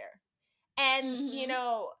to go there. And you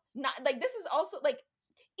know, not like, this is also like,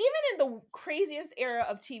 even in the craziest era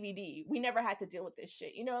of TVD, we never had to deal with this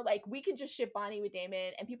shit. You know, like, we could just ship Bonnie with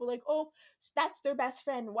Damon, and people like, oh, that's their best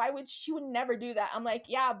friend. Why would she would never do that? I'm like,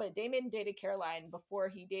 yeah, but Damon dated Caroline before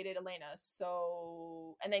he dated Elena.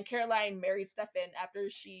 So, and then Caroline married Stefan after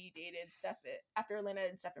she dated Stefan, after Elena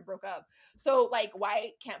and Stefan broke up. So, like,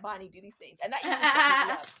 why can't Bonnie do these things? And that usually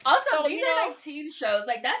sets people up. Also, So, these you are know, like teen shows.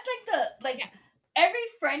 Like, that's like yeah, every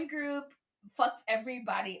friend group fucks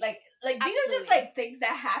everybody. Like these are just absolutely. like things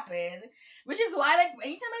that happen. Which is why, like,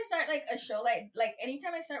 anytime I start like a show like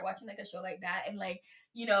anytime I start watching like a show like that, and like,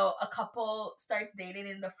 you know, a couple starts dating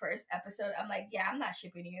in the first episode, I'm like, yeah, I'm not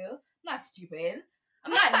shipping you. I'm not stupid.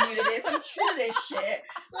 I'm not new to this. I'm true to this shit.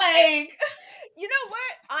 Like, You know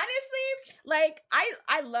what? Honestly, like,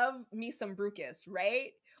 I love me some Brucus,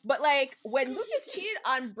 right? But like, when Lucas cheated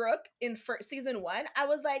on Brooke in season 1, I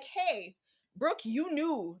was like, hey, Brooke, you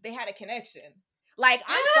knew they had a connection. Like,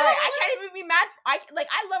 I'm sorry, I can't even be mad.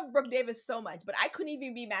 I love Brooke Davis so much, but I couldn't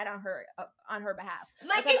even be mad on her behalf.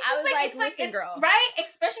 like, Because it's I just was like, like, it's like, listen, it's girl. right,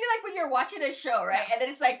 especially like when you're watching a show, right? Yeah. And then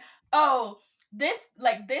it's like, oh, this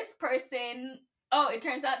person, oh, it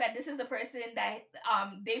turns out that this is the person that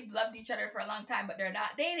they've loved each other for a long time, but they're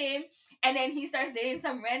not dating. And then he starts dating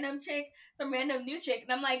some random new chick,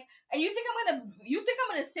 and I'm like, and you think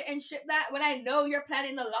I'm gonna sit and ship that when I know you're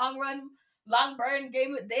planning a long burn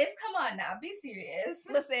game with this? Come on now, be serious.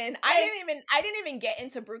 Listen, I didn't even get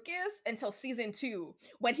into Brucus until season 2,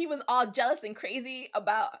 when he was all jealous and crazy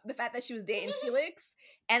about the fact that she was dating Felix,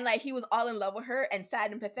 and like, he was all in love with her and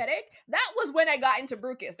sad and pathetic. That was when I got into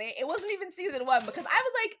Brucus. It wasn't even season 1, because I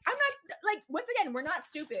was like, I'm not, like, once again, we're not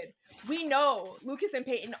stupid. We know Lucas and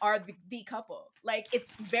Peyton are the couple. Like,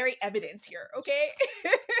 it's very evident here, okay?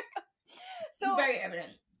 So Very evident.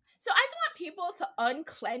 So I just want people to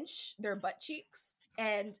unclench their butt cheeks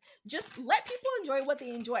and just let people enjoy what they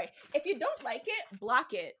enjoy. If you don't like it,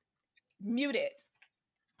 block it, mute it,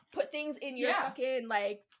 put things in your fucking,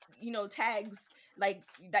 like, you know, tags like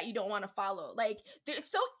that you don't want to follow. Like,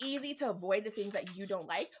 it's so easy to avoid the things that you don't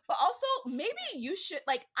like. But also, maybe you should,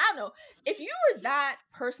 like, I don't know, if you were that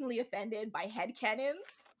personally offended by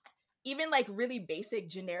headcanons, even like really basic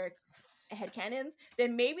generic headcanons,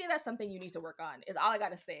 then maybe that's something you need to work on, is all I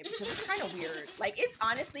gotta say, because it's kind of weird. Like, it's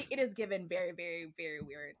honestly, it is given very, very, very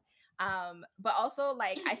weird. But also,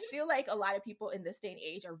 like, I feel like a lot of people in this day and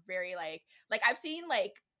age are very like I've seen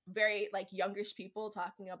like very like youngish people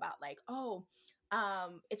talking about like, oh,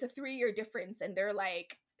 it's a 3-year difference, and they're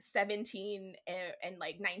like 17 and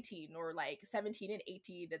like 19, or like 17 and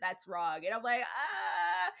 18, and that's wrong. And I'm like,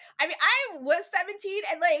 I mean, I was 17,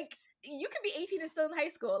 and like you could be 18 and still in high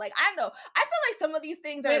school. Like, I don't know. I feel like some of these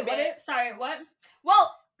things are a Wait, what? bit. Sorry, what?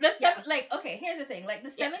 Well, Yeah, like, okay, here's the thing. Like,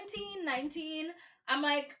 the yeah. 17, 19, I'm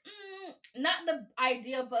like, not the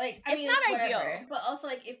ideal, but like, I It's mean, it's not whatever. ideal. But also,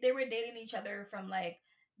 like, if they were dating each other from like,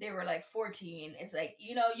 they were like 14, it's like,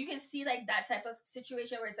 you know, you can see like that type of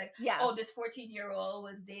situation where it's like, Yeah, oh, this 14-year-old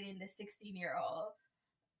was dating this 16-year-old.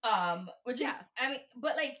 Which is, yeah. I mean,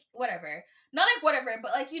 but like, whatever. Not like whatever,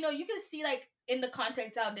 but like, you know, you can see like in the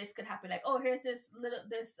context how this could happen. Like, oh, here's this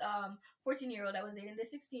 14-year-old that was dating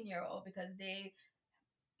this 16-year-old because they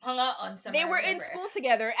hung out on They summer or were in whatever. school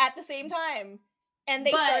together at the same time, and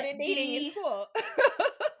they But started dating in school.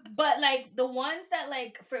 but like the ones that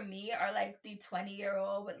like for me are like the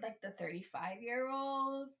 20-year-old with like the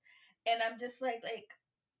 35-year-olds, and I'm just like,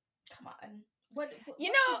 come on, what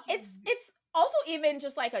You what know, did you it's also even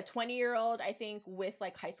just like a 20-year-old, I think, with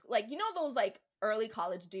like high school, like, you know, those like early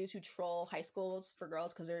college dudes who troll high schools for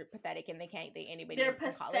girls because they're pathetic and they can't date anybody They're in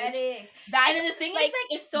college. pathetic. And That's then the thing is, like like,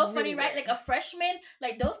 it's so really funny, right? weird. Like, a freshman,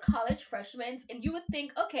 like, those college freshmen, and you would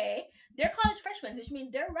think, okay, they're college freshmen, which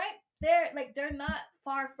means they're right there, like, they're not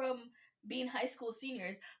far from being high school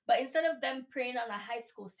seniors. But instead of them preying on a high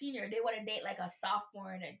school senior, they want to date, like, a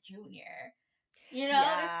sophomore and a junior. You know, it's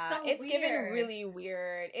Yeah, so it's given weird. really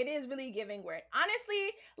weird. It is really giving weird.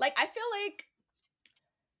 Honestly, like I feel like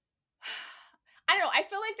I don't know, I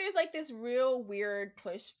feel like there's like this real weird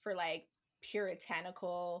push for like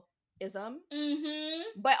puritanicalism, Mm-hmm.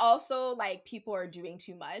 but also like people are doing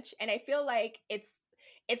too much, and I feel like it's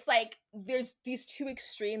like there's these two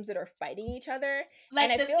extremes that are fighting each other, and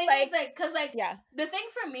Like, I the feel thing is, like like, because, like, yeah, the thing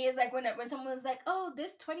for me is, like, when someone was like, oh,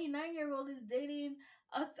 this 29-year-old is dating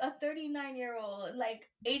a 39-year-old, like,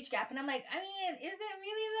 age gap. And I'm like, I mean, is it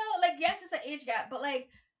really, though? Like, yes, it's an age gap, but, like,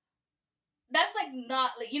 that's, like,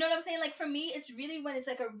 not, like, you know what I'm saying? Like, for me, it's really when it's,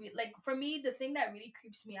 like, like, for me, the thing that really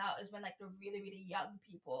creeps me out is when, like, the really, really young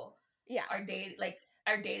people yeah, are dating, like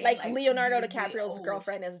like, Leonardo really, really DiCaprio's old.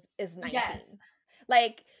 girlfriend is Yes. 19.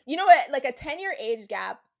 Like, you know what? Like a 10-year age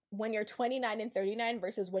gap when you're 29 and 39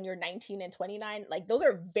 versus when you're 19 and 29, like those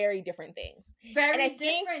are very different things. And I Very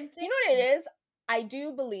think, different you know what it things. is? I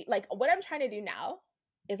do believe, like, what I'm trying to do now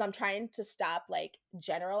is I'm trying to stop like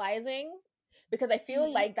generalizing, because I feel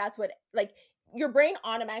Mm-hmm. like that's what, like, your brain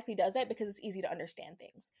automatically does that because it's easy to understand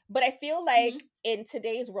things. But I feel like Mm-hmm. in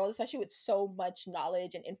today's world, especially with so much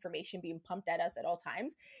knowledge and information being pumped at us at all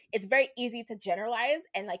times, it's very easy to generalize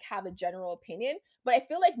and like have a general opinion. But I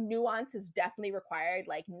feel like nuance is definitely required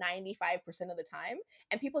like 95% of the time,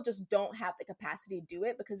 and people just don't have the capacity to do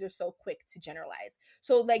it because they're so quick to generalize.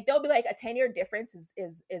 So like they'll be like, a 10-year difference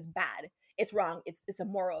is bad, it's wrong, it's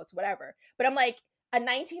immoral, it's whatever. But I'm like, a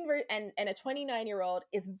 19 and a 29-year-old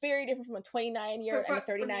is very different from a 29-year-old and a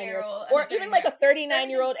 39-year-old, 20-year-old and a or even like 39. a It's very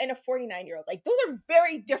 39-year-old and a 49-year-old. Like those are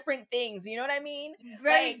very different things, you know what I mean?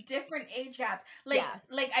 very Like, different age gap. yeah,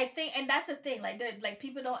 Like I think, and that's the thing. Like, like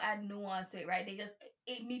people don't add nuance to it, right? They just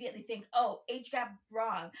immediately think, oh, age gap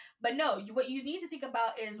wrong. But no, what you need to think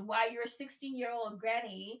about is why your 16-year-old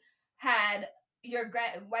granny had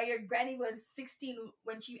why your granny was 16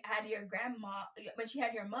 when she had your grandma, when she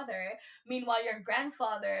had your mother. Meanwhile, your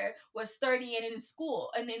grandfather was 30 and in school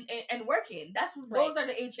and working. right. Those are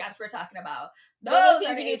the age gaps we're talking about. Those are the Those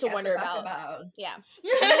are things the you need age to gaps we're wonder talking about. about. Yeah. And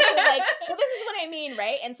then so like, well, this is what I mean,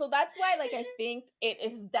 right? And so that's why like I think it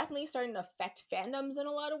is definitely starting to affect fandoms in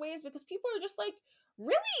a lot of ways, because people are just like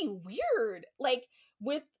really weird. Like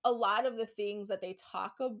with a lot of the things that they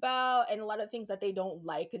talk about and a lot of things that they don't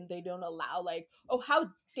like and they don't allow, like, oh, how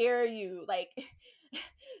dare you? Like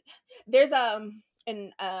there's an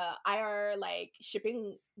IR like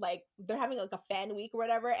shipping, like they're having like a fan week or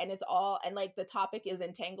whatever, and it's all, and like the topic is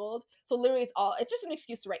entangled. So literally it's just an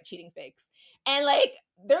excuse to write cheating fics. And like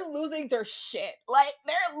they're losing their shit. Like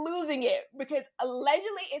they're losing it because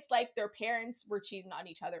allegedly it's like their parents were cheating on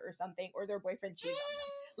each other or something, or their boyfriend cheated on them.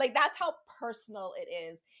 Like that's how personal it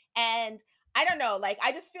is. And I don't know, like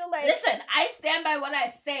I just feel like Listen, I stand by what I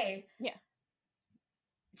say. yeah.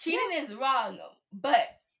 Cheating is wrong, but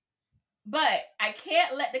I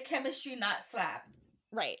can't let the chemistry not slap.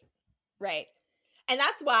 Right. Right. And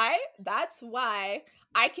that's why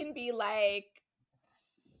I can be like,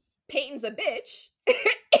 Peyton's a bitch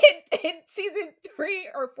in season 3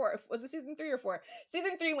 or 4. Was it season 3 or 4?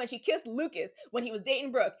 Season 3, when she kissed Lucas when he was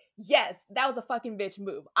dating Brooke. Yes, that was a fucking bitch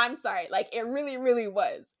move. I'm sorry. Like, it really, really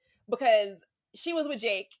was. Because she was with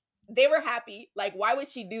Jake. They were happy. Like, why would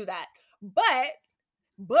she do that? But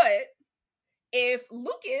But if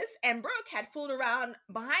Lucas and Brooke had fooled around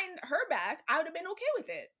behind her back, I would have been okay with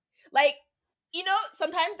it. Like, you know,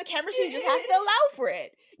 sometimes the chemistry just has to allow for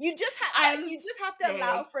it. You just have to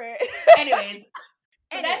allow for it. Anyways,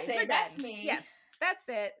 Anyways, that's it. That's me. Yes, that's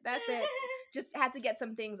it. That's it. Just had to get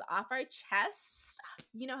some things off our chest.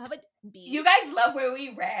 You know, have a beat. You guys love where we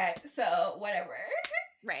rant, so whatever.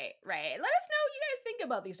 Right. Let us know what you guys think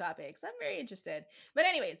about these topics. I'm very interested. But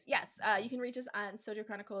anyways, yes, you can reach us on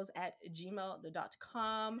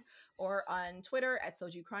sojuchronicles@gmail.com or on Twitter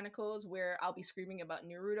 @Soju Chronicles, where I'll be screaming about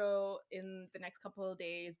Naruto in the next couple of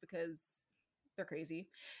days because they're crazy.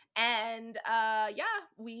 And yeah,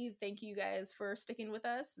 we thank you guys for sticking with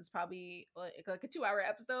us. It's probably like a 2-hour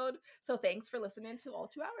episode. So thanks for listening to all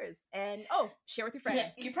 2 hours. And share with your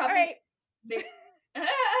friends. You probably all right.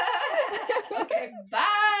 Okay,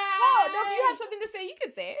 bye. Oh, no, if you have something to say, you can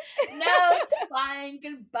say it. No, it's fine.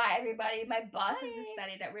 Goodbye, everybody. My boss has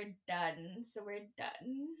decided that we're done, so we're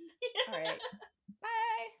done. All right.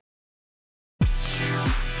 Bye.